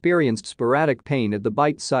 7 experienced sporadic pain at the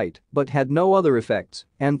bite site but had no other effects,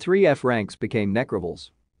 and 3 F ranks became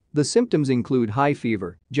necrovils. The symptoms include high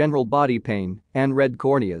fever, general body pain, and red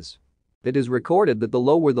corneas. It is recorded that the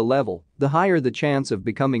lower the level, the higher the chance of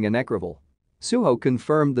becoming a necrovil. Suho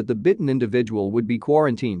confirmed that the bitten individual would be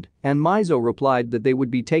quarantined, and Mizo replied that they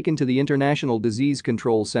would be taken to the International Disease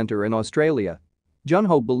Control Center in Australia.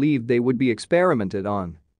 Junho believed they would be experimented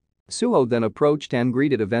on. Suho then approached and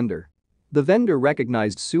greeted a vendor. The vendor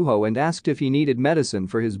recognized Suho and asked if he needed medicine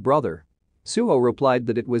for his brother. Suho replied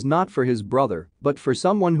that it was not for his brother, but for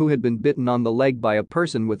someone who had been bitten on the leg by a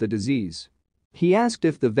person with the disease. He asked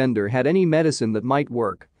if the vendor had any medicine that might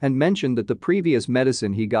work and mentioned that the previous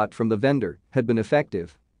medicine he got from the vendor had been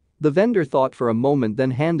effective. The vendor thought for a moment,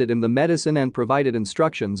 then handed him the medicine and provided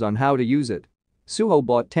instructions on how to use it. Suho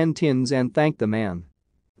bought 10 tins and thanked the man.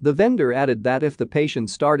 The vendor added that if the patient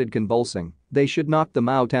started convulsing, they should knock them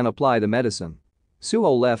out and apply the medicine.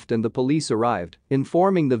 Suho left and the police arrived,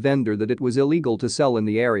 informing the vendor that it was illegal to sell in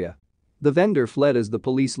the area. The vendor fled as the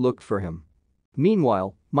police looked for him.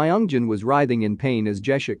 Meanwhile, Myungjin was writhing in pain as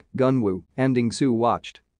Jeshik, Gunwoo, and Dingsu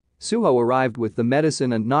watched. Suho arrived with the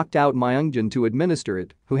medicine and knocked out Myungjin to administer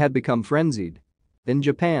it, who had become frenzied. In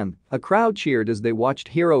Japan, a crowd cheered as they watched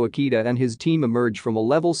Hiro Akita and his team emerge from a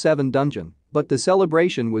level 7 dungeon, but the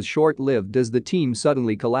celebration was short-lived as the team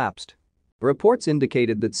suddenly collapsed. Reports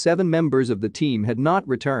indicated that 7 members of the team had not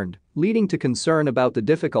returned, leading to concern about the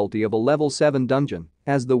difficulty of a level 7 dungeon,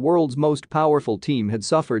 as the world's most powerful team had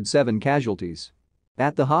suffered 7 casualties.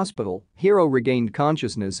 At the hospital, Hiro regained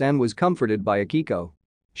consciousness and was comforted by Akiko.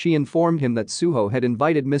 She informed him that Suho had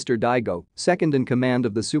invited Mr. Daigo, second in command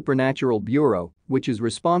of the Supernatural Bureau, which is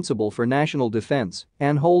responsible for national defense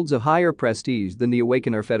and holds a higher prestige than the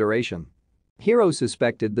Awakener Federation. Hiro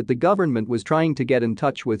suspected that the government was trying to get in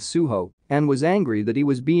touch with Suho and was angry that he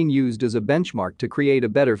was being used as a benchmark to create a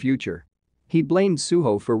better future. He blamed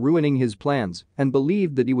Suho for ruining his plans and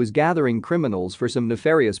believed that he was gathering criminals for some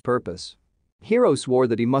nefarious purpose. Hiro swore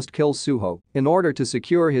that he must kill Suho in order to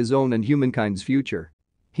secure his own and humankind's future.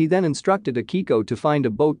 He then instructed Akiko to find a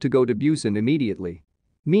boat to go to Busan immediately.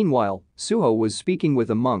 Meanwhile, Suho was speaking with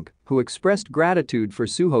a monk who expressed gratitude for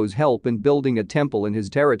Suho's help in building a temple in his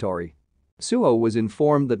territory. Suho was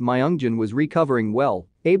informed that Myungjin was recovering well,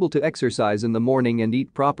 able to exercise in the morning and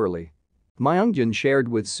eat properly. Myungjin shared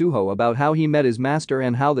with Suho about how he met his master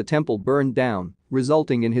and how the temple burned down,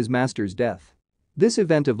 resulting in his master's death. This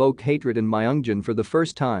event evoked hatred in Myungjin for the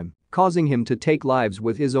first time, causing him to take lives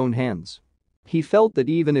with his own hands. He felt that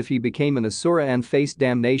even if he became an Asura and faced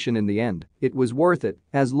damnation in the end, it was worth it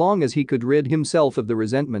as long as he could rid himself of the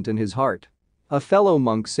resentment in his heart. A fellow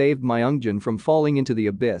monk saved Myungjin from falling into the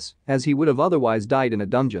abyss, as he would have otherwise died in a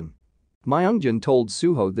dungeon. Myungjin told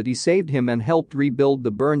Suho that he saved him and helped rebuild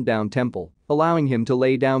the burned-down temple, allowing him to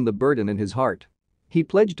lay down the burden in his heart. He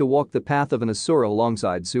pledged to walk the path of an Asura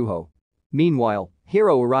alongside Suho. Meanwhile,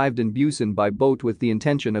 Hiro arrived in Busan by boat with the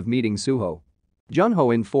intention of meeting Suho.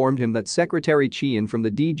 Junho informed him that Secretary Chien from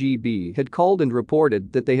the DGB had called and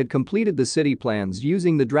reported that they had completed the city plans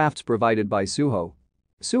using the drafts provided by Suho.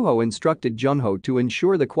 Suho instructed Junho to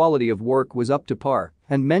ensure the quality of work was up to par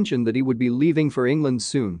and mentioned that he would be leaving for England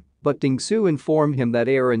soon, but Dingsu informed him that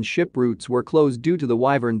air and ship routes were closed due to the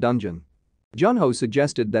Wyvern dungeon. Junho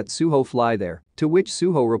suggested that Suho fly there, to which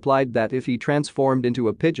Suho replied that if he transformed into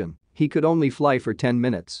a pigeon, he could only fly for 10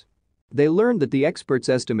 minutes. They learned that the experts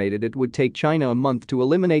estimated it would take China a month to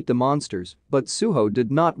eliminate the monsters, but Suho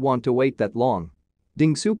did not want to wait that long.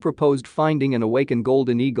 Dingsu proposed finding an awakened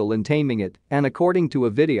golden eagle and taming it, and according to a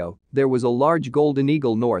video, there was a large golden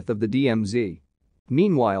eagle north of the DMZ.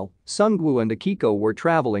 Meanwhile, Sungwoo and Akiko were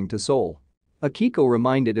traveling to Seoul. Akiko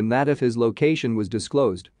reminded him that if his location was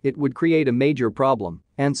disclosed, it would create a major problem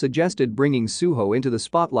and suggested bringing Suho into the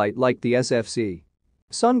spotlight like the SFC.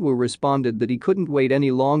 Sungwoo responded that he couldn't wait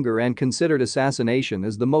any longer and considered assassination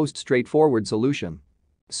as the most straightforward solution.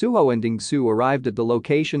 Suho and Dingsu arrived at the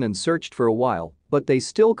location and searched for a while, but they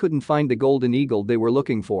still couldn't find the golden eagle they were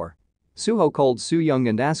looking for. Suho called Soo-young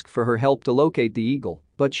and asked for her help to locate the eagle,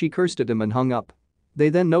 but she cursed at him and hung up. They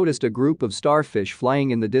then noticed a group of starfish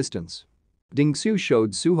flying in the distance. Dingsu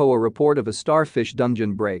showed Suho a report of a starfish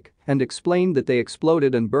dungeon break and explained that they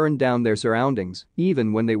exploded and burned down their surroundings,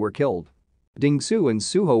 even when they were killed. Dingsu and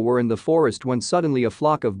Suho were in the forest when suddenly a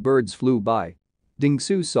flock of birds flew by.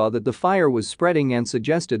 Dingsu saw that the fire was spreading and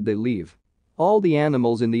suggested they leave. All the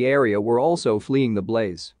animals in the area were also fleeing the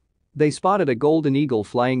blaze. They spotted a golden eagle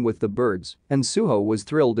flying with the birds, and Suho was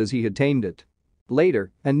thrilled as he had tamed it.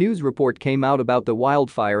 Later, a news report came out about the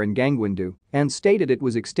wildfire in Gangwon-do and stated it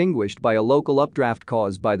was extinguished by a local updraft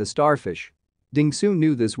caused by the starfish. Dingsu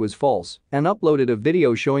knew this was false and uploaded a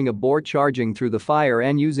video showing a boar charging through the fire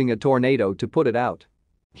and using a tornado to put it out.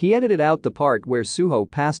 He edited out the part where Suho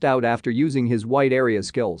passed out after using his wide area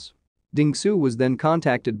skills. Dingsu was then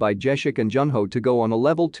contacted by Jeshik and Junho to go on a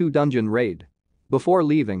level 2 dungeon raid. Before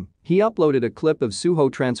leaving, he uploaded a clip of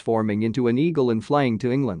Suho transforming into an eagle and flying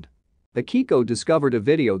to England. Akiko discovered a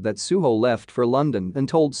video that Suho left for London and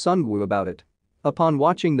told Sunwoo about it. Upon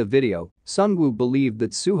watching the video, Sunwoo believed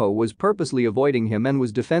that Suho was purposely avoiding him and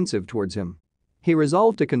was defensive towards him. He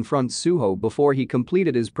resolved to confront Suho before he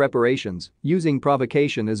completed his preparations, using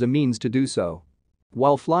provocation as a means to do so.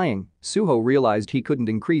 While flying, Suho realized he couldn't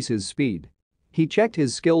increase his speed. He checked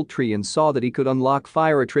his skill tree and saw that he could unlock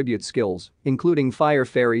fire attribute skills, including Fire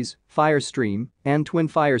Fairies, Fire Stream, and Twin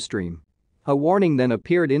Fire Stream. A warning then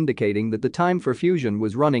appeared indicating that the time for fusion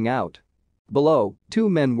was running out. Below, 2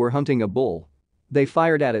 men were hunting a bull. They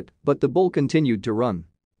fired at it, but the bull continued to run.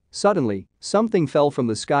 Suddenly, something fell from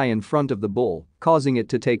the sky in front of the bull, causing it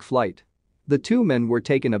to take flight. The 2 men were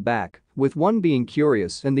taken aback, with one being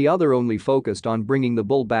curious and the other only focused on bringing the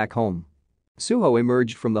bull back home. Suho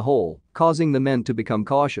emerged from the hole, causing the men to become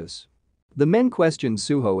cautious. The men questioned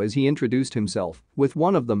Suho as he introduced himself, with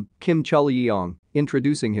one of them, Kim Chul-yeong,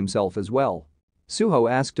 introducing himself as well. Suho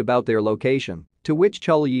asked about their location, to which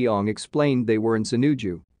Chul-yeong explained they were in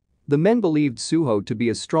Sinuju. The men believed Suho to be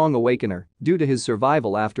a strong awakener due to his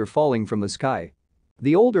survival after falling from the sky.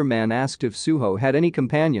 The older man asked if Suho had any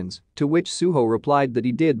companions, to which Suho replied that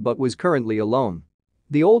he did but was currently alone.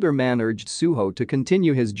 The older man urged Suho to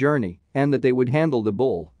continue his journey and that they would handle the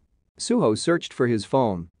bull. Suho searched for his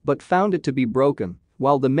phone but found it to be broken,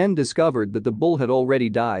 while the men discovered that the bull had already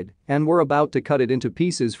died and were about to cut it into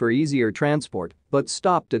pieces for easier transport but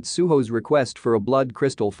stopped at Suho's request for a blood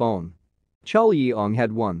crystal phone. Chul-yeong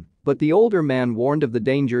had one, but the older man warned of the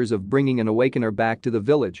dangers of bringing an awakener back to the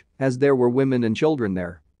village as there were women and children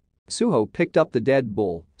there. Suho picked up the dead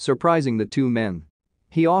bull, surprising the 2 men.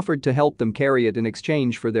 He offered to help them carry it in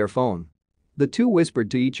exchange for their phone. The 2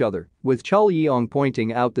 whispered to each other, with Chul-yeong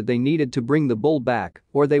pointing out that they needed to bring the bull back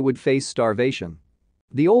or they would face starvation.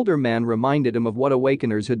 The older man reminded him of what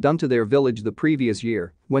awakeners had done to their village the previous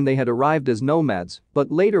year when they had arrived as nomads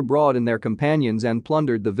but later brought in their companions and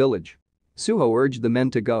plundered the village. Suho urged the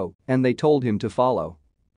men to go, and they told him to follow.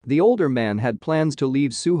 The older man had plans to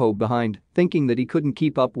leave Suho behind, thinking that he couldn't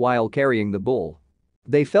keep up while carrying the bull.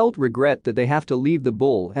 They felt regret that they have to leave the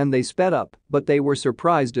bull and they sped up, but they were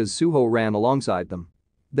surprised as Suho ran alongside them.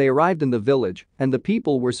 They arrived in the village, and the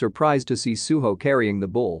people were surprised to see Suho carrying the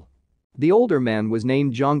bull. The older man was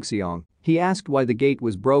named Jongseong. He asked why the gate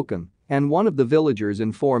was broken, and one of the villagers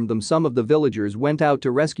informed them some of the villagers went out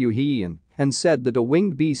to rescue Heeyan and said that a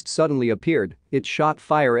winged beast suddenly appeared, it shot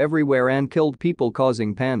fire everywhere and killed people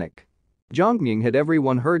causing panic. Jongmyung had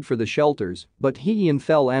everyone heard for the shelters, but Heeyan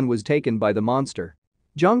fell and was taken by the monster.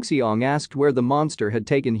 Jongseong asked where the monster had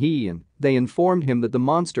taken Heeyan. They informed him that the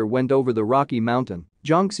monster went over the rocky mountain.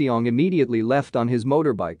 Jongseong immediately left on his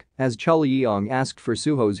motorbike as Chul-yeong asked for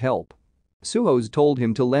Suho's help. Suho's told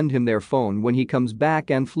him to lend him their phone when he comes back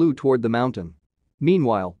and flew toward the mountain.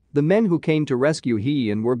 Meanwhile, the men who came to rescue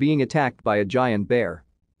Heeyan were being attacked by a giant bear.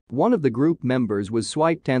 One of the group members was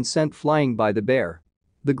swiped and sent flying by the bear.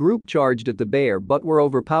 The group charged at the bear but were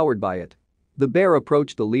overpowered by it. The bear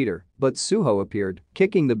approached the leader, but Suho appeared,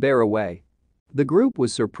 kicking the bear away. The group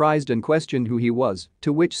was surprised and questioned who he was,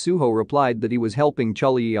 to which Suho replied that he was helping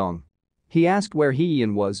Chul-yeong. He asked where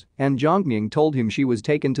Heeyan was, and Jongmyung told him she was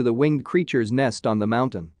taken to the winged creature's nest on the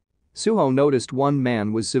mountain. Suho noticed one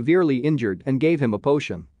man was severely injured and gave him a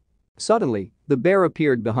potion. Suddenly, the bear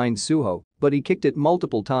appeared behind Suho, but he kicked it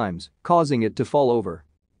multiple times, causing it to fall over.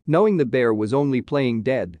 Knowing the bear was only playing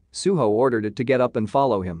dead, Suho ordered it to get up and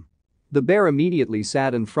follow him. The bear immediately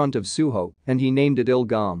sat in front of Suho and he named it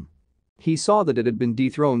Ilgam. He saw that it had been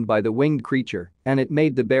dethroned by the winged creature and it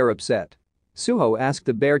made the bear upset. Suho asked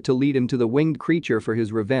the bear to lead him to the winged creature for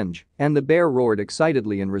his revenge and the bear roared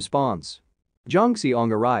excitedly in response.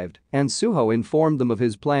 Jongseong arrived and Suho informed them of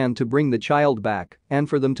his plan to bring the child back and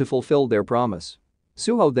for them to fulfill their promise.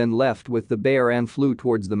 Suho then left with the bear and flew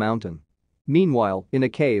towards the mountain. Meanwhile, in a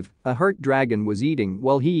cave, a hurt dragon was eating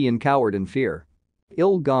while Hee-in cowered in fear.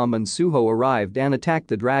 Il-gum and Suho arrived and attacked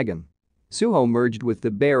the dragon. Suho merged with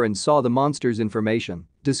the bear and saw the monster's information,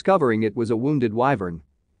 discovering it was a wounded wyvern.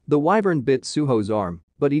 The wyvern bit Suho's arm,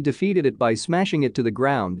 but he defeated it by smashing it to the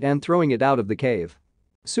ground and throwing it out of the cave.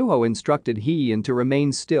 Suho instructed Hee-in to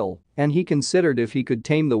remain still, and he considered if he could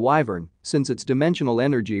tame the wyvern, since its dimensional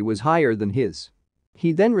energy was higher than his.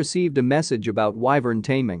 He then received a message about wyvern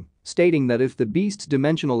taming, stating that if the beast's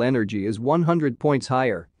dimensional energy is 100 points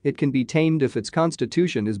higher, it can be tamed if its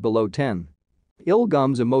constitution is below 10.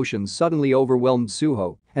 Il-gum's emotions suddenly overwhelmed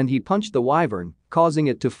Suho, and he punched the wyvern, causing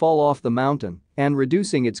it to fall off the mountain and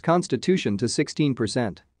reducing its constitution to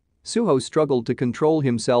 16%. Suho struggled to control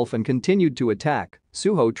himself and continued to attack.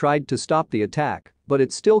 Suho tried to stop the attack, but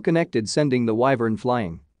it still connected, sending the wyvern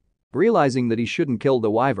flying. Realizing that he shouldn't kill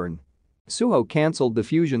the wyvern, Suho cancelled the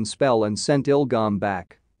fusion spell and sent Il-gum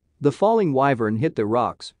back. The falling wyvern hit the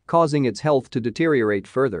rocks, causing its health to deteriorate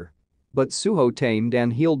further. But Suho tamed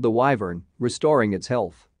and healed the wyvern, restoring its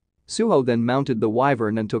health. Suho then mounted the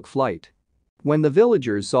wyvern and took flight. When the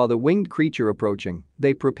villagers saw the winged creature approaching,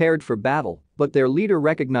 they prepared for battle, but their leader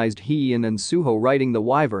recognized Hee-in and Suho riding the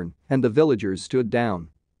wyvern, and the villagers stood down.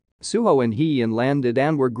 Suho and Hee-in landed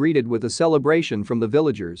and were greeted with a celebration from the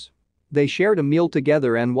villagers. They shared a meal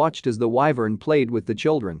together and watched as the wyvern played with the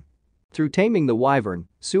children. Through taming the wyvern,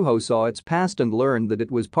 Suho saw its past and learned that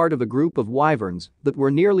it was part of a group of wyverns that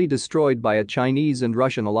were nearly destroyed by a Chinese and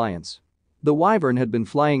Russian alliance. The wyvern had been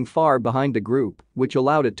flying far behind the group, which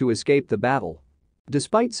allowed it to escape the battle.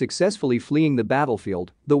 Despite successfully fleeing the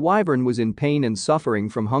battlefield, the wyvern was in pain and suffering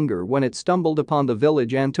from hunger when it stumbled upon the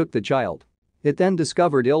village and took the child. It then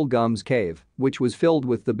discovered Il-gum's cave, which was filled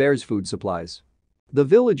with the bear's food supplies. The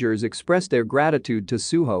villagers expressed their gratitude to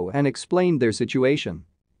Suho and explained their situation.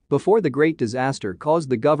 Before the great disaster caused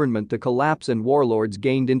the government to collapse and warlords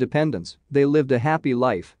gained independence, they lived a happy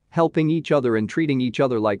life, helping each other and treating each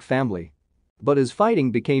other like family. But as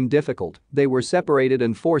fighting became difficult, they were separated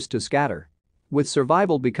and forced to scatter. With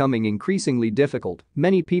survival becoming increasingly difficult,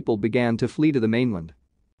 many people began to flee to the mainland.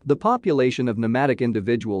 The population of nomadic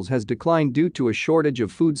individuals has declined due to a shortage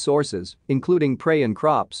of food sources, including prey and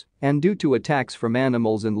crops, and due to attacks from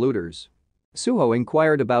animals and looters. Suho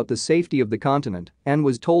inquired about the safety of the continent and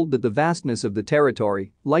was told that the vastness of the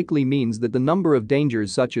territory likely means that the number of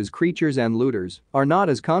dangers such as creatures and looters are not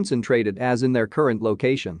as concentrated as in their current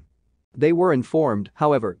location. They were informed,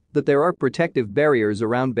 however, that there are protective barriers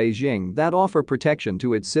around Beijing that offer protection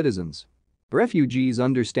to its citizens. Refugees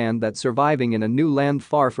understand that surviving in a new land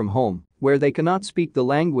far from home, where they cannot speak the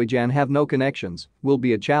language and have no connections, will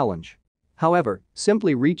be a challenge. However,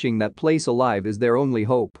 simply reaching that place alive is their only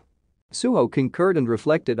hope. Suho concurred and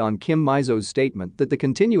reflected on Kim Mizo's statement that the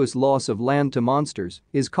continuous loss of land to monsters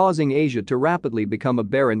is causing Asia to rapidly become a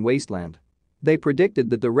barren wasteland. They predicted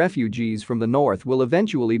that the refugees from the north will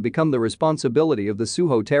eventually become the responsibility of the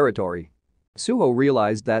Suho territory. Suho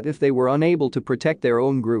realized that if they were unable to protect their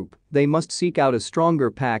own group, they must seek out a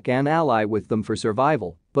stronger pack and ally with them for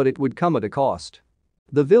survival, but it would come at a cost.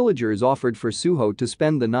 The villagers offered for Suho to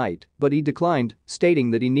spend the night, but he declined,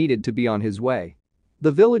 stating that he needed to be on his way.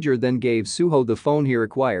 The villager then gave Suho the phone he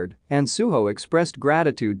required, and Suho expressed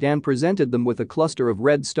gratitude and presented them with a cluster of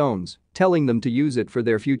red stones, telling them to use it for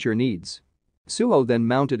their future needs. Suho then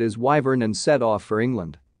mounted his wyvern and set off for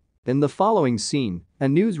England. In the following scene, a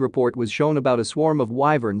news report was shown about a swarm of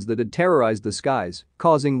wyverns that had terrorized the skies,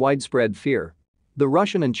 causing widespread fear. The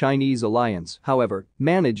Russian and Chinese alliance, however,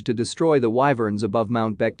 managed to destroy the wyverns above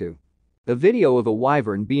Mount Baekdu. A video of a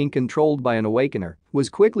wyvern being controlled by an awakener was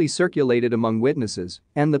quickly circulated among witnesses,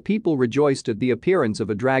 and the people rejoiced at the appearance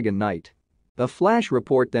of a dragon knight. A flash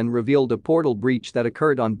report then revealed a portal breach that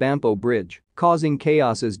occurred on Bampo Bridge, causing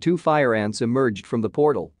chaos as two fire ants emerged from the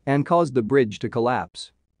portal and caused the bridge to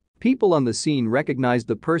collapse. People on the scene recognized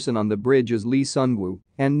the person on the bridge as Lee Sun-woo,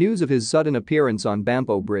 and news of his sudden appearance on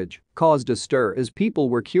Bampo Bridge caused a stir as people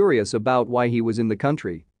were curious about why he was in the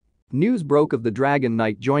country. News broke of the Dragon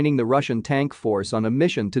Knight joining the Russian tank force on a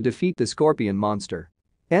mission to defeat the Scorpion monster.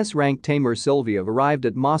 S-rank tamer Sylvia arrived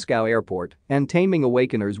at Moscow airport, and taming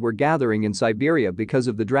awakeners were gathering in Siberia because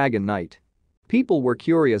of the Dragon Knight. People were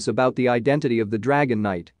curious about the identity of the Dragon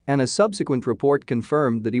Knight, and a subsequent report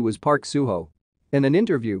confirmed that he was Park Suho. In an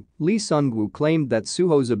interview, Lee Sun-woo claimed that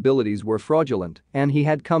Suho's abilities were fraudulent and he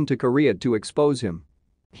had come to Korea to expose him.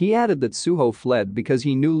 He added that Suho fled because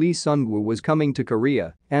he knew Lee Sun-woo was coming to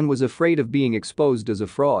Korea and was afraid of being exposed as a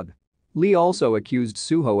fraud. Lee also accused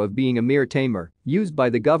Suho of being a mere tamer used by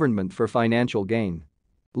the government for financial gain.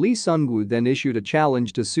 Lee Sun-woo then issued a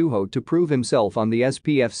challenge to Suho to prove himself on the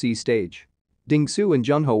SPFC stage. Ding-su and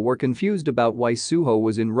Junho were confused about why Suho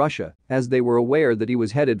was in Russia, as they were aware that he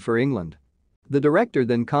was headed for England. The director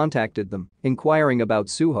then contacted them, inquiring about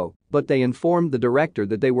Suho, but they informed the director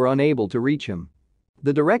that they were unable to reach him.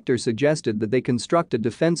 The director suggested that they construct a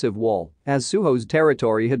defensive wall, as Suho's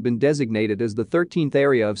territory had been designated as the 13th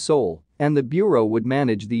area of Seoul, and the bureau would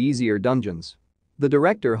manage the easier dungeons. The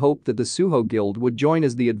director hoped that the Suho Guild would join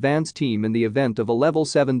as the advance team in the event of a level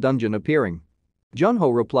 7 dungeon appearing.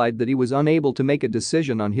 Junho replied that he was unable to make a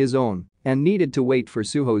decision on his own and needed to wait for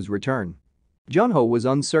Suho's return. Junho was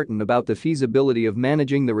uncertain about the feasibility of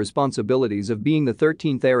managing the responsibilities of being the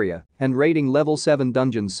 13th area and raiding level 7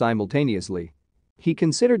 dungeons simultaneously. He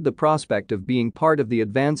considered the prospect of being part of the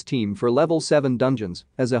advance team for level 7 dungeons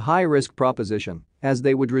as a high-risk proposition, as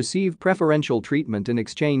they would receive preferential treatment in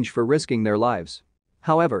exchange for risking their lives.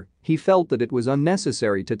 However, he felt that it was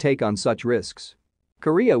unnecessary to take on such risks.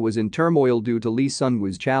 Korea was in turmoil due to Lee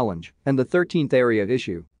Sun-woo's challenge and the 13th area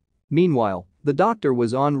issue. Meanwhile, the doctor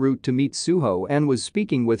was en route to meet Suho and was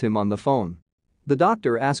speaking with him on the phone. The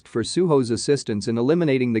doctor asked for Suho's assistance in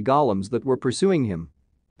eliminating the golems that were pursuing him.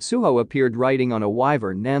 Suho appeared riding on a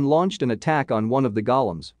wyvern and launched an attack on one of the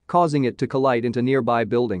golems, causing it to collide into nearby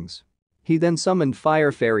buildings. He then summoned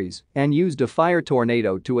fire fairies and used a fire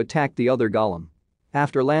tornado to attack the other golem.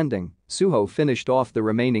 After landing, Suho finished off the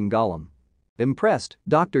remaining golem. Impressed,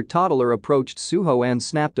 Dr. Toddler approached Suho and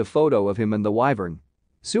snapped a photo of him and the wyvern.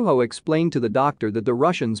 Suho explained to the doctor that the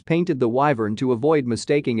Russians painted the wyvern to avoid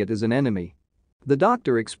mistaking it as an enemy. The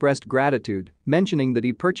doctor expressed gratitude, mentioning that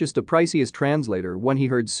he purchased the priciest translator when he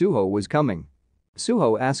heard Suho was coming.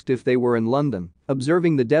 Suho asked if they were in London,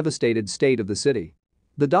 observing the devastated state of the city.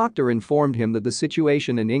 The doctor informed him that the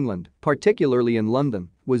situation in England, particularly in London,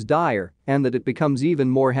 was dire and that it becomes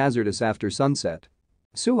even more hazardous after sunset.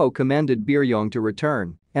 Suho commanded Biryong to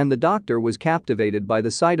return, and the doctor was captivated by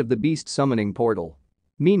the sight of the beast summoning portal.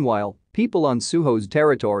 Meanwhile, people on Suho's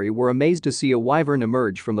territory were amazed to see a wyvern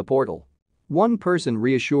emerge from the portal. One person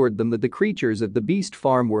reassured them that the creatures at the beast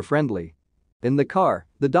farm were friendly. In the car,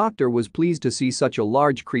 the doctor was pleased to see such a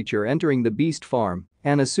large creature entering the beast farm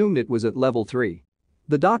and assumed it was at level 3.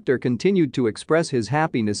 The doctor continued to express his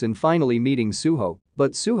happiness in finally meeting Suho,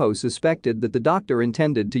 but Suho suspected that the doctor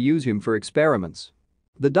intended to use him for experiments.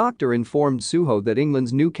 The doctor informed Suho that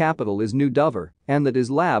England's new capital is New Dover and that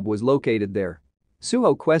his lab was located there.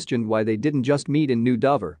 Suho questioned why they didn't just meet in New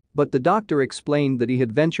Dover, but the doctor explained that he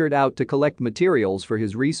had ventured out to collect materials for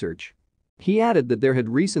his research. He added that there had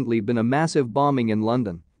recently been a massive bombing in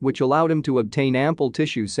London, which allowed him to obtain ample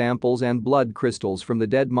tissue samples and blood crystals from the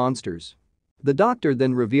dead monsters. The doctor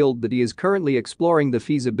then revealed that he is currently exploring the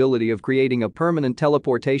feasibility of creating a permanent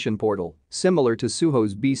teleportation portal, similar to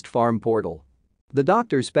Suho's beast farm portal. The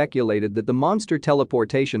doctor speculated that the monster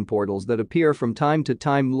teleportation portals that appear from time to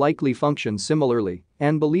time likely function similarly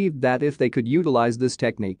and believed that if they could utilize this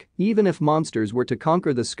technique, even if monsters were to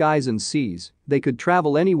conquer the skies and seas, they could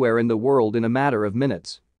travel anywhere in the world in a matter of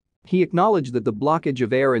minutes. He acknowledged that the blockage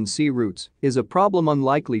of air and sea routes is a problem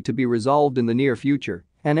unlikely to be resolved in the near future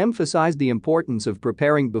and emphasized the importance of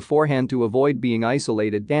preparing beforehand to avoid being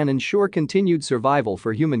isolated and ensure continued survival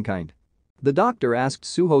for humankind. The doctor asked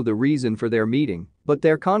Suho the reason for their meeting, but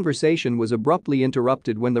their conversation was abruptly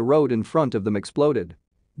interrupted when the road in front of them exploded.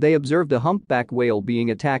 They observed a humpback whale being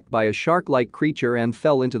attacked by a shark-like creature and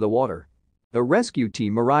fell into the water. A rescue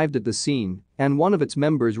team arrived at the scene, and one of its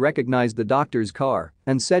members recognized the doctor's car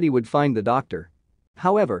and said he would find the doctor.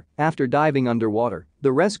 However, after diving underwater,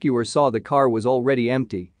 the rescuer saw the car was already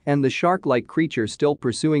empty and the shark-like creature still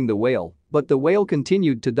pursuing the whale, but the whale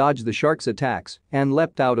continued to dodge the shark's attacks and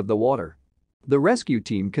leapt out of the water. The rescue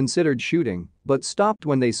team considered shooting, but stopped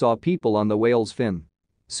when they saw people on the whale's fin.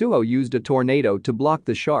 Suho used a tornado to block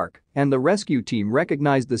the shark, and the rescue team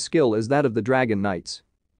recognized the skill as that of the Dragon Knights.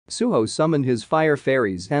 Suho summoned his fire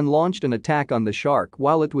fairies and launched an attack on the shark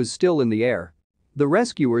while it was still in the air. The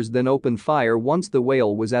rescuers then opened fire once the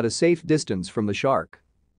whale was at a safe distance from the shark.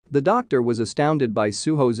 The doctor was astounded by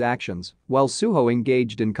Suho's actions, while Suho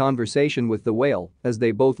engaged in conversation with the whale as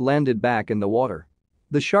they both landed back in the water.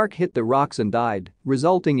 The shark hit the rocks and died,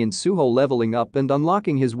 resulting in Suho leveling up and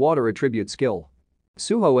unlocking his water attribute skill.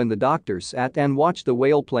 Suho and the doctor sat and watched the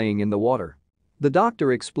whale playing in the water. The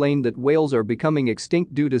doctor explained that whales are becoming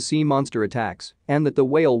extinct due to sea monster attacks and that the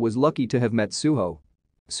whale was lucky to have met Suho.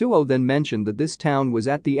 Suho then mentioned that this town was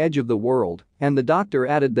at the edge of the world, and the doctor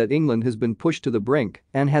added that England has been pushed to the brink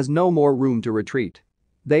and has no more room to retreat.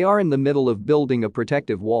 They are in the middle of building a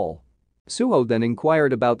protective wall. Suho then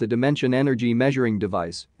inquired about the dimension energy measuring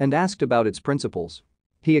device and asked about its principles.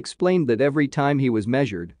 He explained that every time he was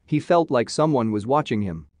measured, he felt like someone was watching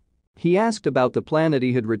him. He asked about the planet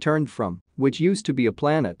he had returned from, which used to be a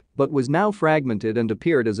planet but was now fragmented and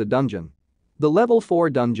appeared as a dungeon. The level 4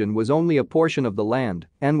 dungeon was only a portion of the land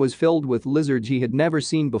and was filled with lizards he had never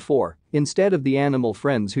seen before, instead of the animal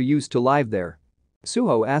friends who used to live there.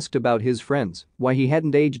 Suho asked about his friends, why he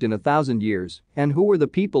hadn't aged in 1,000 years, and who were the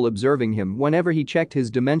people observing him whenever he checked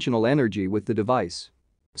his dimensional energy with the device.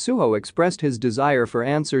 Suho expressed his desire for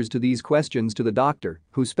answers to these questions to the doctor,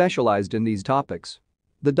 who specialized in these topics.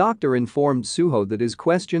 The doctor informed Suho that his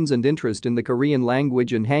questions and interest in the Korean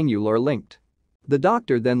language and Hangul are linked. The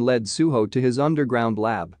doctor then led Suho to his underground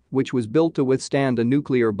lab, which was built to withstand a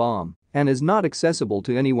nuclear bomb and is not accessible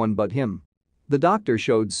to anyone but him. The doctor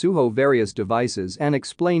showed Suho various devices and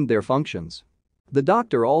explained their functions. The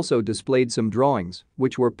doctor also displayed some drawings,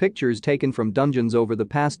 which were pictures taken from dungeons over the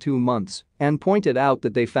past 2 months, and pointed out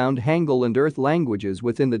that they found Hangul and Earth languages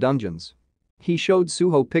within the dungeons. He showed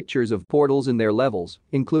Suho pictures of portals in their levels,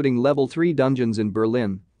 including level 3 dungeons in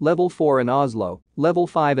Berlin, level 4 in Oslo, level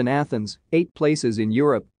 5 in Athens, 8 places in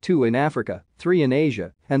Europe, 2 in Africa, 3 in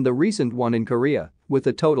Asia, and the recent one in Korea, with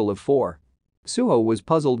a total of 4. Suho was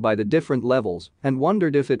puzzled by the different levels and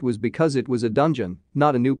wondered if it was because it was a dungeon,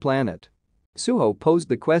 not a new planet. Suho posed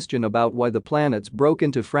the question about why the planets broke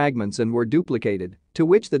into fragments and were duplicated, to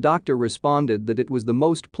which the doctor responded that it was the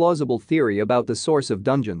most plausible theory about the source of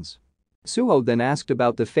dungeons. Suho then asked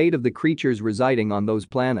about the fate of the creatures residing on those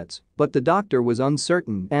planets, but the doctor was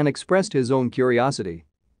uncertain and expressed his own curiosity.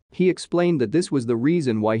 He explained that this was the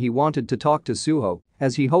reason why he wanted to talk to Suho,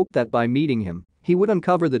 as he hoped that by meeting him, he would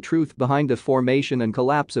uncover the truth behind the formation and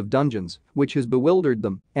collapse of dungeons, which has bewildered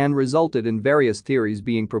them and resulted in various theories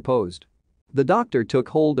being proposed. The doctor took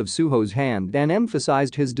hold of Suho's hand and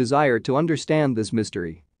emphasized his desire to understand this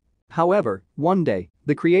mystery. However, one day,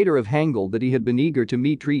 the creator of Hangul that he had been eager to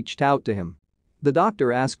meet reached out to him. The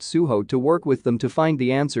doctor asked Suho to work with them to find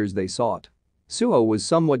the answers they sought. Suho was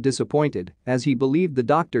somewhat disappointed, as he believed the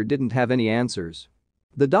doctor didn't have any answers.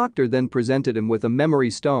 The doctor then presented him with a memory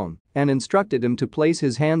stone and instructed him to place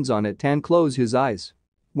his hands on it and close his eyes.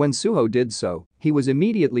 When Suho did so, he was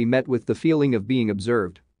immediately met with the feeling of being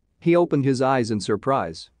observed. He opened his eyes in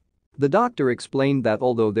surprise. The doctor explained that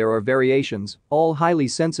although there are variations, all highly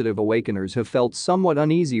sensitive awakeners have felt somewhat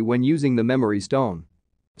uneasy when using the memory stone.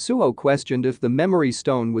 Suho questioned if the memory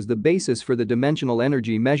stone was the basis for the dimensional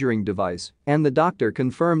energy measuring device, and the doctor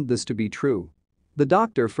confirmed this to be true. The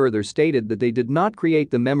doctor further stated that they did not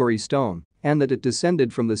create the memory stone and that it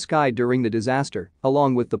descended from the sky during the disaster,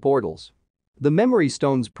 along with the portals. The memory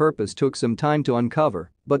stone's purpose took some time to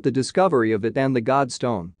uncover, but the discovery of it and the God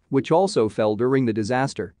Stone, which also fell during the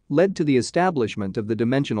disaster, led to the establishment of the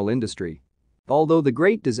dimensional industry. Although the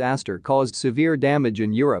Great Disaster caused severe damage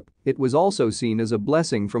in Europe, it was also seen as a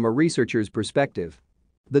blessing from a researcher's perspective.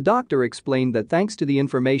 The doctor explained that thanks to the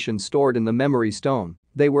information stored in the memory stone,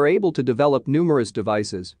 they were able to develop numerous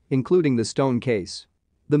devices, including the stone case.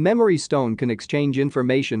 The memory stone can exchange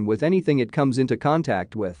information with anything it comes into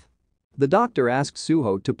contact with. The doctor asked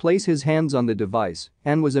Suho to place his hands on the device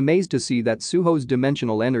and was amazed to see that Suho's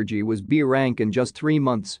dimensional energy was B rank in just 3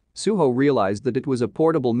 months. Suho realized that it was a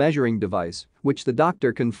portable measuring device, which the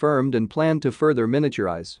doctor confirmed and planned to further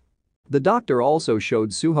miniaturize. The doctor also showed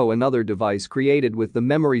Suho another device created with the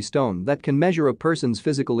memory stone that can measure a person's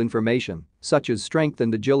physical information, such as strength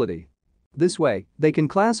and agility. This way, they can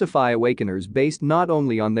classify awakeners based not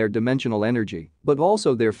only on their dimensional energy, but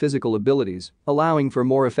also their physical abilities, allowing for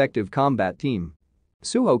more effective combat team.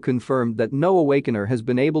 Suho confirmed that no awakener has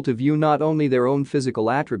been able to view not only their own physical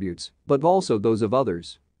attributes, but also those of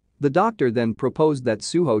others. The doctor then proposed that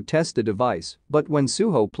Suho test the device, but when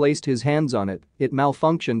Suho placed his hands on it, it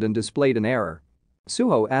malfunctioned and displayed an error.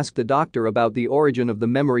 Suho asked the doctor about the origin of the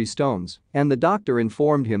memory stones, and the doctor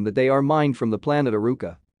informed him that they are mined from the planet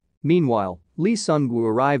Aruka. Meanwhile, Lee Sungwoo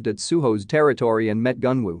arrived at Suho's territory and met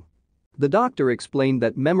Gunwoo. The doctor explained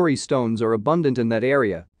that memory stones are abundant in that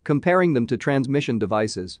area, comparing them to transmission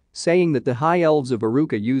devices, saying that the high elves of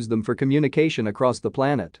Aruka use them for communication across the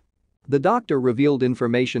planet. The doctor revealed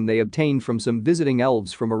information they obtained from some visiting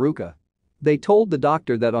elves from Aruka. They told the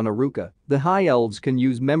doctor that on Aruka, the high elves can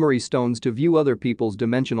use memory stones to view other people's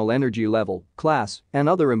dimensional energy level, class, and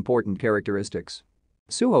other important characteristics.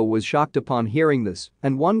 Suho was shocked upon hearing this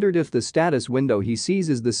and wondered if the status window he sees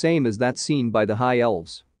is the same as that seen by the high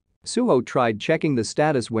elves. Suho tried checking the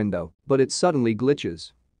status window, but it suddenly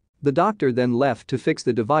glitches. The doctor then left to fix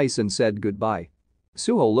the device and said goodbye.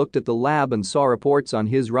 Suho looked at the lab and saw reports on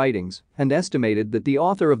his writings and estimated that the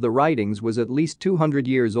author of the writings was at least 200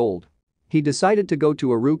 years old. He decided to go to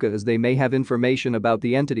Aruka as they may have information about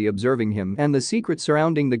the entity observing him and the secret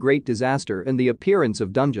surrounding the Great Disaster and the appearance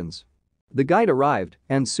of dungeons. The guide arrived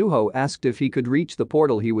and Suho asked if he could reach the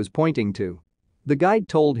portal he was pointing to. The guide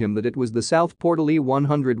told him that it was the South Portal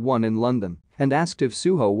E101 in London and asked if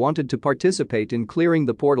Suho wanted to participate in clearing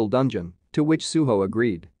the portal dungeon, to which Suho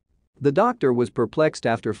agreed. The doctor was perplexed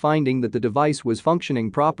after finding that the device was functioning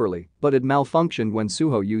properly but had malfunctioned when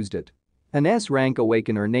Suho used it. An S-rank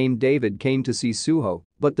awakener named David came to see Suho,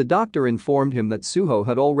 but the doctor informed him that Suho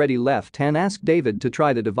had already left and asked David to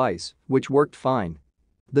try the device, which worked fine.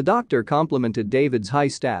 The doctor complimented David's high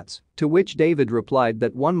stats, to which David replied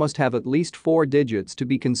that one must have at least 4 digits to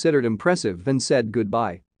be considered impressive and said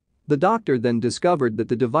goodbye. The doctor then discovered that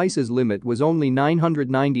the device's limit was only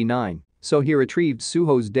 999, so he retrieved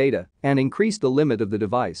Suho's data and increased the limit of the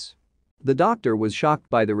device. The doctor was shocked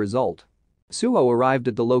by the result. Suho arrived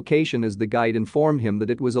at the location as the guide informed him that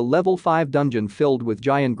it was a level 5 dungeon filled with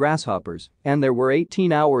giant grasshoppers and there were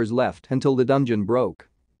 18 hours left until the dungeon broke.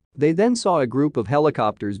 They then saw a group of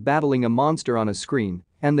helicopters battling a monster on a screen,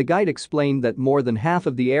 and the guide explained that more than half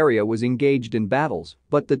of the area was engaged in battles,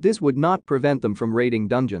 but that this would not prevent them from raiding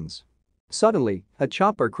dungeons. Suddenly, a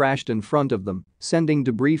chopper crashed in front of them, sending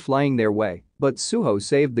debris flying their way, but Suho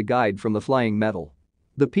saved the guide from the flying metal.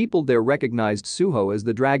 The people there recognized Suho as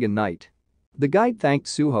the Dragon Knight. The guide thanked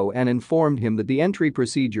Suho and informed him that the entry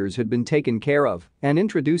procedures had been taken care of and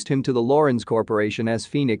introduced him to the Lawrence Corporation's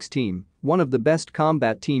Phoenix team, one of the best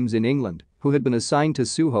combat teams in England, who had been assigned to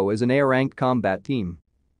Suho as an A-ranked combat team.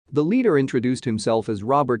 The leader introduced himself as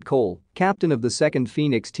Robert Cole, captain of the 2nd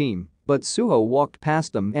Phoenix team, but Suho walked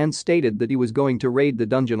past them and stated that he was going to raid the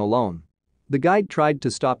dungeon alone. The guide tried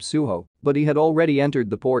to stop Suho, but he had already entered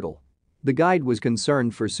the portal. The guide was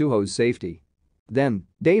concerned for Suho's safety. Then,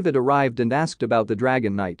 David arrived and asked about the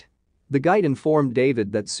Dragon Knight. The guide informed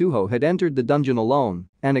David that Suho had entered the dungeon alone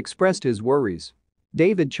and expressed his worries.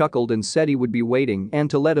 David chuckled and said he would be waiting and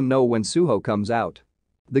to let him know when Suho comes out.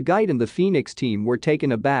 The guide and the Phoenix team were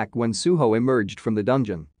taken aback when Suho emerged from the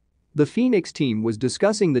dungeon. The Phoenix team was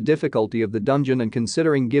discussing the difficulty of the dungeon and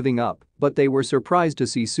considering giving up, but they were surprised to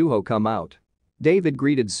see Suho come out. David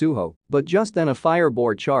greeted Suho, but just then a fire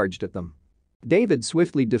boar charged at them. David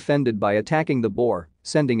swiftly defended by attacking the boar,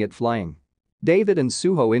 sending it flying. David and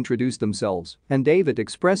Suho introduced themselves, and David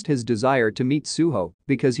expressed his desire to meet Suho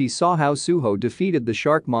because he saw how Suho defeated the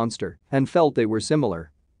shark monster and felt they were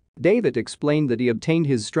similar. David explained that he obtained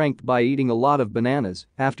his strength by eating a lot of bananas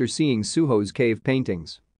after seeing Suho's cave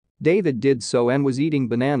paintings. David did so and was eating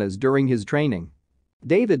bananas during his training.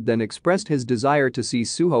 David then expressed his desire to see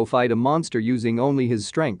Suho fight a monster using only his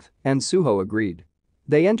strength, and Suho agreed.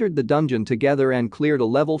 They entered the dungeon together and cleared a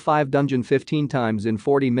level 5 dungeon 15 times in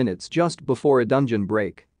 40 minutes just before a dungeon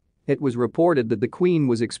break. It was reported that the queen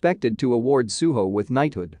was expected to award Suho with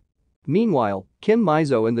knighthood. Meanwhile, Kim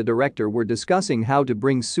Mizo and the director were discussing how to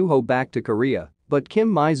bring Suho back to Korea, but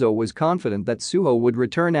Kim Mizo was confident that Suho would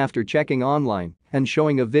return after checking online and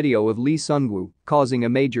showing a video of Lee Sungwoo, causing a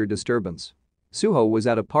major disturbance. Suho was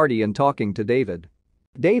at a party and talking to David.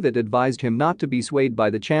 David advised him not to be swayed by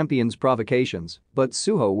the champion's provocations, but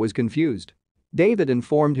Suho was confused. David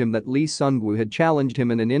informed him that Lee Sungwoo had challenged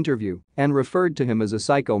him in an interview and referred to him as a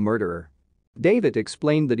psycho murderer. David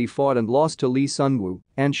explained that he fought and lost to Lee Sungwoo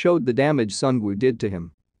and showed the damage Sungwoo did to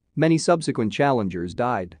him. Many subsequent challengers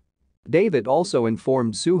died. David also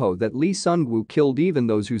informed Suho that Lee Sungwoo killed even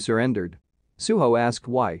those who surrendered. Suho asked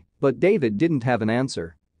why, but David didn't have an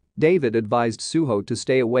answer. David advised Suho to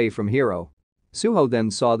stay away from Hero. Suho then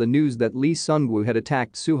saw the news that Lee Sungwoo had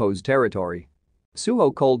attacked Suho's territory.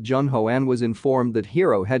 Suho called Junho and was informed that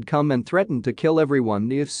Hero had come and threatened to kill everyone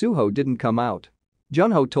if Suho didn't come out.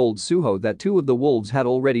 Junho told Suho that 2 of the wolves had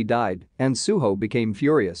already died, and Suho became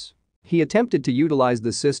furious. He attempted to utilize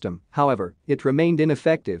the system, however, it remained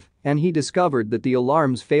ineffective, and he discovered that the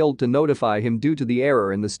alarms failed to notify him due to the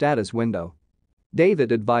error in the status window.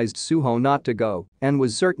 David advised Suho not to go and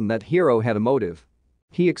was certain that Hero had a motive.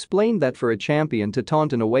 He explained that for a champion to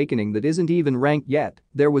taunt an awakening that isn't even ranked yet,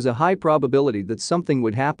 there was a high probability that something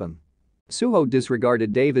would happen. Suho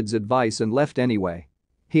disregarded David's advice and left anyway.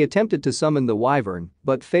 He attempted to summon the wyvern,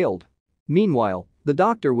 but failed. Meanwhile, the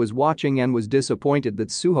doctor was watching and was disappointed that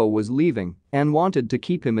Suho was leaving and wanted to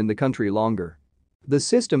keep him in the country longer. The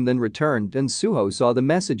system then returned and Suho saw the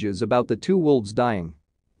messages about the 2 wolves dying.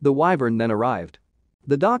 The wyvern then arrived.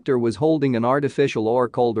 The doctor was holding an artificial ore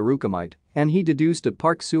called Arukamite, and he deduced that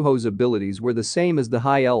Park Suho's abilities were the same as the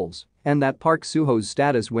High Elves, and that Park Suho's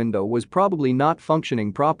status window was probably not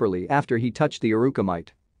functioning properly after he touched the Arukamite.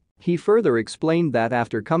 He further explained that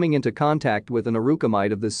after coming into contact with an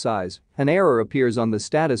Arukamite of this size, an error appears on the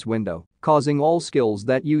status window, causing all skills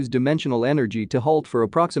that use dimensional energy to halt for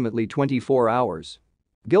approximately 24 hours.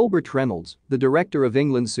 Gilbert Reynolds, the director of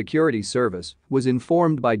England's security service, was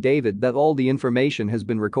informed by David that all the information has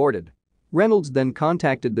been recorded. Reynolds then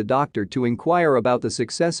contacted the doctor to inquire about the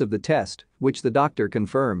success of the test, which the doctor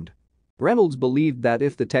confirmed. Reynolds believed that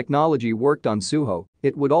if the technology worked on Suho,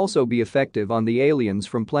 it would also be effective on the aliens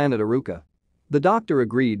from planet Aruka. The doctor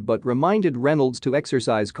agreed but reminded Reynolds to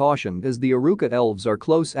exercise caution as the Aruka elves are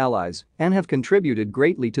close allies and have contributed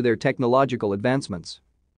greatly to their technological advancements.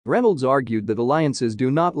 Reynolds argued that alliances do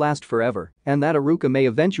not last forever and that Aruka may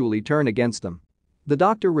eventually turn against them. The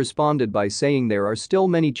doctor responded by saying there are still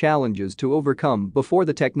many challenges to overcome before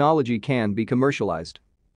the technology can be commercialized.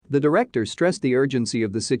 The director stressed the urgency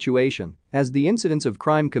of the situation as the incidence of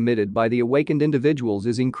crime committed by the awakened individuals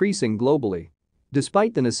is increasing globally.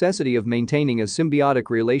 Despite the necessity of maintaining a symbiotic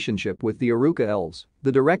relationship with the Aruka elves,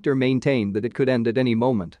 the director maintained that it could end at any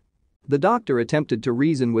moment. The doctor attempted to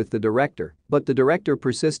reason with the director, but the director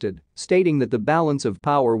persisted, stating that the balance of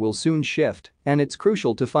power will soon shift and it's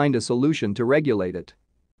crucial to find a solution to regulate it.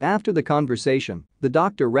 After the conversation, the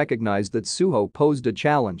doctor recognized that Suho posed a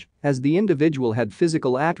challenge as the individual had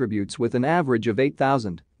physical attributes with an average of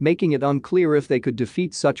 8,000, making it unclear if they could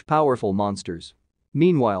defeat such powerful monsters.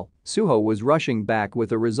 Meanwhile, Suho was rushing back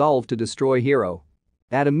with a resolve to destroy Hiro.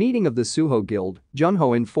 At a meeting of the Suho Guild,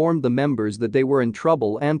 Junho informed the members that they were in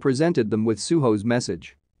trouble and presented them with Suho's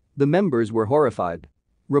message. The members were horrified.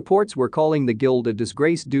 Reports were calling the guild a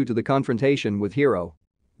disgrace due to the confrontation with Hiro.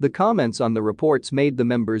 The comments on the reports made the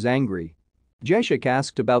members angry. Jeshik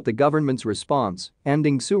asked about the government's response, and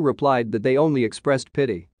Dingsu replied that they only expressed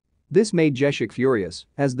pity. This made Jeshik furious,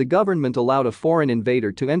 as the government allowed a foreign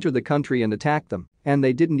invader to enter the country and attack them, and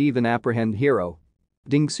they didn't even apprehend Hiro.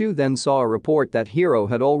 Dingsu then saw a report that Hiro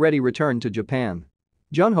had already returned to Japan.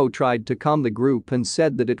 Junho tried to calm the group and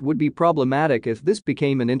said that it would be problematic if this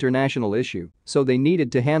became an international issue, so they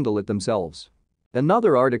needed to handle it themselves.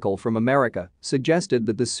 Another article from America suggested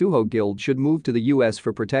that the Suho Guild should move to the US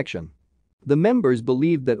for protection. The members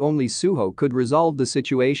believed that only Suho could resolve the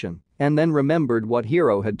situation and then remembered what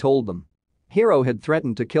Hiro had told them. Hiro had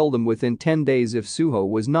threatened to kill them within 10 days if Suho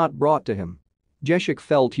was not brought to him. Jeshik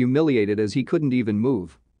felt humiliated as he couldn't even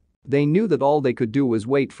move. They knew that all they could do was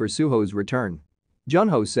wait for Suho's return.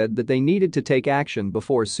 Junho said that they needed to take action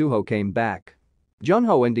before Suho came back.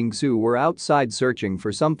 Junho and Dingsu were outside searching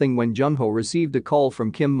for something when Junho received a call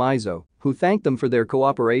from Kim Mizo, who thanked them for their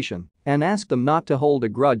cooperation and asked them not to hold a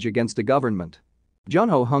grudge against the government.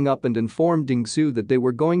 Junho hung up and informed Dingsu that they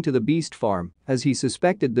were going to the beast farm as he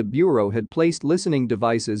suspected the bureau had placed listening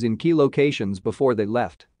devices in key locations before they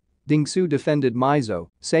left. Dingsu defended Mizo,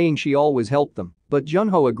 saying she always helped them, but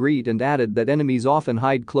Junho agreed and added that enemies often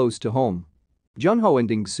hide close to home. Junho and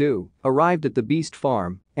Dingsu arrived at the beast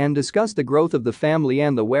farm and discussed the growth of the family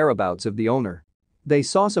and the whereabouts of the owner. They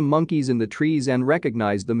saw some monkeys in the trees and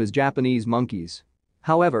recognized them as Japanese monkeys.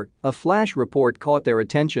 However, a flash report caught their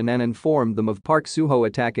attention and informed them of Park Suho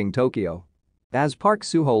attacking Tokyo. As Park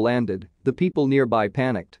Suho landed, the people nearby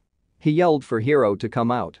panicked. He yelled for Hiro to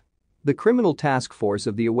come out. The criminal task force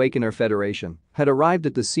of the Awakener Federation had arrived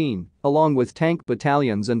at the scene, along with tank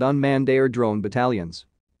battalions and unmanned air drone battalions.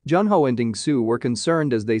 Junho and Dingsu were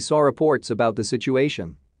concerned as they saw reports about the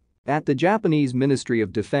situation. At the Japanese Ministry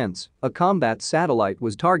of Defense, a combat satellite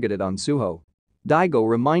was targeted on Suho. Daigo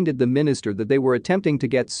reminded the minister that they were attempting to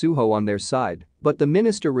get Suho on their side, but the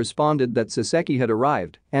minister responded that Saseki had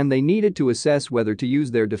arrived and they needed to assess whether to use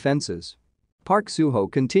their defenses. Park Suho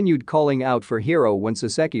continued calling out for Hiro when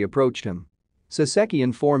Saseki approached him. Saseki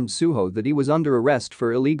informed Suho that he was under arrest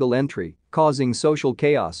for illegal entry, causing social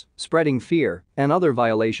chaos, spreading fear, and other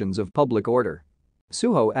violations of public order.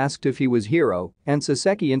 Suho asked if he was Hiro, and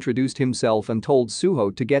Saseki introduced himself and told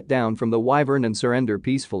Suho to get down from the wyvern and surrender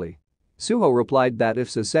peacefully. Suho replied that if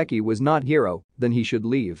Saseki was not Hiro, then he should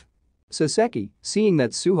leave. Saseki, seeing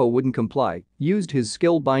that Suho wouldn't comply, used his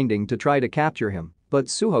skill binding to try to capture him, but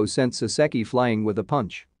Suho sent Saseki flying with a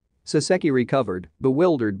punch. Saseki recovered,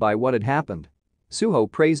 bewildered by what had happened. Suho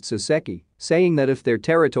praised Saseki, saying that if their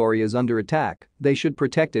territory is under attack, they should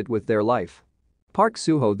protect it with their life. Park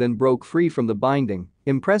Suho then broke free from the binding,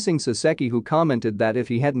 impressing Saseki, who commented that if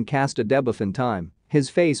he hadn't cast a debuff in time, his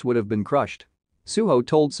face would have been crushed. Suho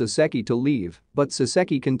told Saseki to leave, but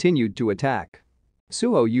Saseki continued to attack.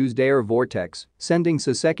 Suho used air vortex, sending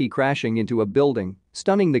Saseki crashing into a building,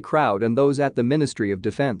 stunning the crowd and those at the Ministry of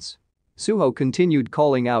Defense. Suho continued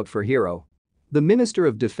calling out for Hiro. The Minister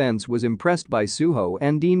of Defense was impressed by Suho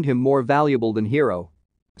and deemed him more valuable than Hiro.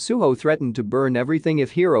 Suho threatened to burn everything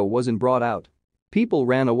if Hiro wasn't brought out. People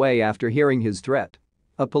ran away after hearing his threat.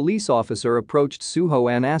 A police officer approached Suho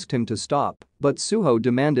and asked him to stop, but Suho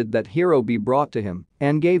demanded that Hiro be brought to him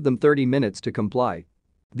and gave them 30 minutes to comply.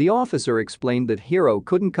 The officer explained that Hiro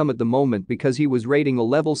couldn't come at the moment because he was raiding a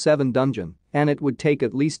level 7 dungeon and it would take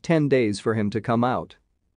at least 10 days for him to come out.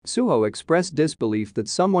 Suho expressed disbelief that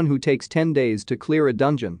someone who takes 10 days to clear a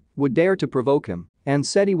dungeon would dare to provoke him and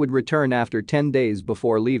said he would return after 10 days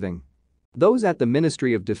before leaving. Those at the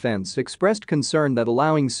Ministry of Defense expressed concern that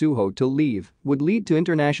allowing Suho to leave would lead to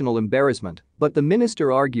international embarrassment, but the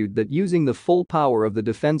minister argued that using the full power of the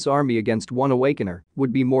defense army against one awakener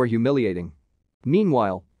would be more humiliating.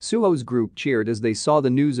 Meanwhile, Suho's group cheered as they saw the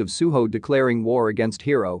news of Suho declaring war against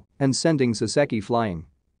Hiro and sending Saseki flying.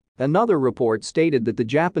 Another report stated that the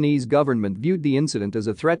Japanese government viewed the incident as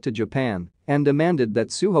a threat to Japan and demanded that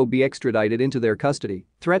Suho be extradited into their custody,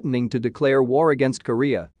 threatening to declare war against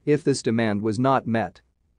Korea if this demand was not met.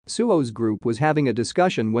 Suho's group was having a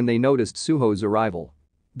discussion when they noticed Suho's arrival.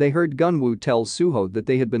 They heard Gunwoo tell Suho that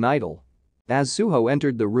they had been idle. As Suho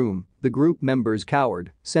entered the room, the group members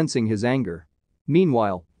cowered, sensing his anger.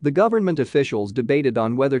 Meanwhile, the government officials debated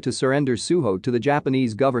on whether to surrender Suho to the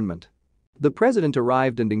Japanese government. The president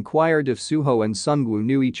arrived and inquired if Suho and Sungwoo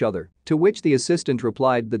knew each other, to which the assistant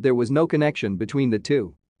replied that there was no connection between the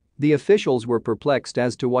two. The officials were perplexed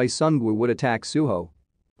as to why Sungwoo would attack Suho.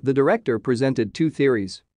 The director presented two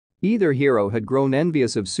theories. Either Hiro had grown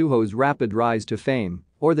envious of Suho's rapid rise to fame,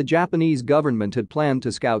 or the Japanese government had planned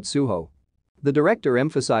to scout Suho. The director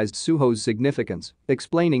emphasized Suho's significance,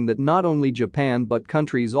 explaining that not only Japan but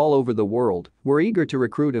countries all over the world were eager to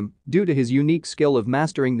recruit him due to his unique skill of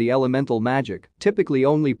mastering the elemental magic typically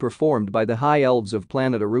only performed by the high elves of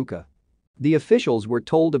planet Aruka. The officials were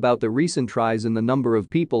told about the recent rise in the number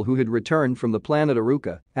of people who had returned from the planet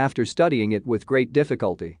Aruka after studying it with great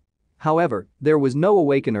difficulty. However, there was no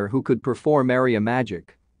awakener who could perform area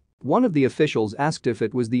magic. One of the officials asked if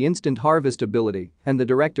it was the instant harvest ability, and the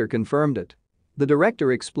director confirmed it. The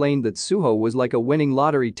director explained that Suho was like a winning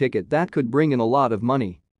lottery ticket that could bring in a lot of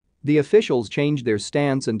money. The officials changed their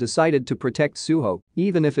stance and decided to protect Suho,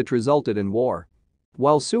 even if it resulted in war.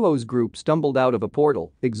 While Suho's group stumbled out of a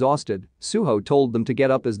portal, exhausted, Suho told them to get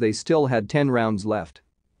up as they still had 10 rounds left.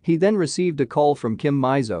 He then received a call from Kim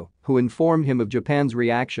Mizo, who informed him of Japan's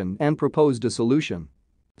reaction and proposed a solution.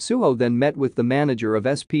 Suho then met with the manager of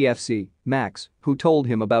SPFC, Max, who told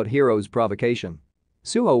him about Hiro's provocation.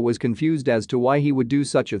 Suho was confused as to why he would do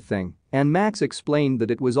such a thing, and Max explained that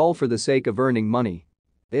it was all for the sake of earning money.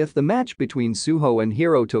 If the match between Suho and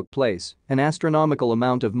Hiro took place, an astronomical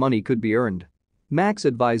amount of money could be earned. Max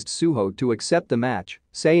advised Suho to accept the match,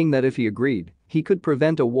 saying that if he agreed, he could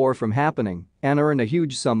prevent a war from happening and earn a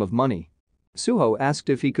huge sum of money. Suho asked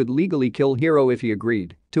if he could legally kill Hiro if he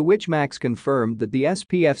agreed, to which Max confirmed that the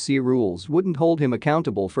SPFC rules wouldn't hold him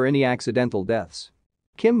accountable for any accidental deaths.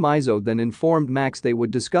 Kim Mizo then informed Max they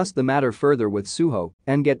would discuss the matter further with Suho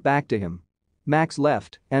and get back to him. Max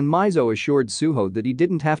left, and Mizo assured Suho that he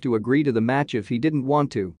didn't have to agree to the match if he didn't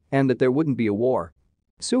want to, and that there wouldn't be a war.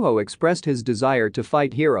 Suho expressed his desire to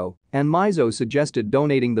fight Hiro, and Mizo suggested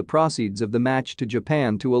donating the proceeds of the match to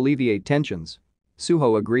Japan to alleviate tensions.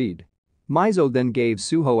 Suho agreed. Mizo then gave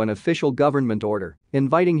Suho an official government order,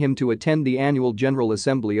 inviting him to attend the annual General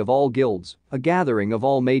Assembly of all guilds, a gathering of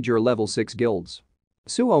all major level 6 guilds.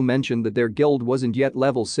 Suho mentioned that their guild wasn't yet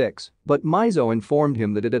level 6, but Mizo informed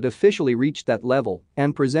him that it had officially reached that level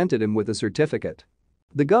and presented him with a certificate.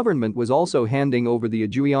 The government was also handing over the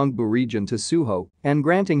Ujeongbu region to Suho and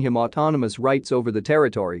granting him autonomous rights over the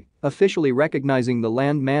territory, officially recognizing the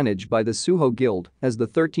land managed by the Suho Guild as the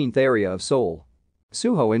 13th area of Seoul.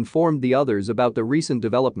 Suho informed the others about the recent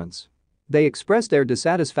developments. They expressed their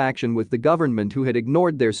dissatisfaction with the government who had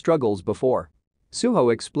ignored their struggles before.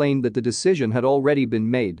 Suho explained that the decision had already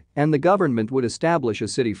been made and the government would establish a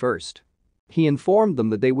city first. He informed them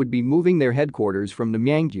that they would be moving their headquarters from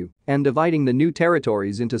Namyangju and dividing the new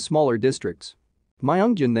territories into smaller districts.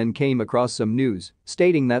 Myungjin then came across some news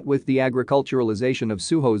stating that with the agriculturalization of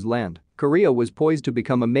Suho's land, Korea was poised to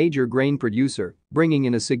become a major grain producer, bringing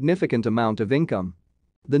in a significant amount of income.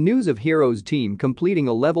 The news of Hiro's team completing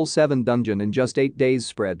a level 7 dungeon in just 8 days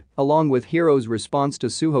spread, along with Hiro's response to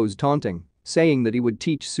Suho's taunting, saying that he would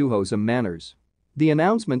teach Suho some manners. The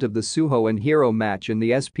announcement of the Suho and Hiro match in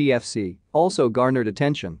the SPFC also garnered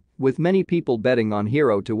attention, with many people betting on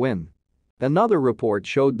Hiro to win. Another report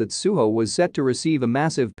showed that Suho was set to receive a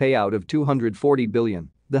massive payout of 240 billion,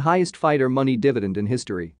 the highest fighter money dividend in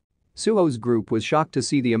history. Suho's group was shocked to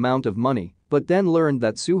see the amount of money, but then learned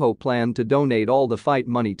that Suho planned to donate all the fight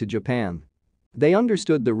money to Japan. They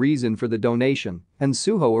understood the reason for the donation, and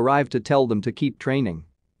Suho arrived to tell them to keep training.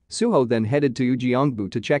 Suho then headed to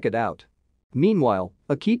Ujeongbu to check it out. Meanwhile,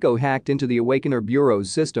 Akiko hacked into the Awakener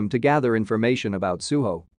Bureau's system to gather information about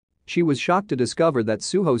Suho. She was shocked to discover that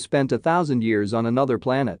Suho spent 1,000 years on another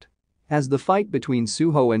planet. As the fight between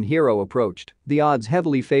Suho and Hiro approached, the odds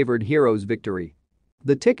heavily favored Hiro's victory.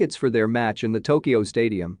 The tickets for their match in the Tokyo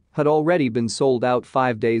Stadium had already been sold out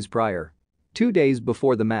 5 days prior. 2 days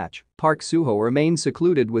before the match, Park Suho remained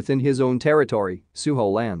secluded within his own territory,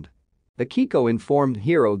 Suho Land. Akiko informed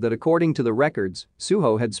Hiro that according to the records,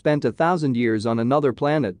 Suho had spent 1,000 years on another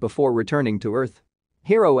planet before returning to Earth.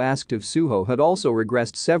 Hiro asked if Suho had also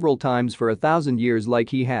regressed several times for 1,000 years like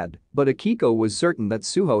he had, but Akiko was certain that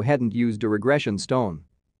Suho hadn't used a regression stone.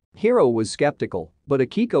 Hiro was skeptical, but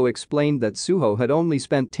Akiko explained that Suho had only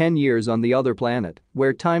spent 10 years on the other planet,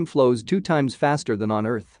 where time flows 2 times faster than on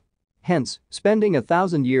Earth. Hence, spending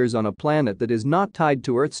 1,000 years on a planet that is not tied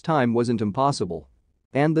to Earth's time wasn't impossible.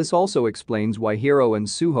 And this also explains why Hiro and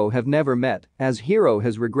Suho have never met, as Hiro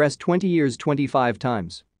has regressed 20 years 25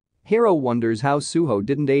 times. Hiro wonders how Suho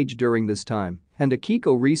didn't age during this time, and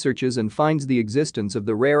Akiko researches and finds the existence of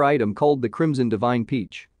the rare item called the Crimson Divine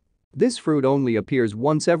Peach. This fruit only appears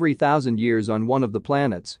once every 1,000 years on one of the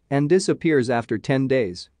planets and disappears after 10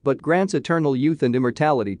 days, but grants eternal youth and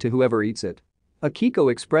immortality to whoever eats it.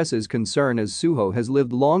 Akiko expresses concern as Suho has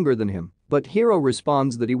lived longer than him, but Hiro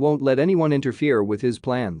responds that he won't let anyone interfere with his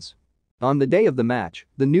plans. On the day of the match,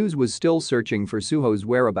 the news was still searching for Suho's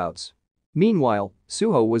whereabouts. Meanwhile,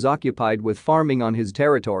 Suho was occupied with farming on his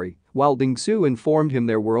territory, while Dingsu informed him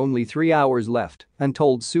there were only 3 hours left and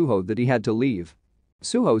told Suho that he had to leave.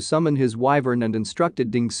 Suho summoned his wyvern and instructed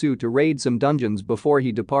Dingsu to raid some dungeons before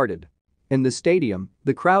he departed. In the stadium,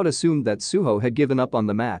 the crowd assumed that Suho had given up on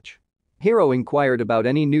the match. Hiro inquired about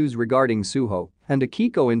any news regarding Suho, and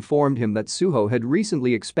Akiko informed him that Suho had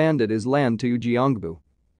recently expanded his land to Ujeongbu.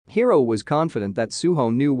 Hiro was confident that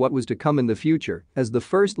Suho knew what was to come in the future, as the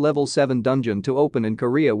first level 7 dungeon to open in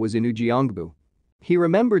Korea was in Ujeongbu. He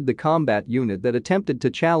remembered the combat unit that attempted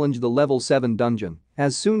to challenge the level 7 dungeon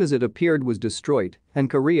as soon as it appeared was destroyed, and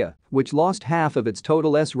Korea, which lost half of its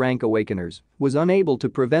total S-rank awakeners, was unable to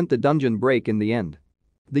prevent the dungeon break in the end.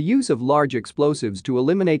 The use of large explosives to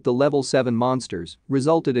eliminate the level 7 monsters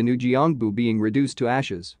resulted in Ujeongbu being reduced to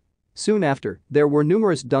ashes. Soon after, there were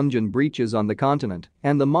numerous dungeon breaches on the continent,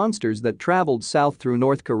 and the monsters that traveled south through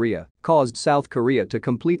North Korea caused South Korea to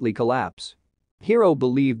completely collapse. Hiro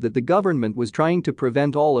believed that the government was trying to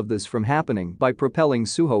prevent all of this from happening by propelling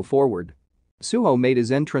Suho forward. Suho made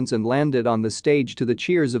his entrance and landed on the stage to the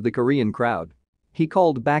cheers of the Korean crowd. He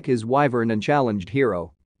called back his wyvern and challenged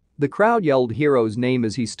Hiro. The crowd yelled Hiro's name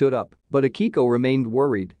as he stood up, but Akiko remained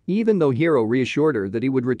worried, even though Hiro reassured her that he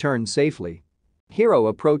would return safely. Hiro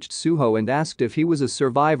approached Suho and asked if he was a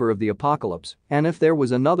survivor of the apocalypse and if there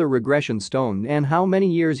was another regression stone and how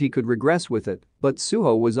many years he could regress with it, but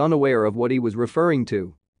Suho was unaware of what he was referring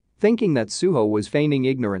to. Thinking that Suho was feigning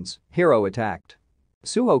ignorance, Hiro attacked.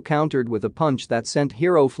 Suho countered with a punch that sent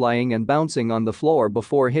Hiro flying and bouncing on the floor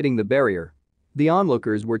before hitting the barrier. The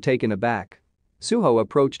onlookers were taken aback. Suho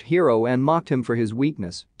approached Hiro and mocked him for his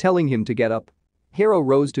weakness, telling him to get up. Hiro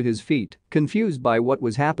rose to his feet, confused by what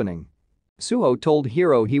was happening. Suho told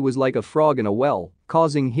Hiro he was like a frog in a well,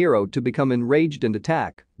 causing Hiro to become enraged and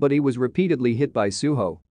attack, but he was repeatedly hit by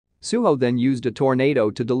Suho. Suho then used a tornado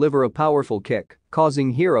to deliver a powerful kick, causing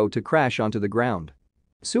Hiro to crash onto the ground.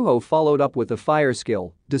 Suho followed up with a fire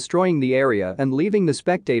skill, destroying the area and leaving the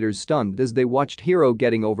spectators stunned as they watched Hiro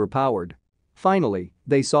getting overpowered. Finally,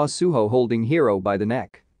 they saw Suho holding Hiro by the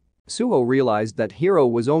neck. Suho realized that Hiro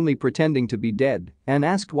was only pretending to be dead and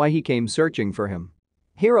asked why he came searching for him.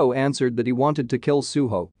 Hiro answered that he wanted to kill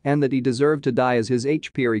Suho and that he deserved to die as his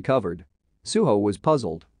HP recovered. Suho was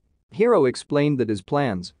puzzled. Hiro explained that his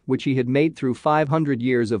plans, which he had made through 500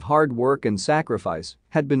 years of hard work and sacrifice,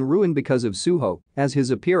 had been ruined because of Suho as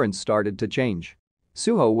his appearance started to change.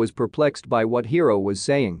 Suho was perplexed by what Hiro was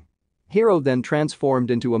saying. Hiro then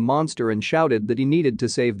transformed into a monster and shouted that he needed to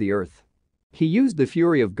save the earth. He used the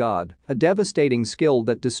Fury of God, a devastating skill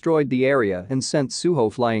that destroyed the area and sent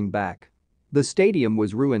Suho flying back. The stadium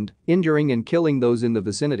was ruined, injuring and killing those in the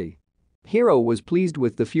vicinity. Hiro was pleased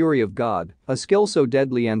with the Fury of God, a skill so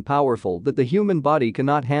deadly and powerful that the human body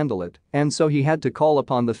cannot handle it, and so he had to call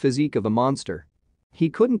upon the physique of a monster. He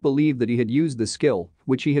couldn't believe that he had used the skill,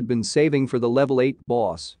 which he had been saving for the level 8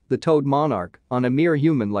 boss, the Toad Monarch, on a mere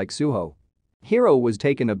human like Suho. Hiro was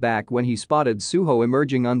taken aback when he spotted Suho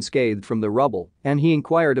emerging unscathed from the rubble, and he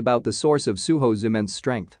inquired about the source of Suho's immense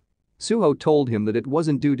strength. Suho told him that it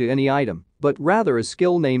wasn't due to any item, but rather a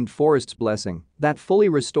skill named Forest's Blessing that fully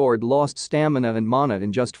restored lost stamina and mana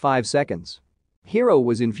in just 5 seconds. Hiro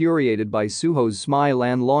was infuriated by Suho's smile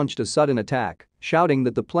and launched a sudden attack, shouting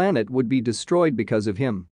that the planet would be destroyed because of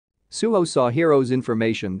him. Suho saw Hiro's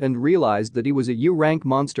information and realized that he was a U-rank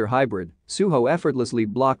monster hybrid. Suho effortlessly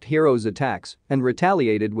blocked Hiro's attacks and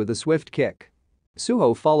retaliated with a swift kick.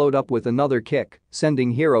 Suho followed up with another kick,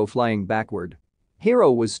 sending Hiro flying backward.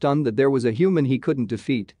 Hiro was stunned that there was a human he couldn't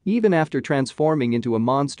defeat, even after transforming into a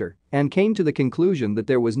monster, and came to the conclusion that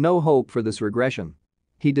there was no hope for this regression.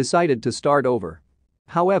 He decided to start over.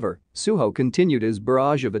 However, Suho continued his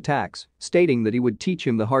barrage of attacks, stating that he would teach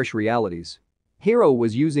him the harsh realities. Hiro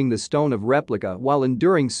was using the stone of replica while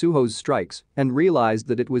enduring Suho's strikes and realized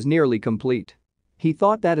that it was nearly complete. He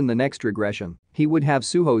thought that in the next regression, he would have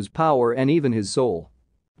Suho's power and even his soul.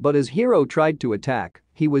 But as Hiro tried to attack,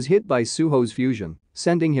 he was hit by Suho's fusion,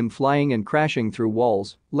 sending him flying and crashing through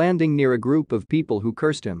walls, landing near a group of people who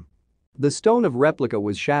cursed him. The stone of replica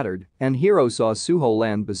was shattered, and Hiro saw Suho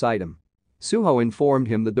land beside him. Suho informed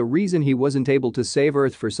him that the reason he wasn't able to save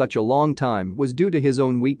Earth for such a long time was due to his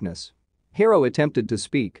own weakness. Hiro attempted to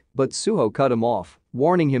speak, but Suho cut him off,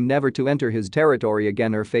 warning him never to enter his territory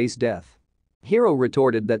again or face death. Hiro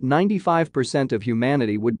retorted that 95% of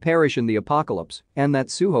humanity would perish in the apocalypse and that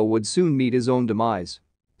Suho would soon meet his own demise.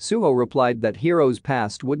 Suho replied that Hiro's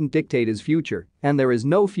past wouldn't dictate his future and there is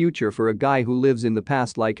no future for a guy who lives in the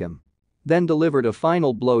past like him. Then delivered a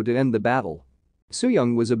final blow to end the battle.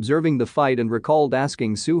 Sooyoung was observing the fight and recalled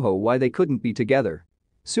asking Suho why they couldn't be together.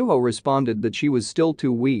 Suho responded that she was still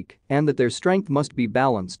too weak and that their strength must be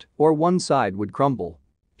balanced or one side would crumble.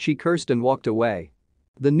 She cursed and walked away.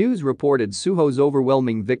 The news reported Suho's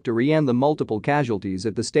overwhelming victory and the multiple casualties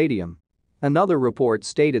at the stadium. Another report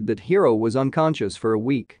stated that Hiro was unconscious for a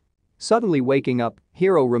week. Suddenly waking up,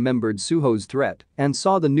 Hiro remembered Suho's threat and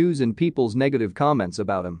saw the news and people's negative comments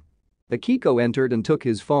about him. Akiko entered and took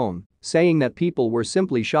his phone, saying that people were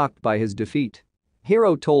simply shocked by his defeat.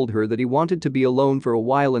 Hiro told her that he wanted to be alone for a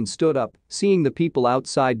while and stood up, seeing the people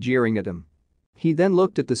outside jeering at him. He then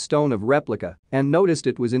looked at the stone of replica and noticed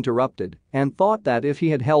it was interrupted and thought that if he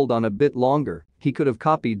had held on a bit longer, he could have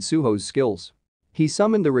copied Suho's skills. He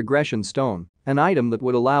summoned the regression stone, an item that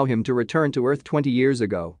would allow him to return to Earth 20 years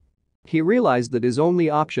ago. He realized that his only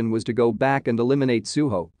option was to go back and eliminate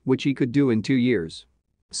Suho, which he could do in 2 years.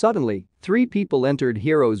 Suddenly, 3 people entered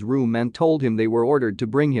Hiro's room and told him they were ordered to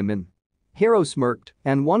bring him in. Hiro smirked,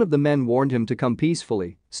 and one of the men warned him to come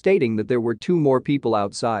peacefully, stating that there were 2 more people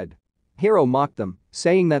outside. Hiro mocked them,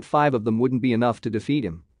 saying that 5 of them wouldn't be enough to defeat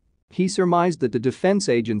him. He surmised that the defense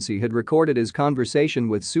agency had recorded his conversation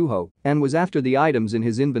with Suho and was after the items in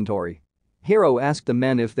his inventory. Hiro asked the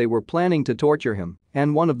men if they were planning to torture him,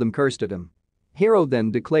 and one of them cursed at him. Hiro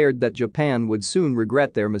then declared that Japan would soon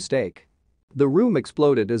regret their mistake. The room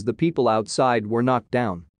exploded as the people outside were knocked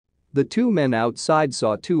down. The 2 men outside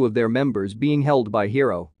saw 2 of their members being held by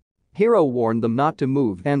Hiro. Hiro warned them not to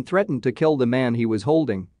move and threatened to kill the man he was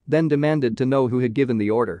holding, then demanded to know who had given the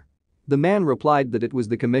order. The man replied that it was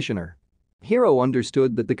the commissioner. Hiro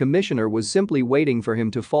understood that the commissioner was simply waiting for him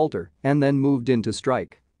to falter and then moved in to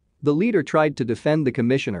strike. The leader tried to defend the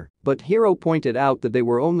commissioner, but Hiro pointed out that they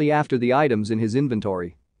were only after the items in his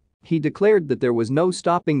inventory. He declared that there was no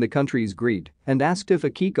stopping the country's greed and asked if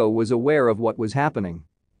Akiko was aware of what was happening.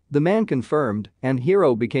 The man confirmed, and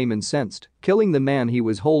Hiro became incensed, killing the man he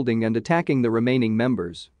was holding and attacking the remaining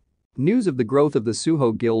members. News of the growth of the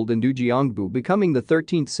Suho Guild and Ujeongbu becoming the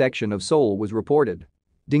 13th section of Seoul was reported.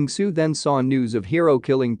 Dingsu then saw news of Hiro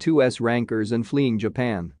killing 2 S-rankers and fleeing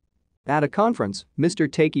Japan. At a conference,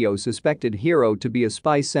 Mr. Takeo suspected Hiro to be a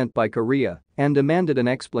spy sent by Korea and demanded an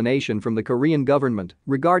explanation from the Korean government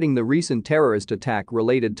regarding the recent terrorist attack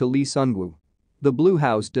related to Lee Sun-woo. The Blue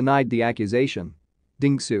House denied the accusation.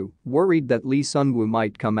 Dingsu, worried that Lee Sun-woo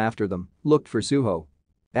might come after them, looked for Suho.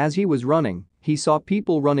 As he was running, he saw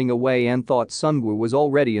people running away and thought Sun-woo was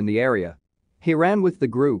already in the area. He ran with the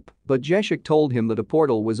group, but Jeshik told him that a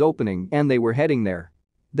portal was opening and they were heading there.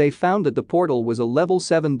 They found that the portal was a level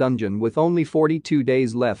 7 dungeon with only 42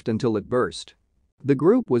 days left until it burst. The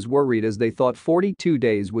group was worried as they thought 42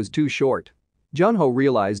 days was too short. Junho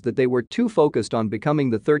realized that they were too focused on becoming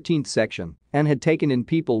the 13th section and had taken in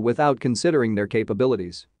people without considering their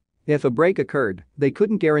capabilities. If a break occurred, they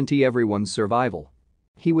couldn't guarantee everyone's survival.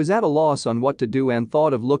 He was at a loss on what to do and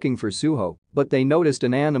thought of looking for Suho, but they noticed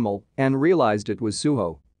an animal and realized it was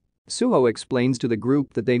Suho. Suho explains to the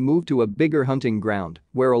group that they moved to a bigger hunting ground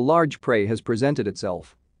where a large prey has presented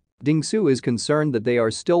itself. Dingsu is concerned that they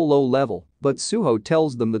are still low level, but Suho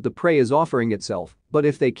tells them that the prey is offering itself, but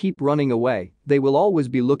if they keep running away, they will always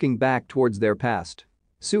be looking back towards their past.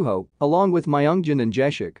 Suho, along with Myungjin and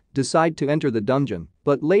Jeshik, decide to enter the dungeon,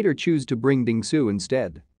 but later choose to bring Dingsu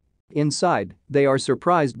instead. Inside, they are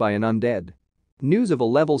surprised by an undead. News of a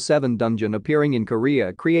level 7 dungeon appearing in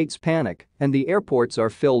Korea creates panic, and the airports are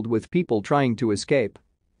filled with people trying to escape.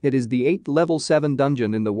 It is the 8th level 7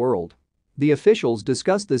 dungeon in the world. The officials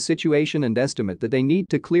discuss the situation and estimate that they need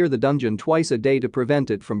to clear the dungeon twice a day to prevent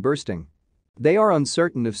it from bursting. They are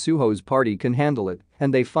uncertain if Suho's party can handle it,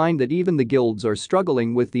 and they find that even the guilds are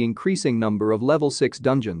struggling with the increasing number of level 6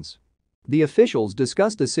 dungeons. The officials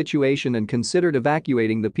discussed the situation and considered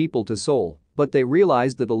evacuating the people to Seoul, but they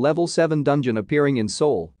realized that a level 7 dungeon appearing in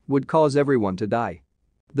Seoul would cause everyone to die.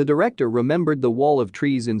 The director remembered the wall of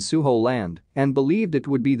trees in Suho land and believed it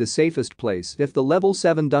would be the safest place if the level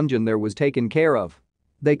 7 dungeon there was taken care of.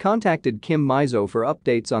 They contacted Kim Mizo for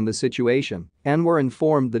updates on the situation and were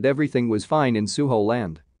informed that everything was fine in Suho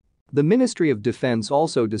land. The Ministry of Defense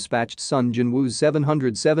also dispatched Sun Jinwoo's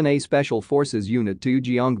 707A Special Forces unit to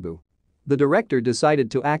Gyeongbu. The director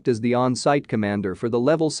decided to act as the on-site commander for the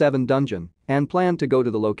level 7 dungeon and planned to go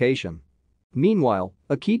to the location. Meanwhile,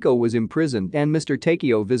 Akiko was imprisoned and Mr.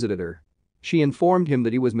 Takeo visited her. She informed him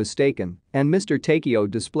that he was mistaken, and Mr. Takeo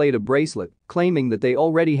displayed a bracelet, claiming that they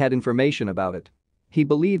already had information about it. He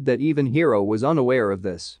believed that even Hiro was unaware of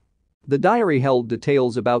this. The diary held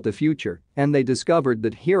details about the future, and they discovered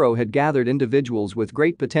that Hiro had gathered individuals with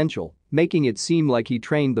great potential, making it seem like he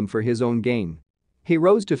trained them for his own gain. He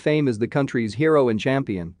rose to fame as the country's hero and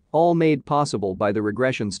champion, all made possible by the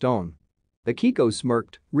regression stone. Akiko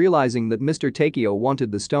smirked, realizing that Mr. Takeo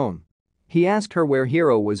wanted the stone. He asked her where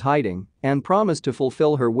Hiro was hiding and promised to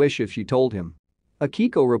fulfill her wish if she told him.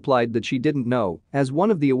 Akiko replied that she didn't know, as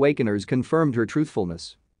one of the Awakeners confirmed her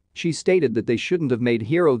truthfulness. She stated that they shouldn't have made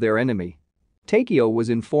Hiro their enemy. Takeo was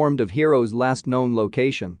informed of Hiro's last known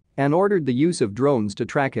location and ordered the use of drones to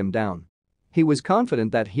track him down. He was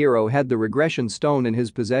confident that Hiro had the regression stone in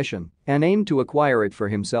his possession and aimed to acquire it for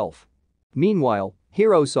himself. Meanwhile,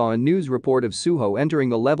 Hiro saw a news report of Suho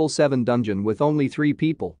entering a level 7 dungeon with only 3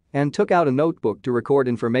 people and took out a notebook to record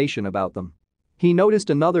information about them. He noticed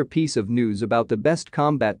another piece of news about the best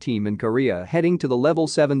combat team in Korea heading to the level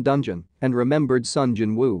 7 dungeon and remembered Sun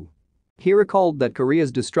Jinwoo. He recalled that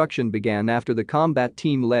Korea's destruction began after the combat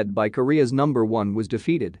team led by Korea's number 1 was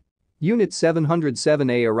defeated. Unit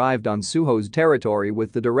 707A arrived on Suho's territory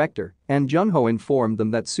with the director, and Junho informed them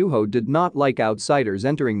that Suho did not like outsiders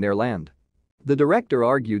entering their land. The director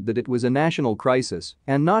argued that it was a national crisis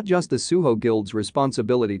and not just the Suho Guild's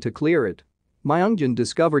responsibility to clear it. Myungjin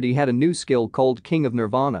discovered he had a new skill called King of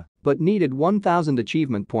Nirvana but needed 1,000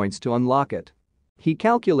 achievement points to unlock it. He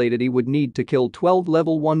calculated he would need to kill 12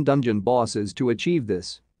 level 1 dungeon bosses to achieve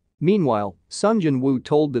this. Meanwhile, Sun Jinwoo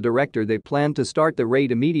told the director they planned to start the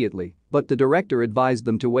raid immediately, but the director advised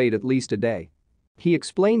them to wait at least a day. He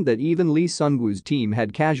explained that even Lee Sunwoo's team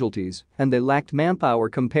had casualties and they lacked manpower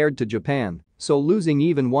compared to Japan, so losing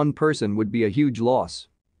even one person would be a huge loss.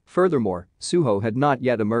 Furthermore, Suho had not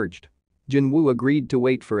yet emerged. Jinwoo agreed to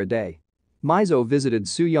wait for a day. Mizo visited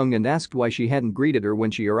Sooyoung and asked why she hadn't greeted her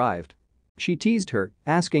when she arrived. She teased her,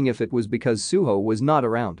 asking if it was because Suho was not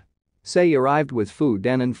around. Sei arrived with food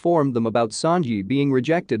and informed them about Sanji being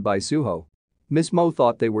rejected by Suho. Miss Mo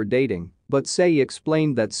thought they were dating, but Sei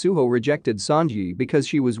explained that Suho rejected Sanji because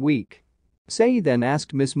she was weak. Sei then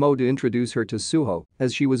asked Miss Mo to introduce her to Suho,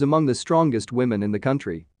 as she was among the strongest women in the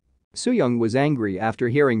country. Sooyoung was angry after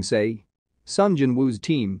hearing Sei. Sun Jinwoo's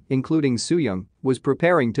team, including Sooyoung, was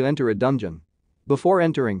preparing to enter a dungeon. Before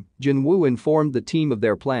entering, Jinwoo informed the team of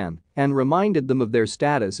their plan and reminded them of their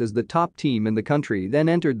status as the top team in the country, then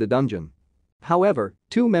entered the dungeon. However,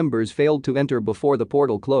 2 members failed to enter before the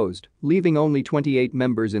portal closed, leaving only 28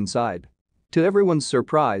 members inside. To everyone's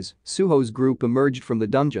surprise, Suho's group emerged from the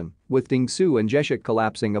dungeon, with Dingsu and Jeshik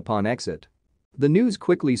collapsing upon exit. The news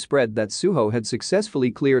quickly spread that Suho had successfully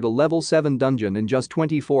cleared a level 7 dungeon in just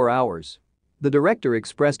 24 hours. The director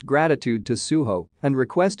expressed gratitude to Suho and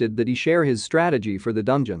requested that he share his strategy for the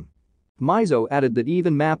dungeon. Mizo added that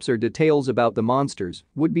even maps or details about the monsters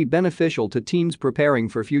would be beneficial to teams preparing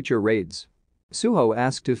for future raids. Suho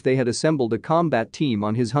asked if they had assembled a combat team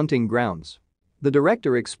on his hunting grounds. The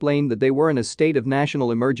director explained that they were in a state of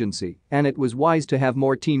national emergency and it was wise to have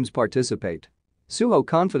more teams participate. Suho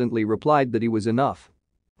confidently replied that he was enough.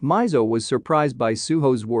 Mizo was surprised by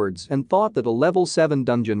Suho's words and thought that a level 7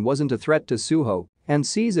 dungeon wasn't a threat to Suho and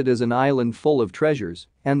sees it as an island full of treasures,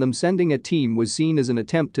 and them sending a team was seen as an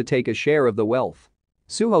attempt to take a share of the wealth.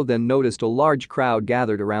 Suho then noticed a large crowd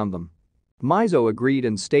gathered around them. Mizo agreed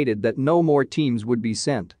and stated that no more teams would be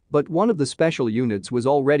sent, but one of the special units was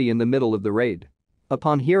already in the middle of the raid.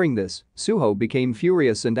 Upon hearing this, Suho became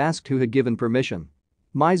furious and asked who had given permission.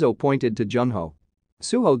 Mizo pointed to Junho.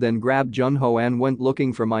 Suho then grabbed Junho and went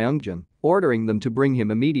looking for Myungjin, ordering them to bring him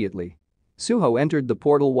immediately. Suho entered the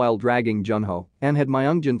portal while dragging Junho and had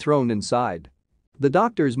Myungjin thrown inside. The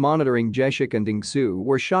doctors monitoring Jaeshik and Dingsu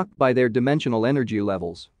were shocked by their dimensional energy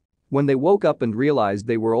levels. When they woke up and realized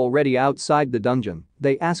they were already outside the dungeon,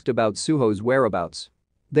 they asked about Suho's whereabouts.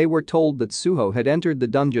 They were told that Suho had entered the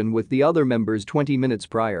dungeon with the other members 20 minutes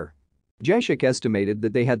prior. Jaeshik estimated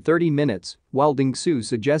that they had 30 minutes, while Dingsu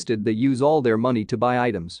suggested they use all their money to buy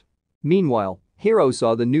items. Meanwhile, Hiro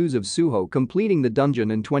saw the news of Suho completing the dungeon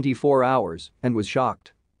in 24 hours and was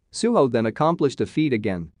shocked. Suho then accomplished a feat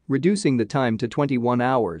again, reducing the time to 21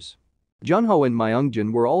 hours. Junho and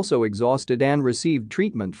Myungjin were also exhausted and received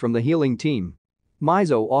treatment from the healing team.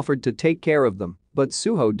 Mizo offered to take care of them, but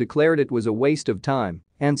Suho declared it was a waste of time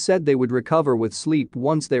and said they would recover with sleep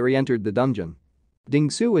once they re-entered the dungeon.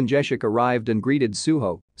 Dingsu and Jaeshik arrived and greeted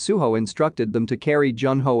Suho. Suho instructed them to carry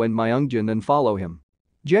Junho and Myungjin and follow him.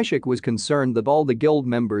 Jaeshik was concerned that all the guild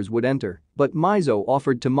members would enter, but Mizo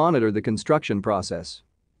offered to monitor the construction process.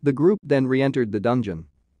 The group then re-entered the dungeon.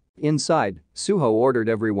 Inside, Suho ordered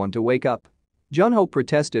everyone to wake up. Junho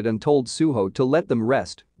protested and told Suho to let them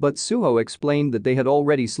rest, but Suho explained that they had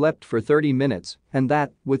already slept for 30 minutes and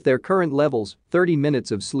that, with their current levels, 30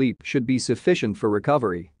 minutes of sleep should be sufficient for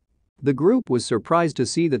recovery. The group was surprised to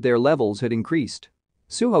see that their levels had increased.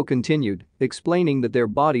 Suho continued, explaining that their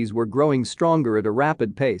bodies were growing stronger at a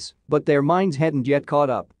rapid pace, but their minds hadn't yet caught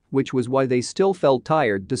up, which was why they still felt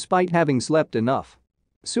tired despite having slept enough.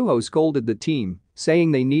 Suho scolded the team,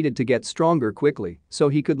 saying they needed to get stronger quickly so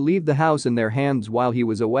he could leave the house in their hands while he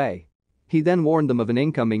was away. He then warned them of an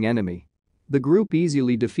incoming enemy. The group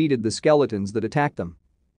easily defeated the skeletons that attacked them.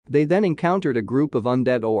 They then encountered a group of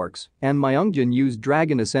undead orcs, and Myungjin used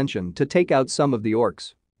Dragon Ascension to take out some of the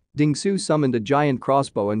orcs. Dingsu summoned a giant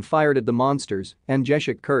crossbow and fired at the monsters, and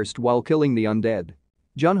Jaeshik cursed while killing the undead.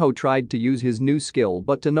 Junho tried to use his new skill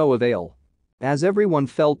but to no avail. As everyone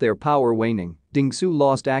felt their power waning, Dingsu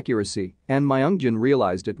lost accuracy, and Myungjin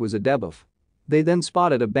realized it was a debuff. They then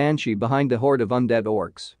spotted a banshee behind a horde of undead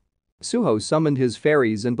orcs. Suho summoned his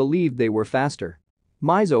fairies and believed they were faster.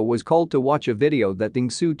 Mizo was called to watch a video that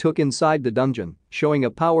Dingsu took inside the dungeon, showing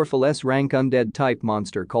a powerful S-rank undead type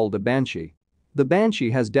monster called a banshee. The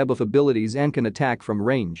banshee has debuff abilities and can attack from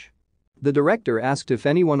range. The director asked if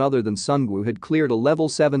anyone other than Sungwoo had cleared a level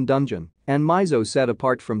 7 dungeon, and Mizo said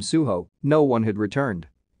apart from Suho, no one had returned.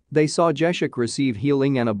 They saw Jaeshik receive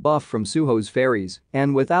healing and a buff from Suho's fairies,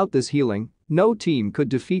 and without this healing, no team could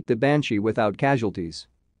defeat the banshee without casualties.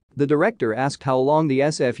 The director asked how long the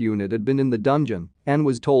SF unit had been in the dungeon and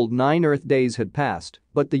was told 9 Earth days had passed,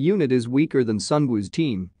 but the unit is weaker than Sungwoo's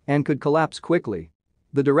team and could collapse quickly.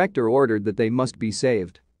 The director ordered that they must be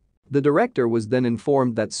saved. The director was then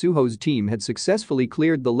informed that Suho's team had successfully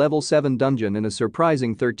cleared the level 7 dungeon in a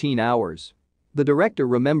surprising 13 hours. The director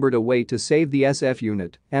remembered a way to save the SF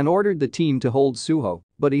unit and ordered the team to hold Suho,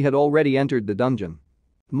 but he had already entered the dungeon.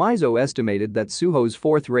 Mizo estimated that Suho's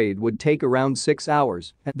fourth raid would take around 6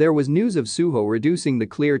 hours, and there was news of Suho reducing the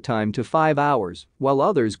clear time to 5 hours, while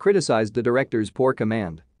others criticized the director's poor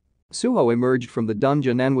command. Suho emerged from the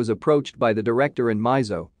dungeon and was approached by the director and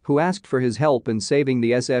Mizo, who asked for his help in saving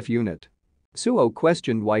the SF unit. Suho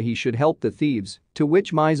questioned why he should help the thieves, to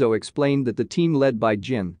which Mizo explained that the team led by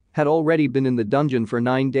Jin had already been in the dungeon for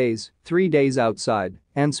 9 days, 3 days outside,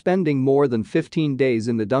 and spending more than 15 days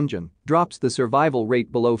in the dungeon drops the survival rate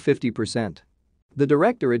below 50%. The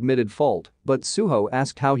director admitted fault, but Suho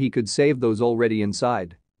asked how he could save those already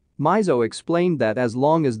inside. Mizo explained that as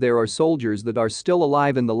long as there are soldiers that are still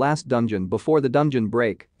alive in the last dungeon before the dungeon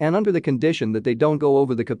break, and under the condition that they don't go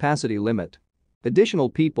over the capacity limit, additional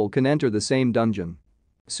people can enter the same dungeon.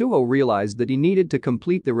 Suho realized that he needed to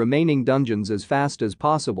complete the remaining dungeons as fast as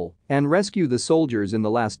possible and rescue the soldiers in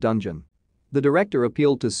the last dungeon. The director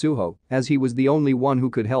appealed to Suho, as he was the only one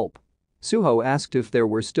who could help. Suho asked if there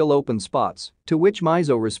were still open spots, to which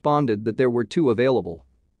Mizo responded that there were 2 available.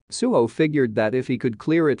 Suho figured that if he could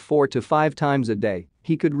clear it 4 to 5 times a day,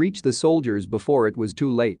 he could reach the soldiers before it was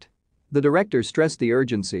too late. The director stressed the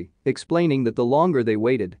urgency, explaining that the longer they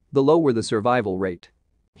waited, the lower the survival rate.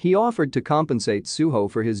 He offered to compensate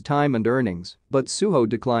Suho for his time and earnings, but Suho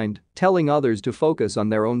declined, telling others to focus on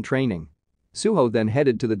their own training. Suho then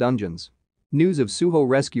headed to the dungeons. News of Suho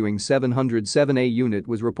rescuing 707A unit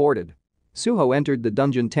was reported. Suho entered the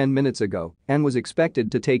dungeon 10 minutes ago and was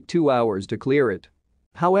expected to take 2 hours to clear it.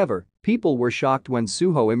 However, people were shocked when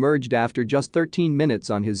Suho emerged after just 13 minutes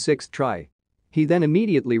on his 6th try. He then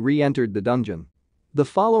immediately re-entered the dungeon. The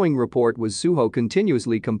following report was Suho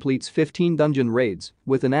continuously completes 15 dungeon raids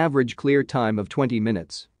with an average clear time of 20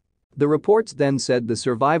 minutes. The reports then said the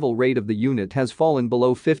survival rate of the unit has fallen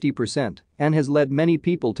below 50% and has led many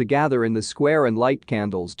people to gather in the square and light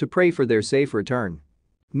candles to pray for their safe return.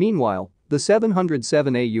 Meanwhile, the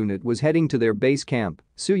 707A unit was heading to their base camp.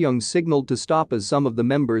 Soo-young signaled to stop as some of the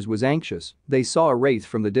members was anxious. They saw a wraith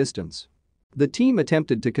from the distance. The team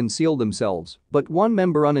attempted to conceal themselves, but one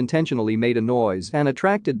member unintentionally made a noise and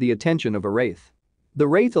attracted the attention of a wraith. The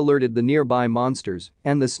wraith alerted the nearby monsters,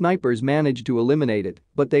 and the snipers managed to eliminate it,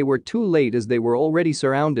 but they were too late as they were already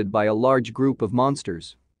surrounded by a large group of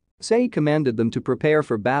monsters. Sei commanded them to prepare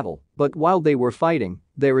for battle, but while they were fighting,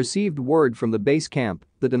 they received word from the base camp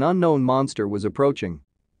that an unknown monster was approaching.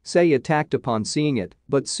 Sei attacked upon seeing it,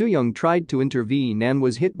 but Soo-young tried to intervene and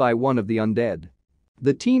was hit by one of the undead.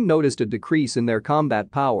 The team noticed a decrease in their combat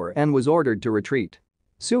power and was ordered to retreat.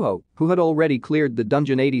 Suho, who had already cleared the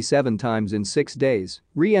dungeon 87 times in 6 days,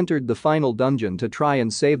 re-entered the final dungeon to try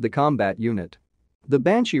and save the combat unit. The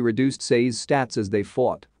Banshee reduced Sei's stats as they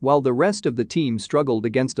fought, while the rest of the team struggled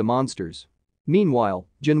against the monsters. Meanwhile,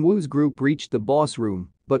 Jinwoo's group reached the boss room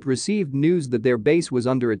but received news that their base was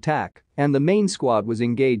under attack and the main squad was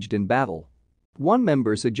engaged in battle. One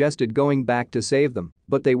member suggested going back to save them,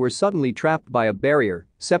 but they were suddenly trapped by a barrier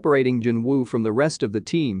separating Jinwoo from the rest of the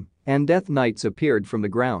team, and Death Knights appeared from the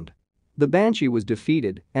ground. The Banshee was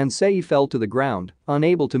defeated and Sei fell to the ground,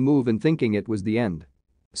 unable to move and thinking it was the end.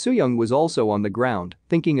 Soo-young was also on the ground,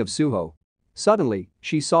 thinking of Suho. Suddenly,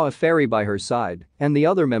 she saw a fairy by her side, and the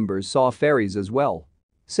other members saw fairies as well.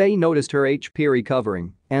 Sei noticed her HP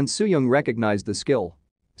recovering, and Soo-young recognized the skill.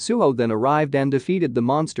 Suho then arrived and defeated the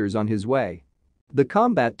monsters on his way. The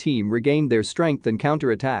combat team regained their strength and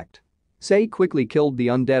counterattacked. Sei quickly killed the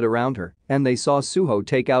undead around her, and they saw Suho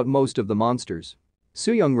take out most of the monsters.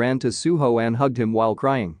 Soo-young ran to Suho and hugged him while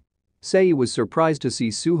crying. Sei was surprised to see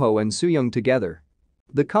Suho and Soo-young together.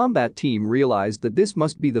 The combat team realized that this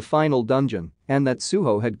must be the final dungeon and that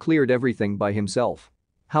Suho had cleared everything by himself.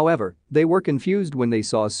 However, they were confused when they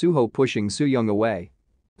saw Suho pushing Soo-young away.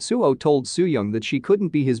 Suho told Soo-young that she couldn't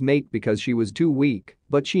be his mate because she was too weak,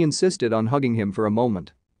 but she insisted on hugging him for a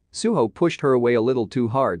moment. Suho pushed her away a little too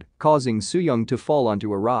hard, causing Soo-young to fall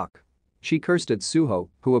onto a rock. She cursed at Suho,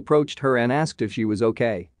 who approached her and asked if she was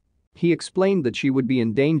okay. He explained that she would be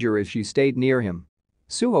in danger if she stayed near him.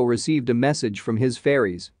 Suho received a message from his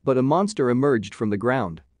fairies, but a monster emerged from the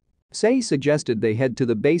ground. Sei suggested they head to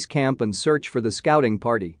the base camp and search for the scouting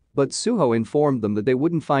party, but Suho informed them that they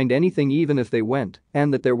wouldn't find anything even if they went,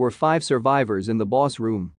 and that there were 5 survivors in the boss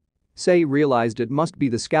room. Sei realized it must be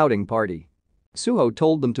the scouting party. Suho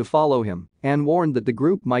told them to follow him and warned that the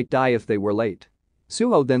group might die if they were late.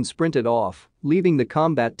 Suho then sprinted off, leaving the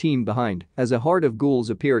combat team behind as a horde of ghouls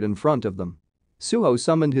appeared in front of them. Suho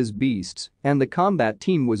summoned his beasts, and the combat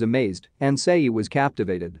team was amazed, and Sei was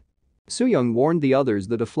captivated. Soo-young warned the others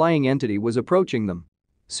that a flying entity was approaching them.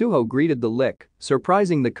 Suho greeted the Lick,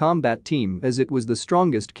 surprising the combat team as it was the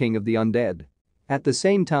strongest king of the undead. At the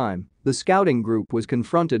same time, the scouting group was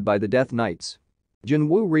confronted by the Death Knights.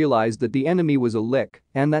 Jinwoo realized that the enemy was a Lick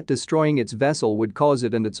and that destroying its vessel would cause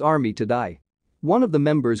it and its army to die. One of the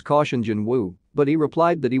members cautioned Jinwoo, but he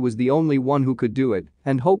replied that he was the only one who could do it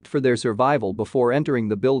and hoped for their survival before entering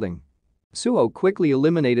the building. Suho quickly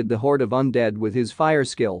eliminated the horde of undead with his fire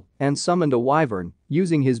skill and summoned a wyvern,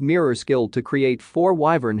 using his mirror skill to create 4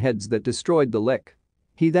 wyvern heads that destroyed the Lick.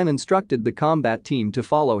 He then instructed the combat team to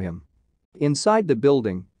follow him. Inside the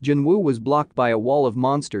building, Jinwoo was blocked by a wall of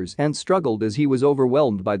monsters and struggled as he was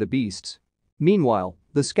overwhelmed by the beasts. Meanwhile,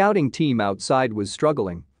 the scouting team outside was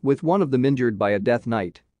struggling, with one of them injured by a Death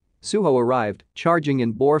Knight. Suho arrived, charging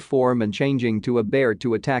in boar form and changing to a bear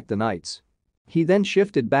to attack the knights. He then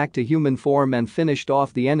shifted back to human form and finished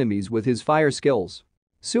off the enemies with his fire skills.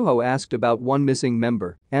 Suho asked about one missing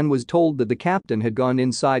member and was told that the captain had gone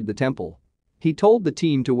inside the temple. He told the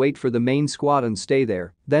team to wait for the main squad and stay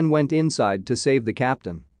there, then went inside to save the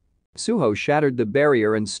captain. Suho shattered the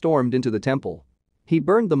barrier and stormed into the temple. He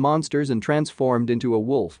burned the monsters and transformed into a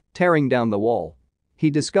wolf, tearing down the wall. He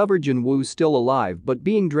discovered Jinwoo still alive but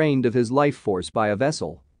being drained of his life force by a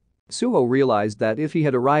vessel. Suho realized that if he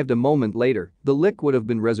had arrived a moment later, the Lick would have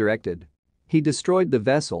been resurrected. He destroyed the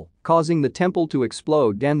vessel, causing the temple to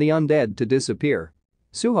explode and the undead to disappear.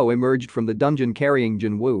 Suho emerged from the dungeon carrying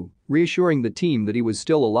Jinwoo, reassuring the team that he was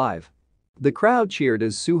still alive. The crowd cheered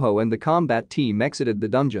as Suho and the combat team exited the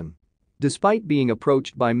dungeon. Despite being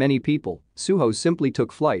approached by many people, Suho simply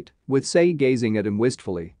took flight, with Sei gazing at him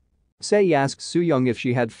wistfully. Sei asked Soo-young if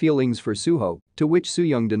she had feelings for Suho, to which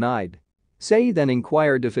Soo-young denied. Sei then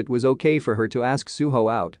inquired if it was okay for her to ask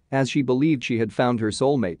Suho out, as she believed she had found her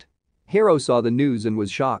soulmate. Hiro saw the news and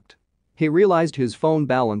was shocked. He realized his phone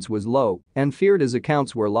balance was low and feared his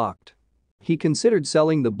accounts were locked. He considered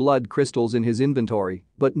selling the blood crystals in his inventory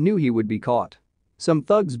but knew he would be caught. Some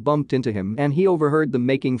thugs bumped into him and he overheard them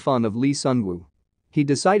making fun of Lee Sunwoo. He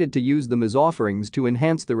decided to use them as offerings to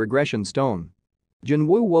enhance the regression stone.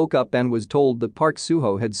 Jinwoo woke up and was told that Park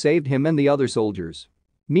Suho had saved him and the other soldiers.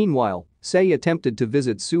 Meanwhile, Se attempted to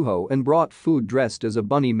visit Suho and brought food dressed as a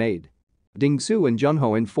bunny maid. Dingsu and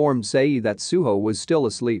Junho informed Se that Suho was still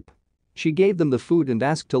asleep. She gave them the food and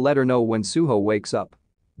asked to let her know when Suho wakes up.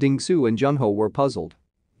 Dingsu and Junho were puzzled.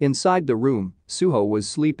 Inside the room, Suho was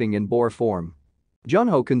sleeping in boar form.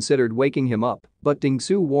 Junho considered waking him up, but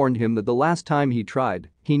Dingsu warned him that the last time he tried,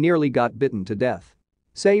 he nearly got bitten to death.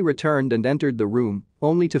 Se returned and entered the room,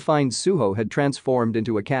 only to find Suho had transformed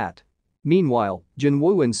into a cat. Meanwhile,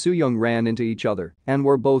 Jinwoo and Sooyoung ran into each other and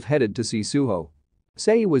were both headed to see Suho.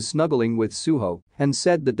 Se was snuggling with Suho and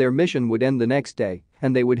said that their mission would end the next day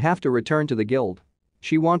and they would have to return to the guild.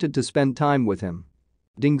 She wanted to spend time with him.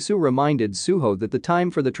 Dingsu reminded Suho that the time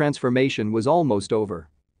for the transformation was almost over.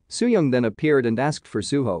 Sooyoung then appeared and asked for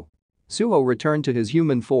Suho. Suho returned to his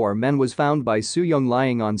human form and was found by Sooyoung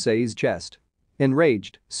lying on Se's chest.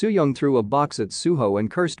 Enraged, Sooyoung threw a box at Suho and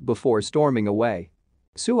cursed before storming away.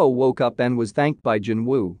 Suho woke up and was thanked by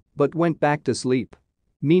Jinwoo, but went back to sleep.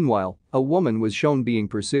 Meanwhile, a woman was shown being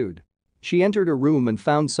pursued. She entered a room and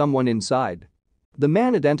found someone inside. The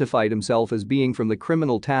man identified himself as being from the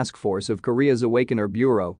Criminal Task Force of Korea's Awakener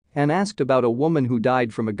Bureau and asked about a woman who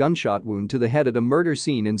died from a gunshot wound to the head at a murder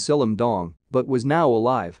scene in Sillim-dong but was now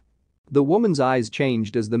alive. The woman's eyes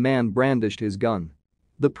changed as the man brandished his gun.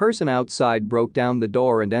 The person outside broke down the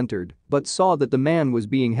door and entered but saw that the man was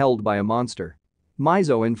being held by a monster.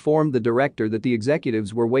 Mizo informed the director that the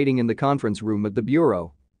executives were waiting in the conference room at the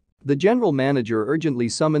bureau. The general manager urgently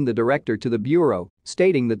summoned the director to the bureau,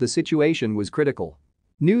 stating that the situation was critical.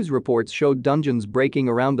 News reports showed dungeons breaking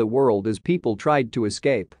around the world as people tried to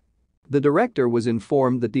escape. The director was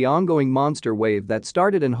informed that the ongoing monster wave that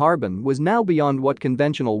started in Harbin was now beyond what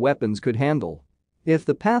conventional weapons could handle. If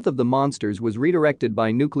the path of the monsters was redirected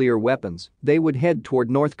by nuclear weapons, they would head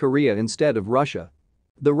toward North Korea instead of Russia.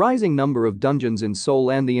 The rising number of dungeons in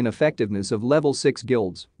Seoul and the ineffectiveness of level 6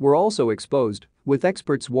 guilds were also exposed, with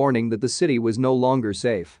experts warning that the city was no longer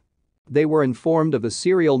safe. They were informed of a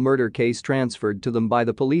serial murder case transferred to them by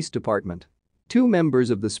the police department. 2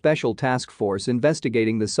 members of the special task force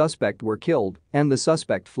investigating the suspect were killed, and the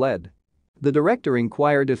suspect fled. The director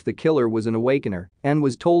inquired if the killer was an awakener and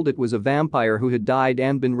was told it was a vampire who had died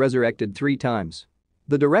and been resurrected 3 times.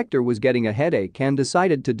 The director was getting a headache and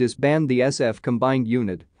decided to disband the SF combined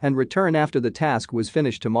unit and return after the task was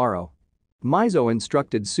finished tomorrow. Mizo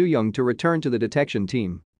instructed Sooyoung to return to the detection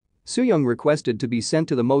team. Sooyoung requested to be sent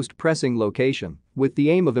to the most pressing location with the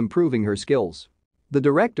aim of improving her skills. The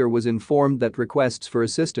director was informed that requests for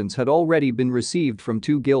assistance had already been received from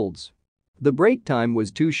 2 guilds. The break time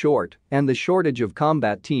was too short and the shortage of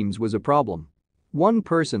combat teams was a problem. One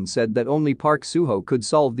person said that only Park Suho could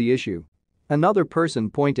solve the issue. Another person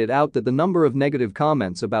pointed out that the number of negative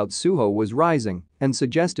comments about Suho was rising and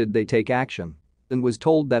suggested they take action. And was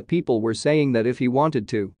told that people were saying that if he wanted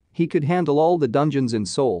to, he could handle all the dungeons in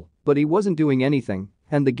Seoul, but he wasn't doing anything,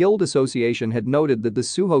 and the guild association had noted that the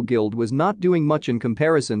Suho guild was not doing much in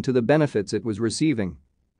comparison to the benefits it was receiving.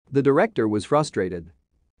 The director was frustrated.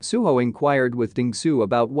 Suho inquired with Dingsu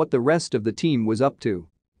about what the rest of the team was up to.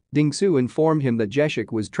 Dingsu informed him that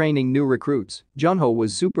Jeshik was training new recruits, Junho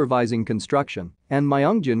was supervising construction, and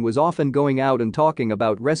Myungjin was often going out and talking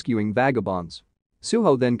about rescuing vagabonds.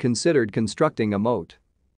 Suho then considered constructing a moat.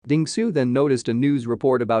 Dingsu then noticed a news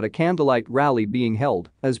report about a candlelight rally being held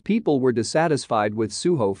as people were dissatisfied with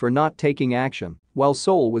Suho for not taking action while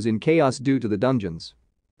Seoul was in chaos due to the dungeons.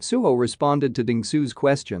 Suho responded to Dingsu's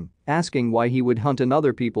question, asking why he would hunt in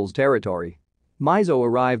other people's territory. Mizo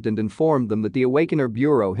arrived and informed them that the Awakener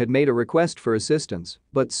Bureau had made a request for assistance,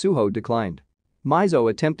 but Suho declined. Mizo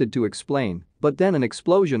attempted to explain, but then an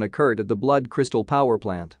explosion occurred at the blood crystal power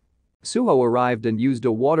plant. Suho arrived and used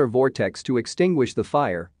a water vortex to extinguish the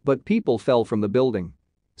fire, but people fell from the building.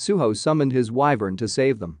 Suho summoned his wyvern to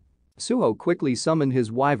save them. Suho quickly summoned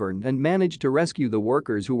his wyvern and managed to rescue the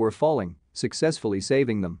workers who were falling, successfully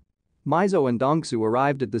saving them. Mizo and Dongsu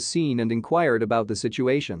arrived at the scene and inquired about the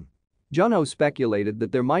situation. Junho speculated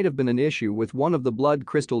that there might have been an issue with one of the blood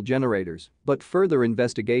crystal generators, but further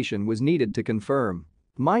investigation was needed to confirm.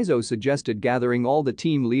 Mizo suggested gathering all the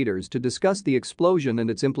team leaders to discuss the explosion and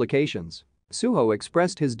its implications. Suho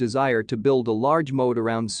expressed his desire to build a large moat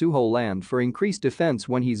around Suho land for increased defense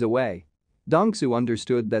when he's away. Dongsu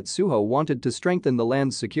understood that Suho wanted to strengthen the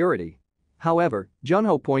land's security. However,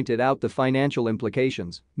 Junho pointed out the financial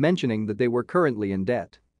implications, mentioning that they were currently in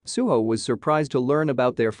debt. Suho was surprised to learn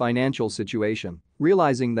about their financial situation,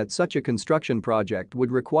 realizing that such a construction project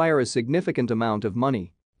would require a significant amount of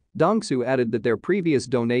money. Dongsu added that their previous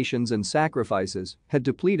donations and sacrifices had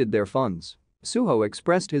depleted their funds. Suho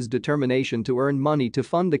expressed his determination to earn money to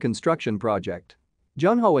fund the construction project.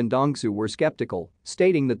 Junho and Dongsu were skeptical,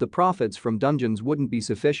 stating that the profits from dungeons wouldn't be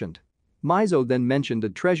sufficient. Mizo then mentioned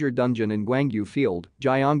a treasure dungeon in Gwangju Field,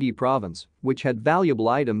 Gyeonggi Province, which had valuable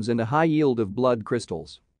items and a high yield of blood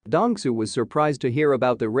crystals. Dongsu was surprised to hear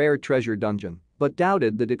about the rare treasure dungeon, but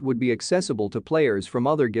doubted that it would be accessible to players from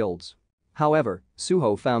other guilds. However,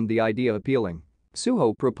 Suho found the idea appealing.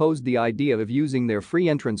 Suho proposed the idea of using their free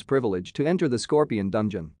entrance privilege to enter the Scorpion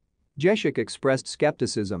dungeon. Jeshik expressed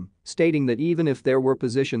skepticism, stating that even if there were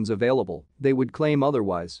positions available, they would claim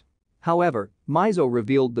otherwise. However, Mizo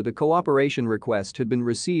revealed that a cooperation request had been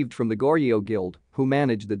received from the Goryeo Guild, who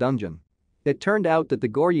managed the dungeon. It turned out that the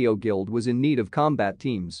Goryeo Guild was in need of combat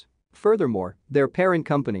teams. Furthermore, their parent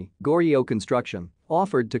company, Goryeo Construction,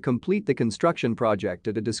 offered to complete the construction project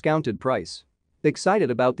at a discounted price. Excited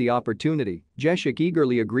about the opportunity, Jeshik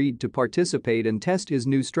eagerly agreed to participate and test his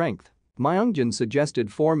new strength. Myungjin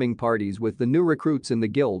suggested forming parties with the new recruits in the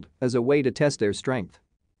guild as a way to test their strength.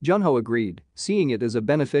 Junho agreed, seeing it as a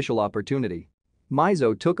beneficial opportunity.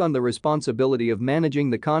 Mizo took on the responsibility of managing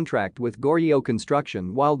the contract with Goryeo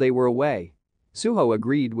Construction while they were away. Suho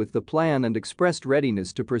agreed with the plan and expressed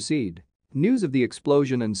readiness to proceed. News of the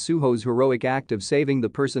explosion and Suho's heroic act of saving the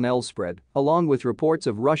personnel spread, along with reports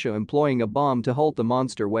of Russia employing a bomb to halt the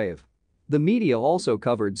monster wave. The media also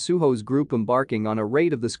covered Suho's group embarking on a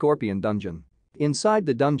raid of the Scorpion dungeon. Inside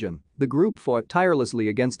the dungeon, the group fought tirelessly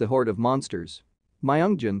against a horde of monsters.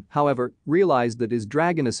 Myungjin, however, realized that his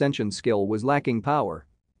dragon ascension skill was lacking power.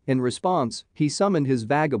 In response, he summoned his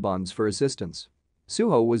vagabonds for assistance.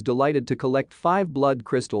 Suho was delighted to collect 5 blood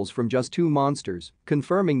crystals from just 2 monsters,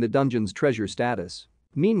 confirming the dungeon's treasure status.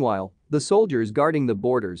 Meanwhile, the soldiers guarding the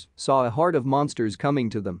borders saw a horde of monsters coming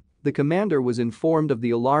to them. The commander was informed of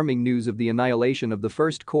the alarming news of the annihilation of the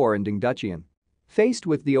First Corps and Dingduchian. Faced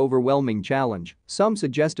with the overwhelming challenge, some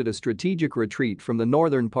suggested a strategic retreat from the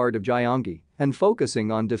northern part of Gyeonggi and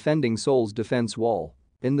focusing on defending Seoul's defense wall.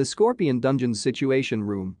 In the Scorpion Dungeon's Situation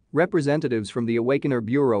Room, representatives from the Awakener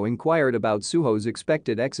Bureau inquired about Suho's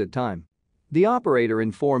expected exit time. The operator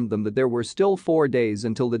informed them that there were still 4 days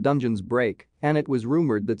until the dungeon's break, and it was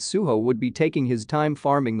rumored that Suho would be taking his time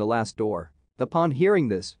farming the last door. Upon hearing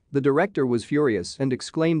this, the director was furious and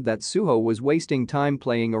exclaimed that Suho was wasting time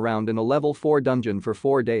playing around in a level 4 dungeon for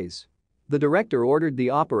 4 days. The director ordered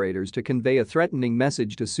the operators to convey a threatening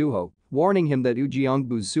message to Suho, warning him that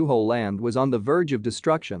Ujeongbu's Suho land was on the verge of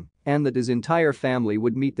destruction and that his entire family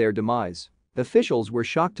would meet their demise. Officials were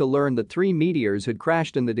shocked to learn that 3 meteors had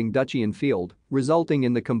crashed in the Dingduchian field, resulting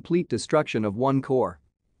in the complete destruction of 1 core.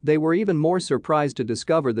 They were even more surprised to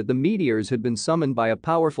discover that the meteors had been summoned by a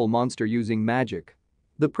powerful monster using magic.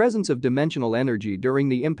 The presence of dimensional energy during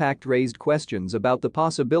the impact raised questions about the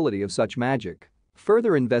possibility of such magic.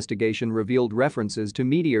 Further investigation revealed references to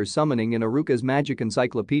meteor summoning in Aruka's magic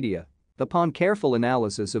encyclopedia. Upon careful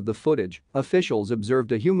analysis of the footage, officials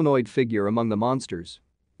observed a humanoid figure among the monsters.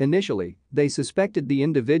 Initially, they suspected the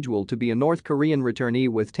individual to be a North Korean returnee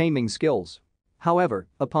with taming skills. However,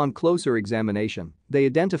 upon closer examination, they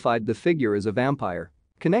identified the figure as a vampire.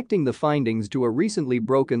 Connecting the findings to a recently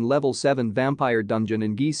broken level 7 vampire dungeon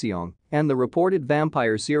in Gyeseong and the reported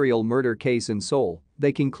vampire serial murder case in Seoul,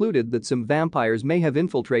 they concluded that some vampires may have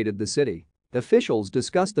infiltrated the city. Officials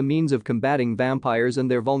discussed the means of combating vampires and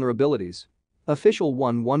their vulnerabilities. Official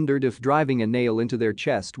 1 wondered if driving a nail into their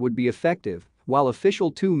chest would be effective, while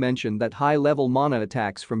Official 2 mentioned that high-level mana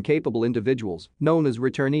attacks from capable individuals, known as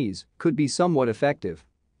returnees, could be somewhat effective.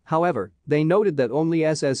 However, they noted that only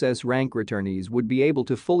SSS rank returnees would be able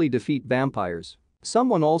to fully defeat vampires.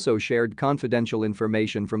 Someone also shared confidential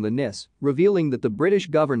information from the NIS, revealing that the British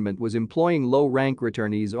government was employing low-rank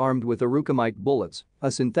returnees armed with arukamite bullets,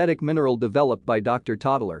 a synthetic mineral developed by Dr.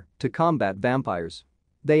 Toddler, to combat vampires.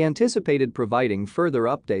 They anticipated providing further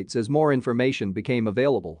updates as more information became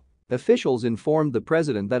available. Officials informed the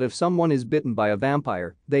president that if someone is bitten by a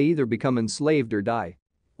vampire, they either become enslaved or die.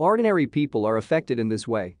 Ordinary people are affected in this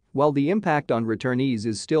way, while the impact on returnees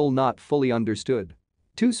is still not fully understood.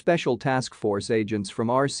 2 special task force agents from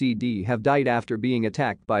RCD have died after being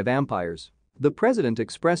attacked by vampires. The president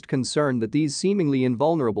expressed concern that these seemingly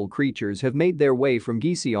invulnerable creatures have made their way from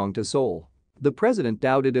Gyeseong to Seoul. The president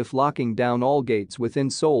doubted if locking down all gates within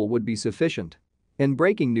Seoul would be sufficient. In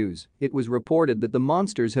breaking news, it was reported that the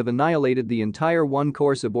monsters have annihilated the entire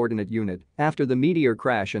 1-core subordinate unit after the meteor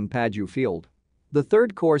crash in Paju field. The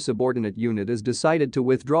 3rd core subordinate unit has decided to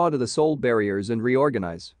withdraw to the Seoul barriers and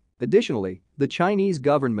reorganize. Additionally, the Chinese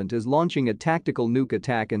government is launching a tactical nuke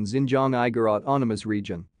attack in Xinjiang Uyghur Autonomous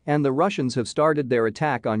Region, and the Russians have started their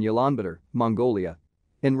attack on Ulaanbaatar, Mongolia.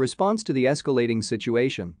 In response to the escalating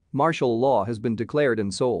situation, martial law has been declared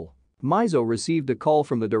in Seoul. Mizo received a call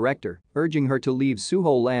from the director, urging her to leave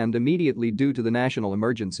Suho land immediately due to the national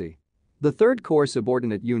emergency. The 3rd core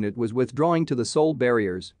subordinate unit was withdrawing to the Seoul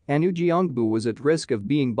barriers, and Ujeongbu was at risk of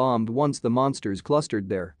being bombed once the monsters clustered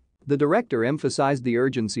there. The director emphasized the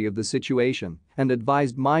urgency of the situation and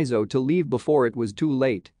advised Mizo to leave before it was too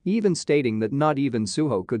late, even stating that not even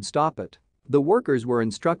Suho could stop it. The workers were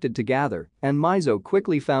instructed to gather, and Mizo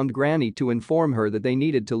quickly found Granny to inform her that they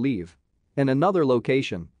needed to leave. In another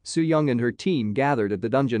location, Soo-young and her team gathered at the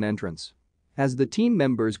dungeon entrance. As the team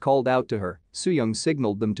members called out to her, Soo-young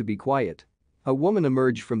signaled them to be quiet. A woman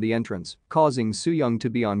emerged from the entrance, causing Soo-young to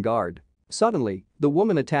be on guard. Suddenly, the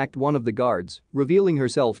woman attacked one of the guards, revealing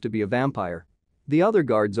herself to be a vampire. The other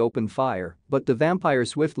guards opened fire, but the vampire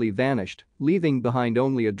swiftly vanished, leaving behind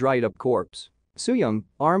only a dried-up corpse. Soo-young,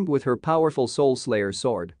 armed with her powerful Soul Slayer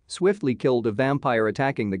sword, swiftly killed a vampire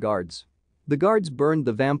attacking the guards. The guards burned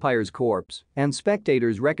the vampire's corpse, and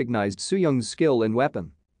spectators recognized Soo-young's skill in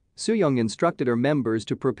weapon. Soo-young instructed her members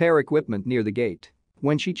to prepare equipment near the gate.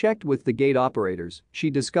 When she checked with the gate operators, she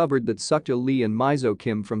discovered that Sukja Lee and Mizo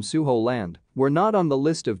Kim from Suho Land were not on the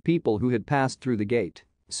list of people who had passed through the gate.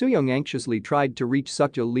 Soo-young anxiously tried to reach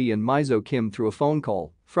Sukja Lee and Mizo Kim through a phone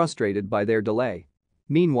call, frustrated by their delay.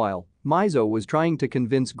 Meanwhile, Mizo was trying to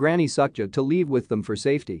convince Granny Sukja to leave with them for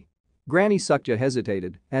safety. Granny Sukja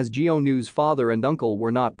hesitated, as Jeonu's father and uncle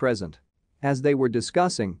were not present. As they were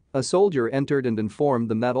discussing, a soldier entered and informed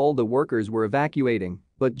them that all the workers were evacuating,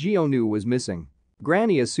 but Jeonu was missing.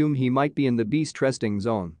 Granny assumed he might be in the beast resting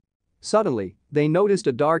zone. Suddenly, they noticed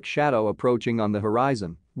a dark shadow approaching on the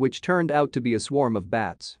horizon, which turned out to be a swarm of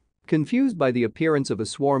bats. Confused by the appearance of a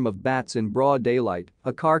swarm of bats in broad daylight,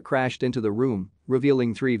 a car crashed into the room,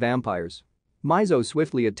 revealing 3 vampires. Mizo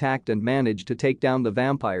swiftly attacked and managed to take down the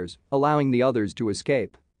vampires, allowing the others to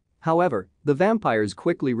escape. However, the vampires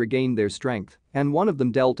quickly regained their strength, and one of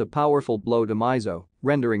them dealt a powerful blow to Mizo,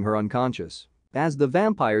 rendering her unconscious. As the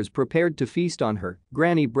vampires prepared to feast on her,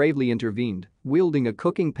 Granny bravely intervened, wielding a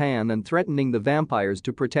cooking pan and threatening the vampires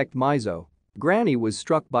to protect Mizo. Granny was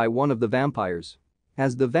struck by one of the vampires.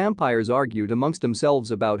 As the vampires argued amongst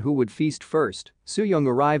themselves about who would feast first, Soo-young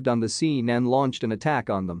arrived on the scene and launched an attack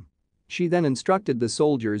on them. She then instructed the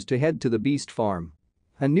soldiers to head to the beast farm.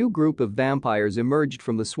 A new group of vampires emerged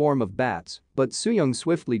from the swarm of bats, but Soo-young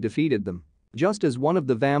swiftly defeated them. Just as one of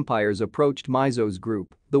the vampires approached Mizo's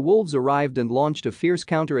group, the wolves arrived and launched a fierce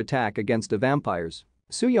counterattack against the vampires.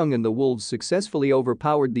 Soo-young and the wolves successfully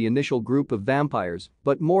overpowered the initial group of vampires,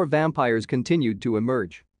 but more vampires continued to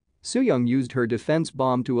emerge. Soo-young used her defense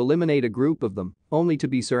bomb to eliminate a group of them, only to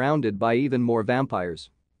be surrounded by even more vampires.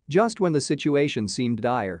 Just when the situation seemed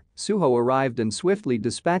dire, Suho arrived and swiftly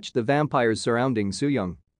dispatched the vampires surrounding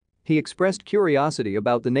Soo-young. He expressed curiosity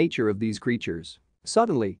about the nature of these creatures.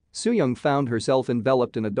 Suddenly, Soo-young found herself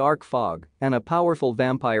enveloped in a dark fog, and a powerful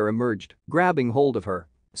vampire emerged, grabbing hold of her.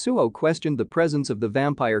 Suho questioned the presence of the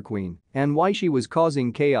vampire queen and why she was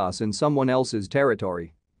causing chaos in someone else's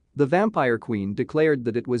territory. The vampire queen declared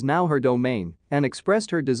that it was now her domain and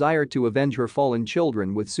expressed her desire to avenge her fallen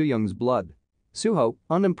children with Soo-young's blood. Suho,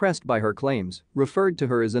 unimpressed by her claims, referred to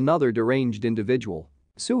her as another deranged individual.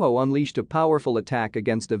 Suho unleashed a powerful attack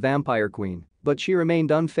against the vampire queen, but she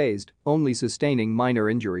remained unfazed, only sustaining minor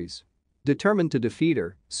injuries. Determined to defeat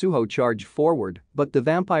her, Suho charged forward, but the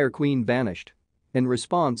vampire queen vanished. In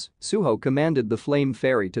response, Suho commanded the flame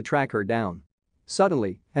fairy to track her down.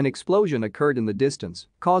 Suddenly, an explosion occurred in the distance,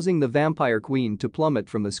 causing the vampire queen to plummet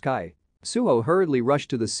from the sky. Suho hurriedly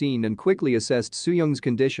rushed to the scene and quickly assessed Soo-young's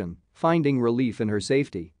condition, finding relief in her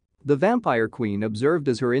safety. The vampire queen observed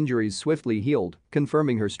as her injuries swiftly healed,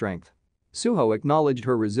 confirming her strength. Suho acknowledged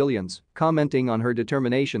her resilience, commenting on her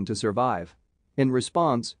determination to survive. In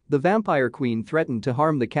response, the vampire queen threatened to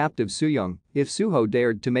harm the captive Soo-young if Suho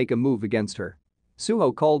dared to make a move against her.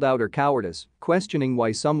 Suho called out her cowardice, questioning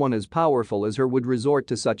why someone as powerful as her would resort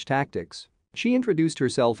to such tactics. She introduced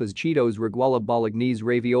herself as Cheetos Reguala Bolognese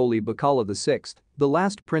Ravioli Bacala VI, the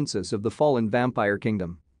last princess of the fallen vampire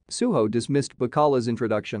kingdom. Suho dismissed Bacala's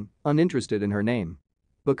introduction, uninterested in her name.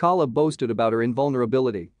 Bacala boasted about her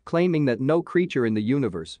invulnerability, claiming that no creature in the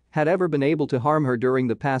universe had ever been able to harm her during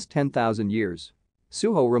the past 10,000 years.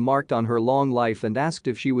 Suho remarked on her long life and asked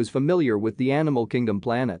if she was familiar with the Animal Kingdom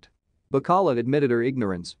planet. Bacala admitted her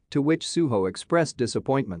ignorance, to which Suho expressed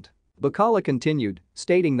disappointment. Bacala continued,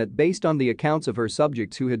 stating that based on the accounts of her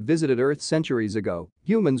subjects who had visited Earth centuries ago,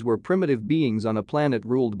 humans were primitive beings on a planet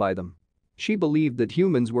ruled by them. She believed that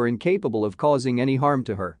humans were incapable of causing any harm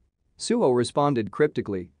to her. Suho responded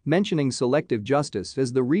cryptically, mentioning selective justice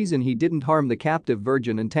as the reason he didn't harm the captive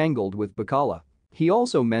virgin entangled with Bacala. He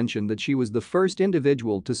also mentioned that she was the first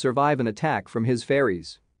individual to survive an attack from his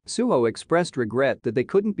fairies. Suho expressed regret that they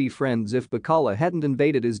couldn't be friends if Bacala hadn't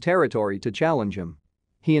invaded his territory to challenge him.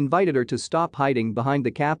 He invited her to stop hiding behind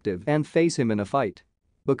the captive and face him in a fight.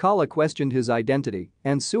 Bacala questioned his identity,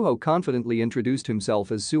 and Suho confidently introduced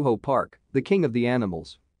himself as Suho Park, the king of the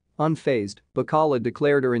animals. Unfazed, Bacala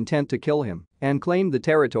declared her intent to kill him and claimed the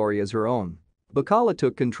territory as her own. Bacala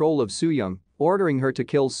took control of Sooyoung, ordering her to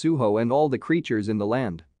kill Suho and all the creatures in the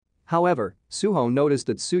land. However, Suho noticed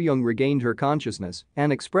that Sooyoung regained her consciousness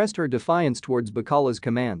and expressed her defiance towards Bacala's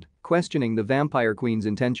command, questioning the vampire queen's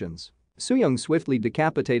intentions. Sooyoung swiftly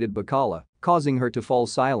decapitated Bacala, causing her to fall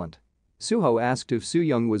silent. Suho asked if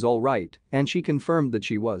Sooyoung was alright, and she confirmed that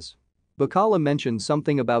she was. Bacala mentioned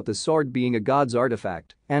something about the sword being a god's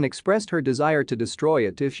artifact and expressed her desire to destroy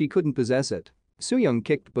it if she couldn't possess it. Sooyoung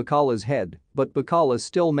kicked Bacala's head, but Bacala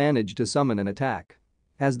still managed to summon an attack.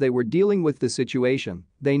 As they were dealing with the situation,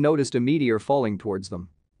 they noticed a meteor falling towards them.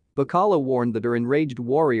 Bacala warned that her enraged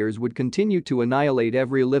warriors would continue to annihilate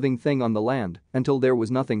every living thing on the land until there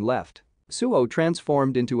was nothing left. Suho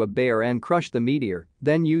transformed into a bear and crushed the meteor,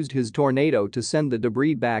 then used his tornado to send the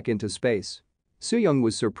debris back into space. Sooyoung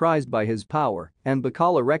was surprised by his power, and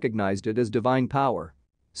Bacala recognized it as divine power.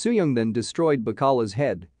 Sooyoung then destroyed Bacala's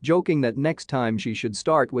head, joking that next time she should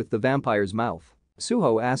start with the vampire's mouth.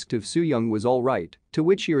 Suho asked if Sooyoung was alright, to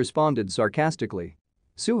which she responded sarcastically.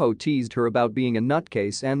 Suho teased her about being a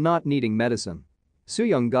nutcase and not needing medicine.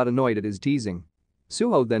 Sooyoung got annoyed at his teasing.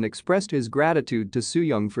 Suho then expressed his gratitude to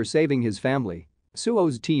Sooyoung for saving his family.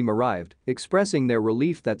 Suho's team arrived, expressing their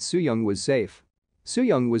relief that Sooyoung was safe.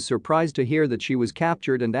 Sooyoung was surprised to hear that she was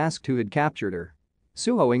captured and asked who had captured her.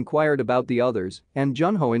 Suho inquired about the others, and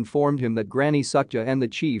Junho informed him that Granny Sukja and the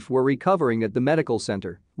chief were recovering at the medical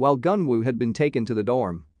center, while Gunwoo had been taken to the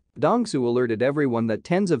dorm. Dongsu alerted everyone that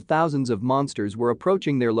tens of thousands of monsters were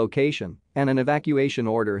approaching their location, and an evacuation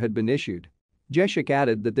order had been issued. Jeshik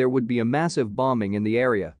added that there would be a massive bombing in the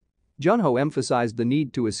area. Junho emphasized the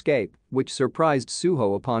need to escape, which surprised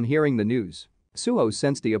Suho upon hearing the news. Suho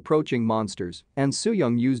sensed the approaching monsters, and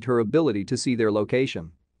Sooyoung used her ability to see their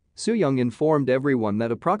location. Sooyoung informed everyone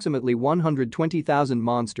that approximately 120,000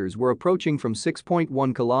 monsters were approaching from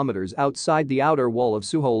 6.1 kilometers outside the outer wall of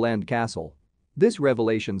Suho Land Castle. This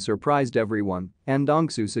revelation surprised everyone, and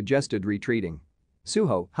Dongsu suggested retreating.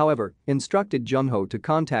 Suho, however, instructed Junho to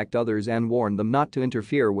contact others and warn them not to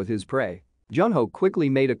interfere with his prey. Junho quickly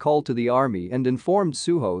made a call to the army and informed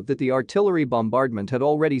Suho that the artillery bombardment had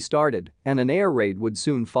already started and an air raid would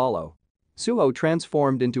soon follow. Suho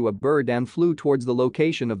transformed into a bird and flew towards the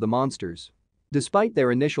location of the monsters. Despite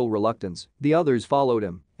their initial reluctance, the others followed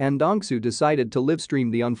him, and Dongsu decided to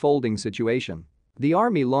livestream the unfolding situation. The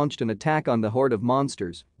army launched an attack on the horde of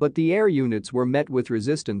monsters, but the air units were met with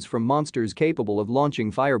resistance from monsters capable of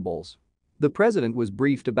launching fireballs. The president was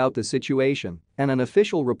briefed about the situation, and an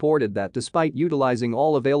official reported that despite utilizing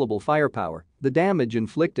all available firepower, the damage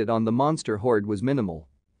inflicted on the monster horde was minimal.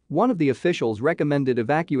 One of the officials recommended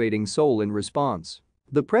evacuating Seoul in response.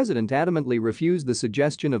 The president adamantly refused the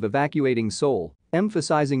suggestion of evacuating Seoul,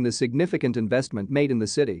 emphasizing the significant investment made in the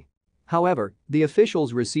city. However, the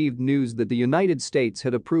officials received news that the United States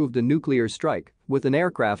had approved a nuclear strike, with an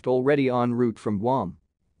aircraft already en route from Guam.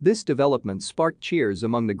 This development sparked cheers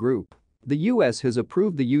among the group. The US has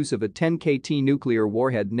approved the use of a 10 KT nuclear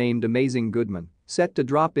warhead named Amazing Goodman, set to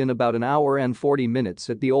drop in about an hour and 40 minutes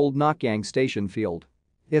at the old Nokyang Station field.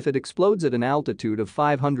 If it explodes at an altitude of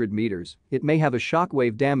 500 meters, it may have a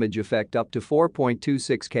shockwave damage effect up to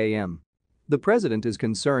 4.26 km. The president is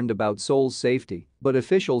concerned about Seoul's safety, but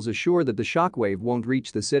officials assure that the shockwave won't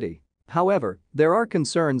reach the city. However, there are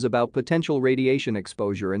concerns about potential radiation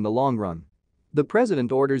exposure in the long run. The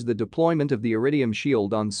president orders the deployment of the iridium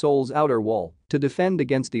shield on Seoul's outer wall to defend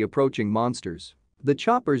against the approaching monsters. The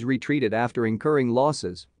choppers retreated after incurring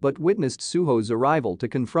losses but witnessed Suho's arrival to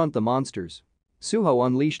confront the monsters. Suho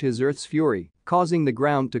unleashed his Earth's fury, causing the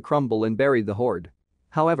ground to crumble and bury the horde.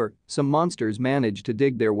 However, some monsters managed to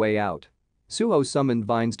dig their way out. Suho summoned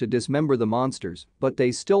vines to dismember the monsters, but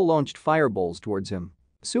they still launched fireballs towards him.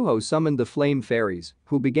 Suho summoned the flame fairies,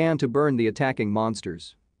 who began to burn the attacking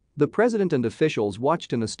monsters. The president and officials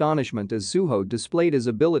watched in astonishment as Suho displayed his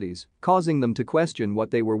abilities, causing them to question what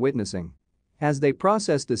they were witnessing. As they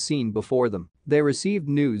processed the scene before them, they received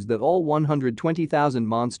news that all 120,000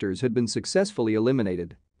 monsters had been successfully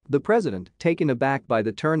eliminated. The president, taken aback by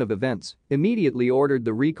the turn of events, immediately ordered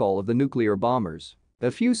the recall of the nuclear bombers.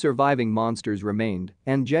 A few surviving monsters remained,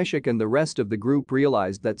 and Jeshik and the rest of the group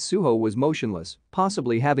realized that Suho was motionless,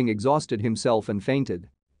 possibly having exhausted himself and fainted.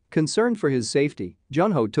 Concerned for his safety,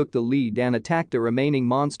 Junho took the lead and attacked the remaining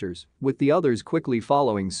monsters, with the others quickly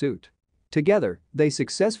following suit. Together, they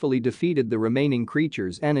successfully defeated the remaining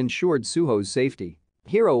creatures and ensured Suho's safety.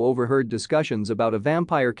 Hiro overheard discussions about a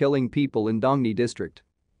vampire killing people in Dongni district.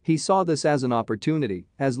 He saw this as an opportunity,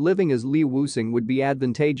 as living as Li Wusing would be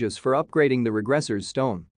advantageous for upgrading the Regressor's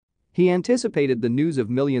Stone. He anticipated the news of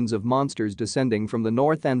millions of monsters descending from the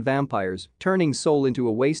north and vampires turning Seoul into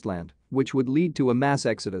a wasteland, which would lead to a mass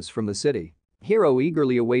exodus from the city. Hiro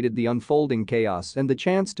eagerly awaited the unfolding chaos and the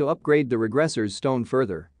chance to upgrade the Regressor's Stone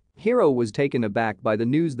further. Hiro was taken aback by the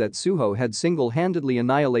news that Suho had single-handedly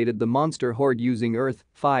annihilated the monster horde using earth,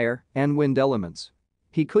 fire, and wind elements.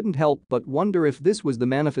 He couldn't help but wonder if this was the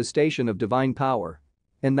manifestation of divine power.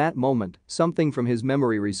 In that moment, something from his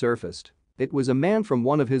memory resurfaced. It was a man from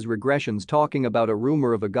one of his regressions talking about a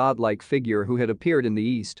rumor of a godlike figure who had appeared in the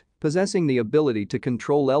east, possessing the ability to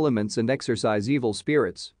control elements and exorcise evil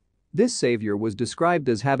spirits. This savior was described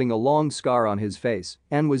as having a long scar on his face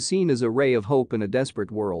and was seen as a ray of hope in a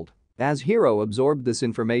desperate world. As Hiro absorbed this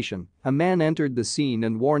information, a man entered the scene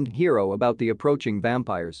and warned Hiro about the approaching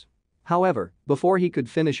vampires. However, before he could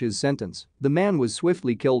finish his sentence, the man was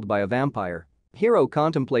swiftly killed by a vampire. Hiro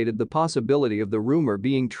contemplated the possibility of the rumor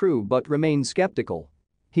being true but remained skeptical.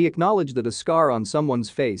 He acknowledged that a scar on someone's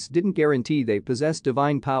face didn't guarantee they possessed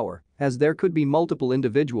divine power, as there could be multiple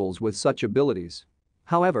individuals with such abilities.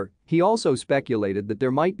 However, he also speculated that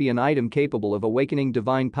there might be an item capable of awakening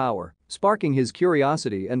divine power, sparking his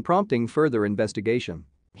curiosity and prompting further investigation.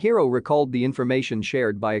 Hiro recalled the information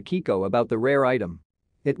shared by Akiko about the rare item.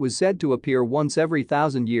 It was said to appear once every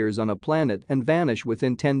 1,000 years on a planet and vanish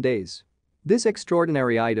within 10 days. This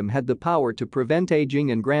extraordinary item had the power to prevent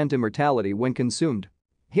aging and grant immortality when consumed.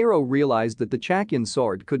 Hiro realized that the Chakyan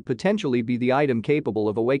sword could potentially be the item capable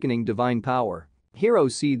of awakening divine power. Hiro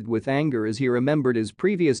seethed with anger as he remembered his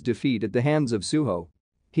previous defeat at the hands of Suho.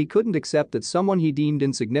 He couldn't accept that someone he deemed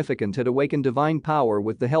insignificant had awakened divine power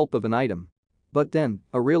with the help of an item. But then,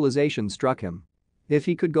 a realization struck him. If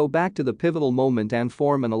he could go back to the pivotal moment and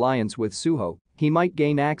form an alliance with Suho, he might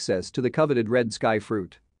gain access to the coveted red sky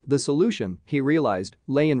fruit. The solution, he realized,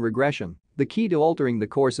 lay in regression, the key to altering the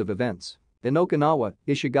course of events. In Okinawa,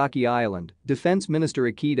 Ishigaki Island, Defense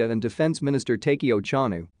Minister Ikeda and Defense Minister Takeo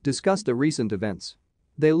Chanu discussed the recent events.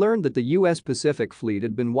 They learned that the U.S. Pacific Fleet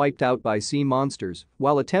had been wiped out by sea monsters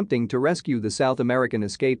while attempting to rescue the South American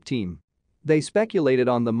escape team. They speculated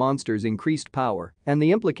on the monsters' increased power and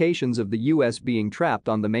the implications of the U.S. being trapped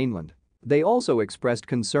on the mainland. They also expressed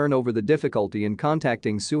concern over the difficulty in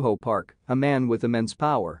contacting Suho Park, a man with immense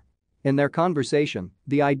power. In their conversation,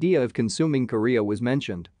 the idea of consuming Korea was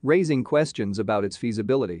mentioned, raising questions about its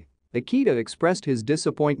feasibility. Ikeda expressed his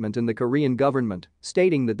disappointment in the Korean government,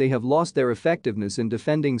 stating that they have lost their effectiveness in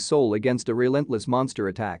defending Seoul against the relentless monster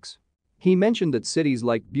attacks. He mentioned that cities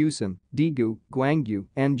like Busan, Daegu, Gwangju,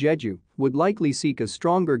 and Jeju would likely seek a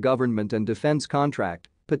stronger government and defense contract,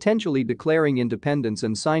 potentially declaring independence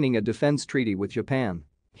and signing a defense treaty with Japan.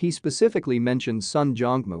 He specifically mentioned Sun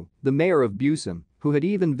Jongmu, the mayor of Busan, who had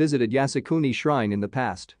even visited Yasukuni Shrine in the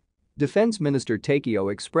past. Defense Minister Takeo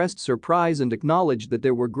expressed surprise and acknowledged that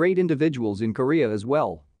there were great individuals in Korea as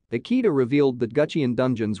well. Ikeda revealed that Guchian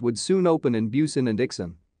dungeons would soon open in Busan and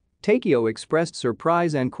Iksan. Takeo expressed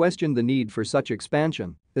surprise and questioned the need for such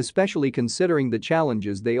expansion, especially considering the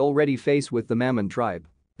challenges they already face with the Mammon tribe.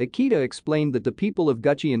 Ikeda explained that the people of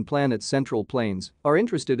Guchian Planet's Central Plains are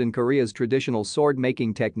interested in Korea's traditional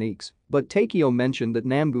sword-making techniques, but Takeo mentioned that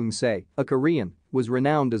Namgung-se, a Korean, was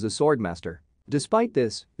renowned as a swordmaster. Despite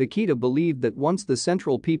this, Ikeda believed that once the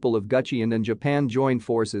central people of Guchian and Japan joined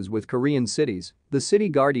forces with Korean cities, the city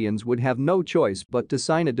guardians would have no choice but to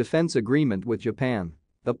sign a defense agreement with Japan.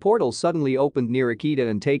 A portal suddenly opened near Ikeda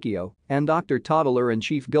and Takeo, and Dr. Toddler and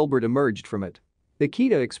Chief Gilbert emerged from it.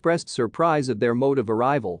 Ikeda expressed surprise at their mode of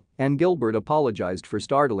arrival, and Gilbert apologized for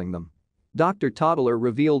startling them. Dr. Toddler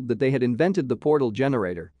revealed that they had invented the portal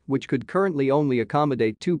generator, which could currently only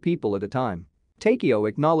accommodate 2 people at a time. Takeo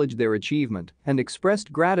acknowledged their achievement and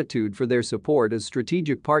expressed gratitude for their support as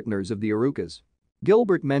strategic partners of the Urukas.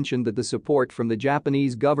 Gilbert mentioned that the support from the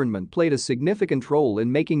Japanese government played a significant role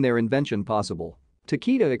in making their invention possible.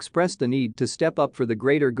 Takeda expressed the need to step up for the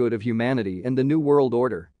greater good of humanity and the New World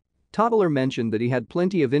Order. Toddler mentioned that he had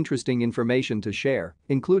plenty of interesting information to share,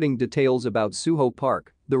 including details about Suho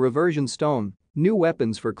Park, the reversion stone, new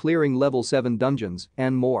weapons for clearing level 7 dungeons,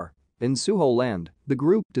 and more. In Suho land, the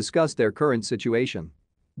group discussed their current situation.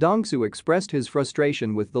 Dongsu expressed his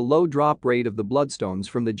frustration with the low drop rate of the bloodstones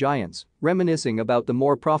from the giants, reminiscing about the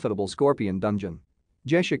more profitable Scorpion dungeon.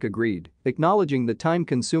 Jeshik agreed, acknowledging the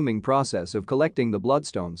time-consuming process of collecting the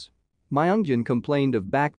bloodstones. Myungjin complained of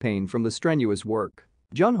back pain from the strenuous work.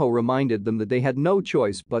 Junho reminded them that they had no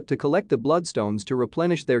choice but to collect the bloodstones to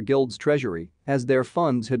replenish their guild's treasury, as their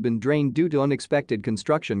funds had been drained due to unexpected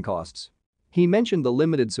construction costs. He mentioned the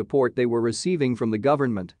limited support they were receiving from the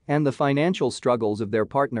government and the financial struggles of their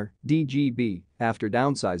partner, DGB, after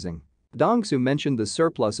downsizing. Dongsu mentioned the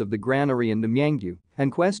surplus of the granary in Namyangyu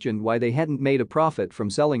and questioned why they hadn't made a profit from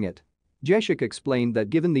selling it. Jeshik explained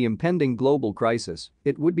that given the impending global crisis,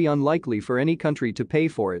 it would be unlikely for any country to pay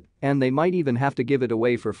for it, and they might even have to give it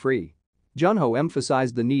away for free. Junho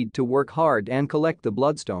emphasized the need to work hard and collect the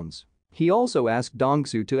bloodstones. He also asked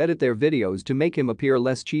Dongsu to edit their videos to make him appear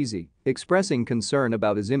less cheesy, expressing concern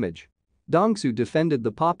about his image. Dongsu defended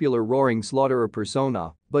the popular roaring slaughterer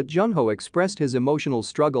persona, but Junho expressed his emotional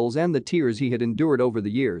struggles and the tears he had endured over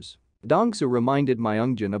the years. Dongsu reminded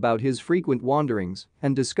Myungjin about his frequent wanderings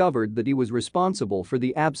and discovered that he was responsible for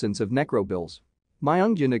the absence of necrobills.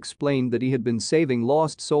 Myungjin explained that he had been saving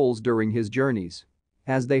lost souls during his journeys.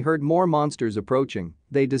 As they heard more monsters approaching,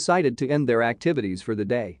 they decided to end their activities for the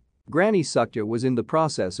day. Granny Sukja was in the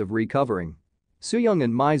process of recovering. Suyoung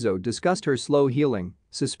and Mizo discussed her slow healing,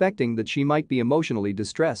 suspecting that she might be emotionally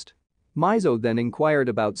distressed. Mizo then inquired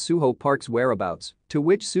about Suho Park's whereabouts, to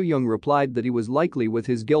which Suyoung replied that he was likely with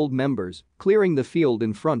his guild members, clearing the field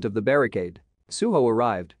in front of the barricade. Suho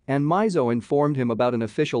arrived, and Mizo informed him about an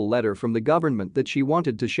official letter from the government that she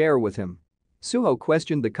wanted to share with him. Suho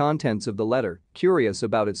questioned the contents of the letter, curious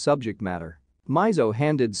about its subject matter. Mizo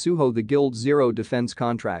handed Suho the guild's zero defense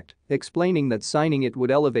contract, explaining that signing it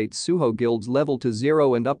would elevate Suho guild's level to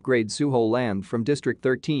 0 and upgrade Suho land from District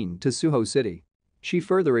 13 to Suho City. She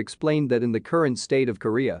further explained that in the current state of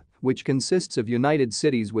Korea, which consists of united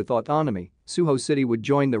cities with autonomy, Suho City would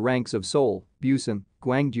join the ranks of Seoul, Busan,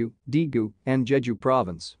 Gwangju, Daegu, and Jeju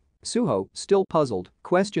Province. Suho, still puzzled,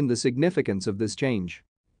 questioned the significance of this change.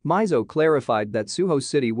 Mizo clarified that Suho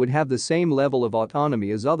City would have the same level of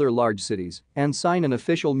autonomy as other large cities and sign an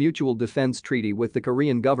official mutual defense treaty with the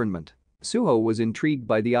Korean government. Suho was intrigued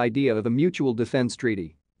by the idea of a mutual defense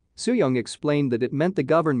treaty. Suyoung explained that it meant the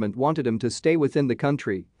government wanted him to stay within the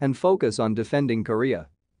country and focus on defending Korea.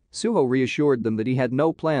 Suho reassured them that he had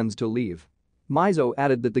no plans to leave. Mizo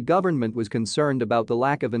added that the government was concerned about the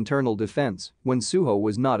lack of internal defense when Suho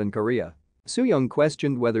was not in Korea. Suyoung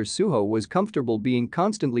questioned whether Suho was comfortable being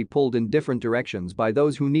constantly pulled in different directions by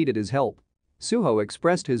those who needed his help. Suho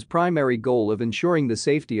expressed his primary goal of ensuring the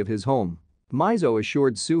safety of his home. Mizo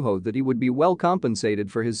assured Suho that he would be well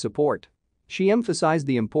compensated for his support. She emphasized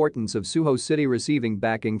the importance of Suho City receiving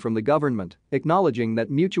backing from the government, acknowledging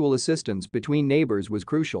that mutual assistance between neighbors was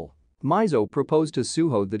crucial. Mizo proposed to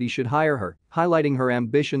Suho that he should hire her, highlighting her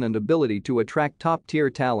ambition and ability to attract top-tier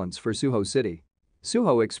talents for Suho City.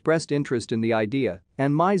 Suho expressed interest in the idea,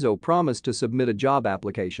 and Mizo promised to submit a job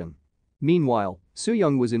application. Meanwhile,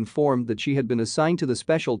 Suyoung was informed that she had been assigned to the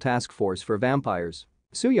Special Task Force for Vampires.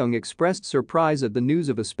 Suyoung expressed surprise at the news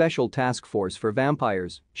of a special task force for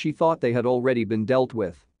vampires. She thought they had already been dealt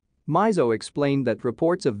with. Mizo explained that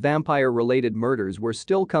reports of vampire-related murders were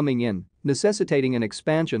still coming in, necessitating an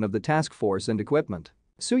expansion of the task force and equipment.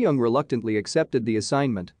 Suyoung reluctantly accepted the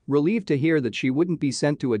assignment, relieved to hear that she wouldn't be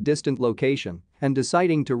sent to a distant location and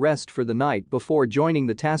deciding to rest for the night before joining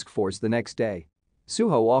the task force the next day.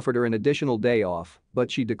 Suho offered her an additional day off,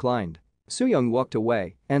 but she declined. Suyoung walked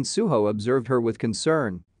away, and Suho observed her with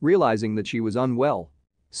concern, realizing that she was unwell.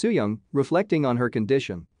 Suyoung, reflecting on her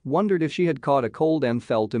condition, wondered if she had caught a cold and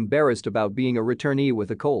felt embarrassed about being a returnee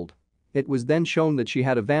with a cold. It was then shown that she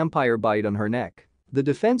had a vampire bite on her neck. The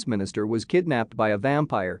defense minister was kidnapped by a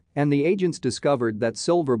vampire, and the agents discovered that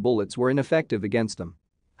silver bullets were ineffective against them.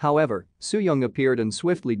 However, Suyoung appeared and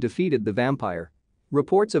swiftly defeated the vampire.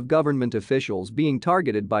 Reports of government officials being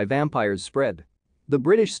targeted by vampires spread. The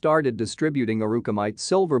British started distributing Arukamite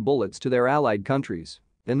silver bullets to their allied countries.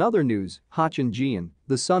 In other news, Ha Chun-jian,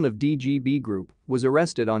 the son of DGB Group, was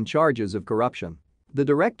arrested on charges of corruption. The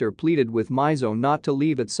director pleaded with Mizo not to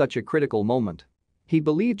leave at such a critical moment. He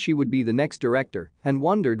believed she would be the next director and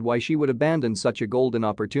wondered why she would abandon such a golden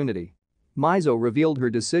opportunity. Mizo revealed her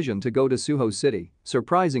decision to go to Suho City,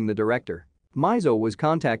 surprising the director. Mizo was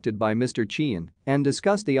contacted by Mr. Chien and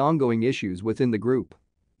discussed the ongoing issues within the group.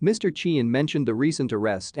 Mr. Chien mentioned the recent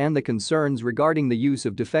arrest and the concerns regarding the use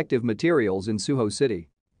of defective materials in Suho City.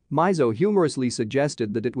 Mizo humorously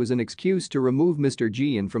suggested that it was an excuse to remove Mr.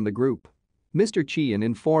 Jian from the group. Mr. Jian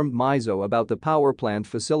informed Mizo about the power plant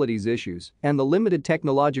facility's issues and the limited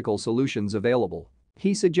technological solutions available.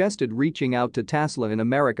 He suggested reaching out to Tesla in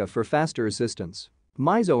America for faster assistance.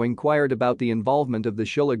 Mizo inquired about the involvement of the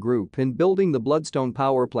Shilla Group in building the Bloodstone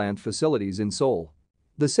power plant facilities in Seoul.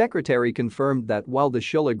 The secretary confirmed that while the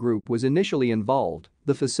Shilla Group was initially involved,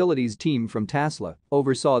 the facilities team from Tesla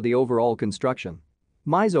oversaw the overall construction.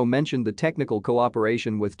 Mizo mentioned the technical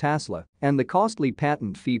cooperation with Tesla and the costly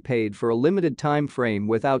patent fee paid for a limited time frame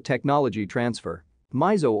without technology transfer.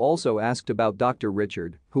 Mizo also asked about Dr.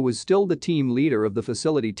 Richard, who was still the team leader of the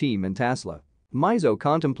facility team in Tesla. Mizo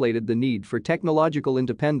contemplated the need for technological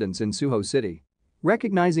independence in Suho City.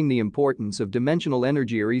 Recognizing the importance of dimensional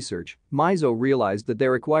energy research, Mizo realized that they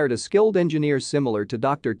required a skilled engineer similar to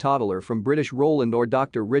Dr. Toddler from British Roland or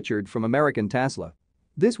Dr. Richard from American Tesla.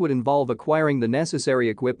 This would involve acquiring the necessary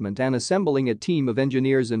equipment and assembling a team of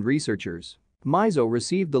engineers and researchers. Mizo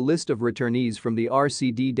received the list of returnees from the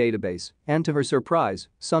RCD database, and to her surprise,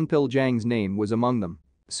 Sunpil Jang's name was among them.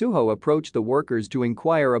 Suho approached the workers to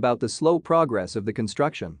inquire about the slow progress of the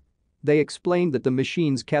construction. They explained that the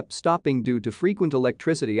machines kept stopping due to frequent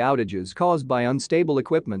electricity outages caused by unstable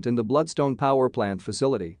equipment in the Bloodstone power plant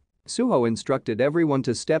facility. Suho instructed everyone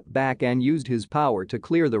to step back and used his power to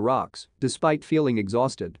clear the rocks, despite feeling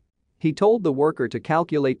exhausted. He told the worker to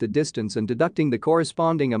calculate the distance and deducting the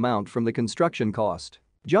corresponding amount from the construction cost.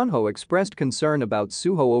 Junho expressed concern about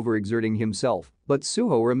Suho overexerting himself, but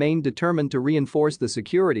Suho remained determined to reinforce the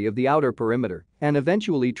security of the outer perimeter and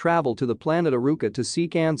eventually travel to the planet Aruka to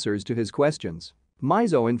seek answers to his questions.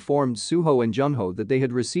 Mizo informed Suho and Junho that they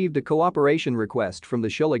had received a cooperation request from the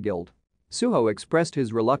Shilla Guild. Suho expressed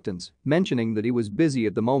his reluctance, mentioning that he was busy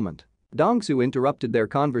at the moment. Dongsu interrupted their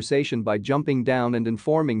conversation by jumping down and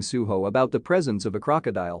informing Suho about the presence of a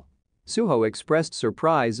crocodile. Suho expressed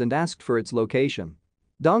surprise and asked for its location.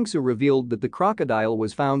 Dongsu revealed that the crocodile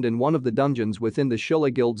was found in one of the dungeons within the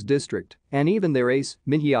Shilla Guild's district, and even their ace,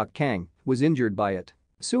 Manhwa Kang, was injured by it.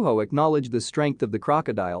 Suho acknowledged the strength of the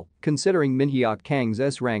crocodile, considering Manhwa Kang's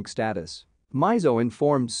S-rank status. Mizo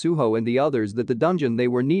informed Suho and the others that the dungeon they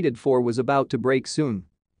were needed for was about to break soon.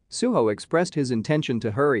 Suho expressed his intention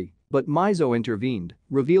to hurry, but Mizo intervened,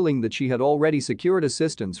 revealing that she had already secured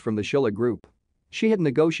assistance from the Shilla Group. She had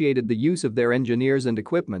negotiated the use of their engineers and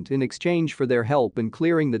equipment in exchange for their help in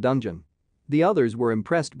clearing the dungeon. The others were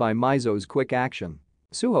impressed by Mizo's quick action.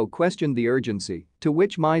 Suho questioned the urgency, to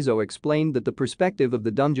which Mizo explained that the perspective of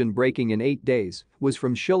the dungeon breaking in 8 days was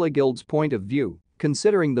from Shilla Guild's point of view,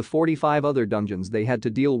 considering the 45 other dungeons they had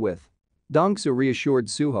to deal with. Dongsu reassured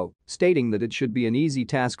Suho, stating that it should be an easy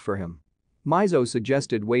task for him. Mizo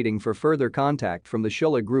suggested waiting for further contact from the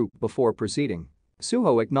Shilla Group before proceeding.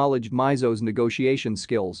 Suho acknowledged Mizo's negotiation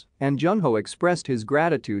skills, and Junho expressed his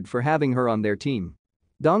gratitude for having her on their team.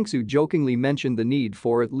 Dongsu jokingly mentioned the need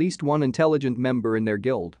for at least one intelligent member in their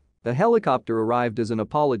guild. A helicopter arrived as an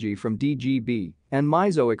apology from DGB, and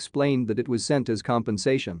Mizo explained that it was sent as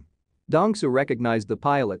compensation. Dongsu recognized the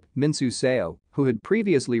pilot, Minsu Seo, who had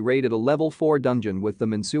previously raided a level 4 dungeon with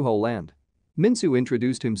them in Suho Land. Minsu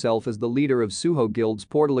introduced himself as the leader of Suho Guild's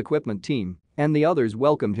portal equipment team, and the others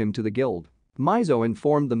welcomed him to the guild. Mizo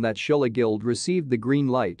informed them that Shilla Guild received the green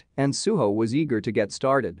light and Suho was eager to get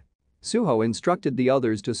started. Suho instructed the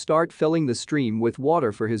others to start filling the stream with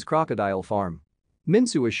water for his crocodile farm.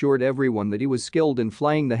 Minsu assured everyone that he was skilled in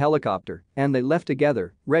flying the helicopter, and they left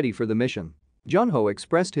together, ready for the mission. Junho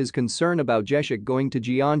expressed his concern about Jeshik going to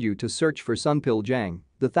Jeonju to search for Sunpil Jang,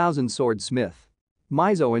 the thousand-sword smith.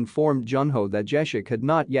 Mizo informed Junho that Jeshik had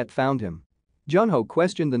not yet found him. Junho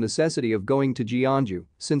questioned the necessity of going to Jeonju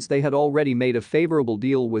since they had already made a favorable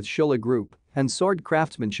deal with Shilla Group and sword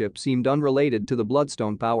craftsmanship seemed unrelated to the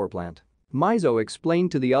Bloodstone power plant. Mizo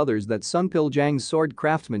explained to the others that Sunpil Jang's sword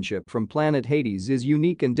craftsmanship from planet Hades is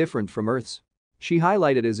unique and different from Earth's. She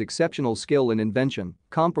highlighted his exceptional skill in invention,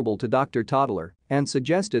 comparable to Dr. Toddler, and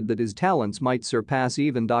suggested that his talents might surpass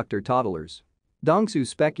even Dr. Toddler's. Dongsu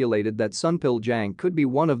speculated that Sunpil Jang could be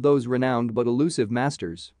one of those renowned but elusive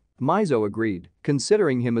masters. Mizo agreed,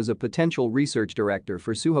 considering him as a potential research director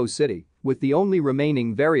for Suho City, with the only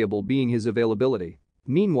remaining variable being his availability.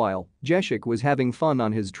 Meanwhile, Jeshik was having fun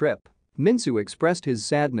on his trip. Minsu expressed his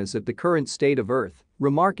sadness at the current state of Earth,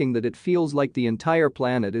 remarking that it feels like the entire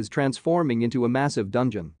planet is transforming into a massive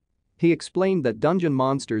dungeon. He explained that dungeon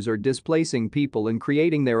monsters are displacing people and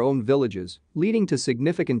creating their own villages, leading to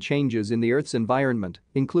significant changes in the Earth's environment,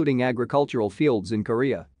 including agricultural fields in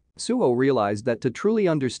Korea. Suho realized that to truly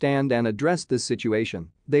understand and address this situation,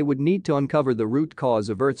 they would need to uncover the root cause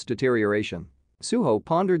of Earth's deterioration. Suho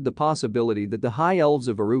pondered the possibility that the High Elves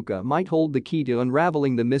of Aruka might hold the key to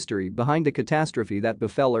unraveling the mystery behind the catastrophe that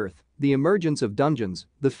befell Earth, the emergence of dungeons,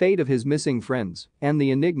 the fate of his missing friends, and the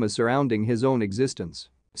enigma surrounding his own existence.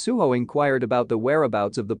 Suho inquired about the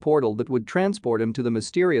whereabouts of the portal that would transport him to the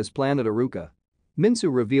mysterious planet Aruka. Minsu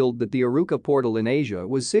revealed that the Aruka portal in Asia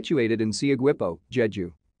was situated in Seogwipo,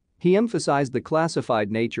 Jeju. He emphasized the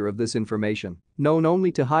classified nature of this information, known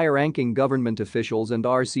only to higher-ranking government officials and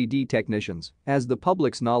RCD technicians, as the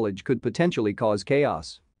public's knowledge could potentially cause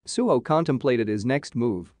chaos. Suho contemplated his next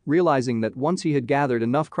move, realizing that once he had gathered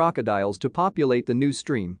enough crocodiles to populate the new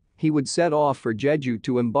stream, he would set off for Jeju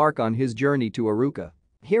to embark on his journey to Aruka.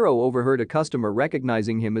 Hiro overheard a customer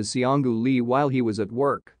recognizing him as Seongu Lee while he was at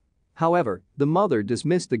work. However, the mother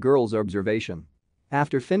dismissed the girl's observation.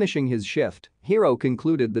 After finishing his shift, Hiro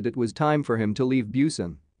concluded that it was time for him to leave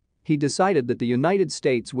Busan. He decided that the United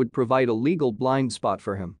States would provide a legal blind spot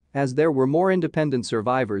for him, as there were more independent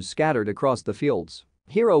survivors scattered across the fields.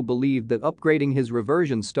 Hiro believed that upgrading his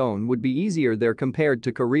reversion stone would be easier there compared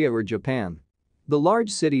to Korea or Japan. The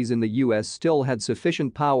large cities in the US still had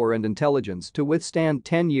sufficient power and intelligence to withstand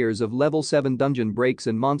 10 years of level 7 dungeon breaks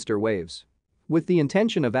and monster waves. With the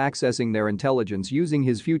intention of accessing their intelligence using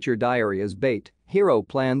his future diary as bait, Hiro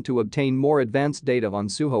planned to obtain more advanced data on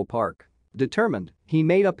Suho Park. Determined, he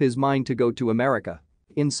made up his mind to go to America.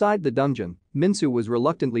 Inside the dungeon, Minsu was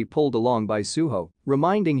reluctantly pulled along by Suho,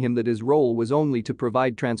 reminding him that his role was only to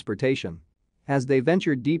provide transportation. As they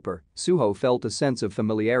ventured deeper, Suho felt a sense of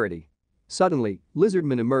familiarity. Suddenly,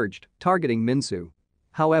 Lizardman emerged, targeting Minsu.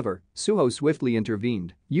 However, Suho swiftly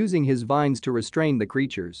intervened, using his vines to restrain the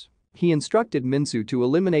creatures. He instructed Minsu to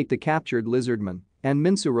eliminate the captured lizardman, and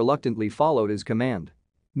Minsu reluctantly followed his command.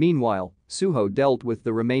 Meanwhile, Suho dealt with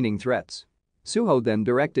the remaining threats. Suho then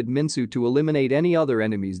directed Minsu to eliminate any other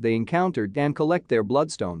enemies they encountered and collect their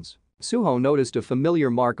bloodstones. Suho noticed a familiar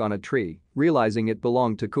mark on a tree, realizing it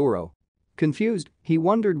belonged to Kuro. Confused, he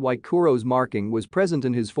wondered why Kuro's marking was present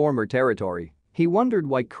in his former territory. He wondered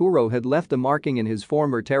why Kuro had left the marking in his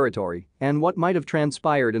former territory and what might have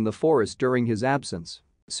transpired in the forest during his absence.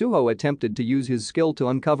 Suho attempted to use his skill to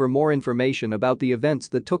uncover more information about the events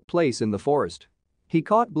that took place in the forest. He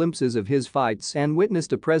caught glimpses of his fights and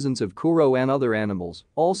witnessed a presence of Kuro and other animals,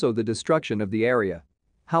 also the destruction of the area.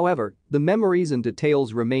 However, the memories and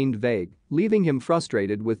details remained vague, leaving him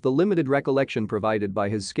frustrated with the limited recollection provided by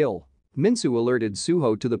his skill. Minsu alerted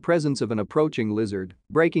Suho to the presence of an approaching lizard,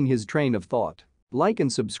 breaking his train of thought. Like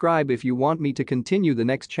and subscribe if you want me to continue the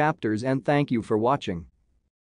next chapters, and thank you for watching.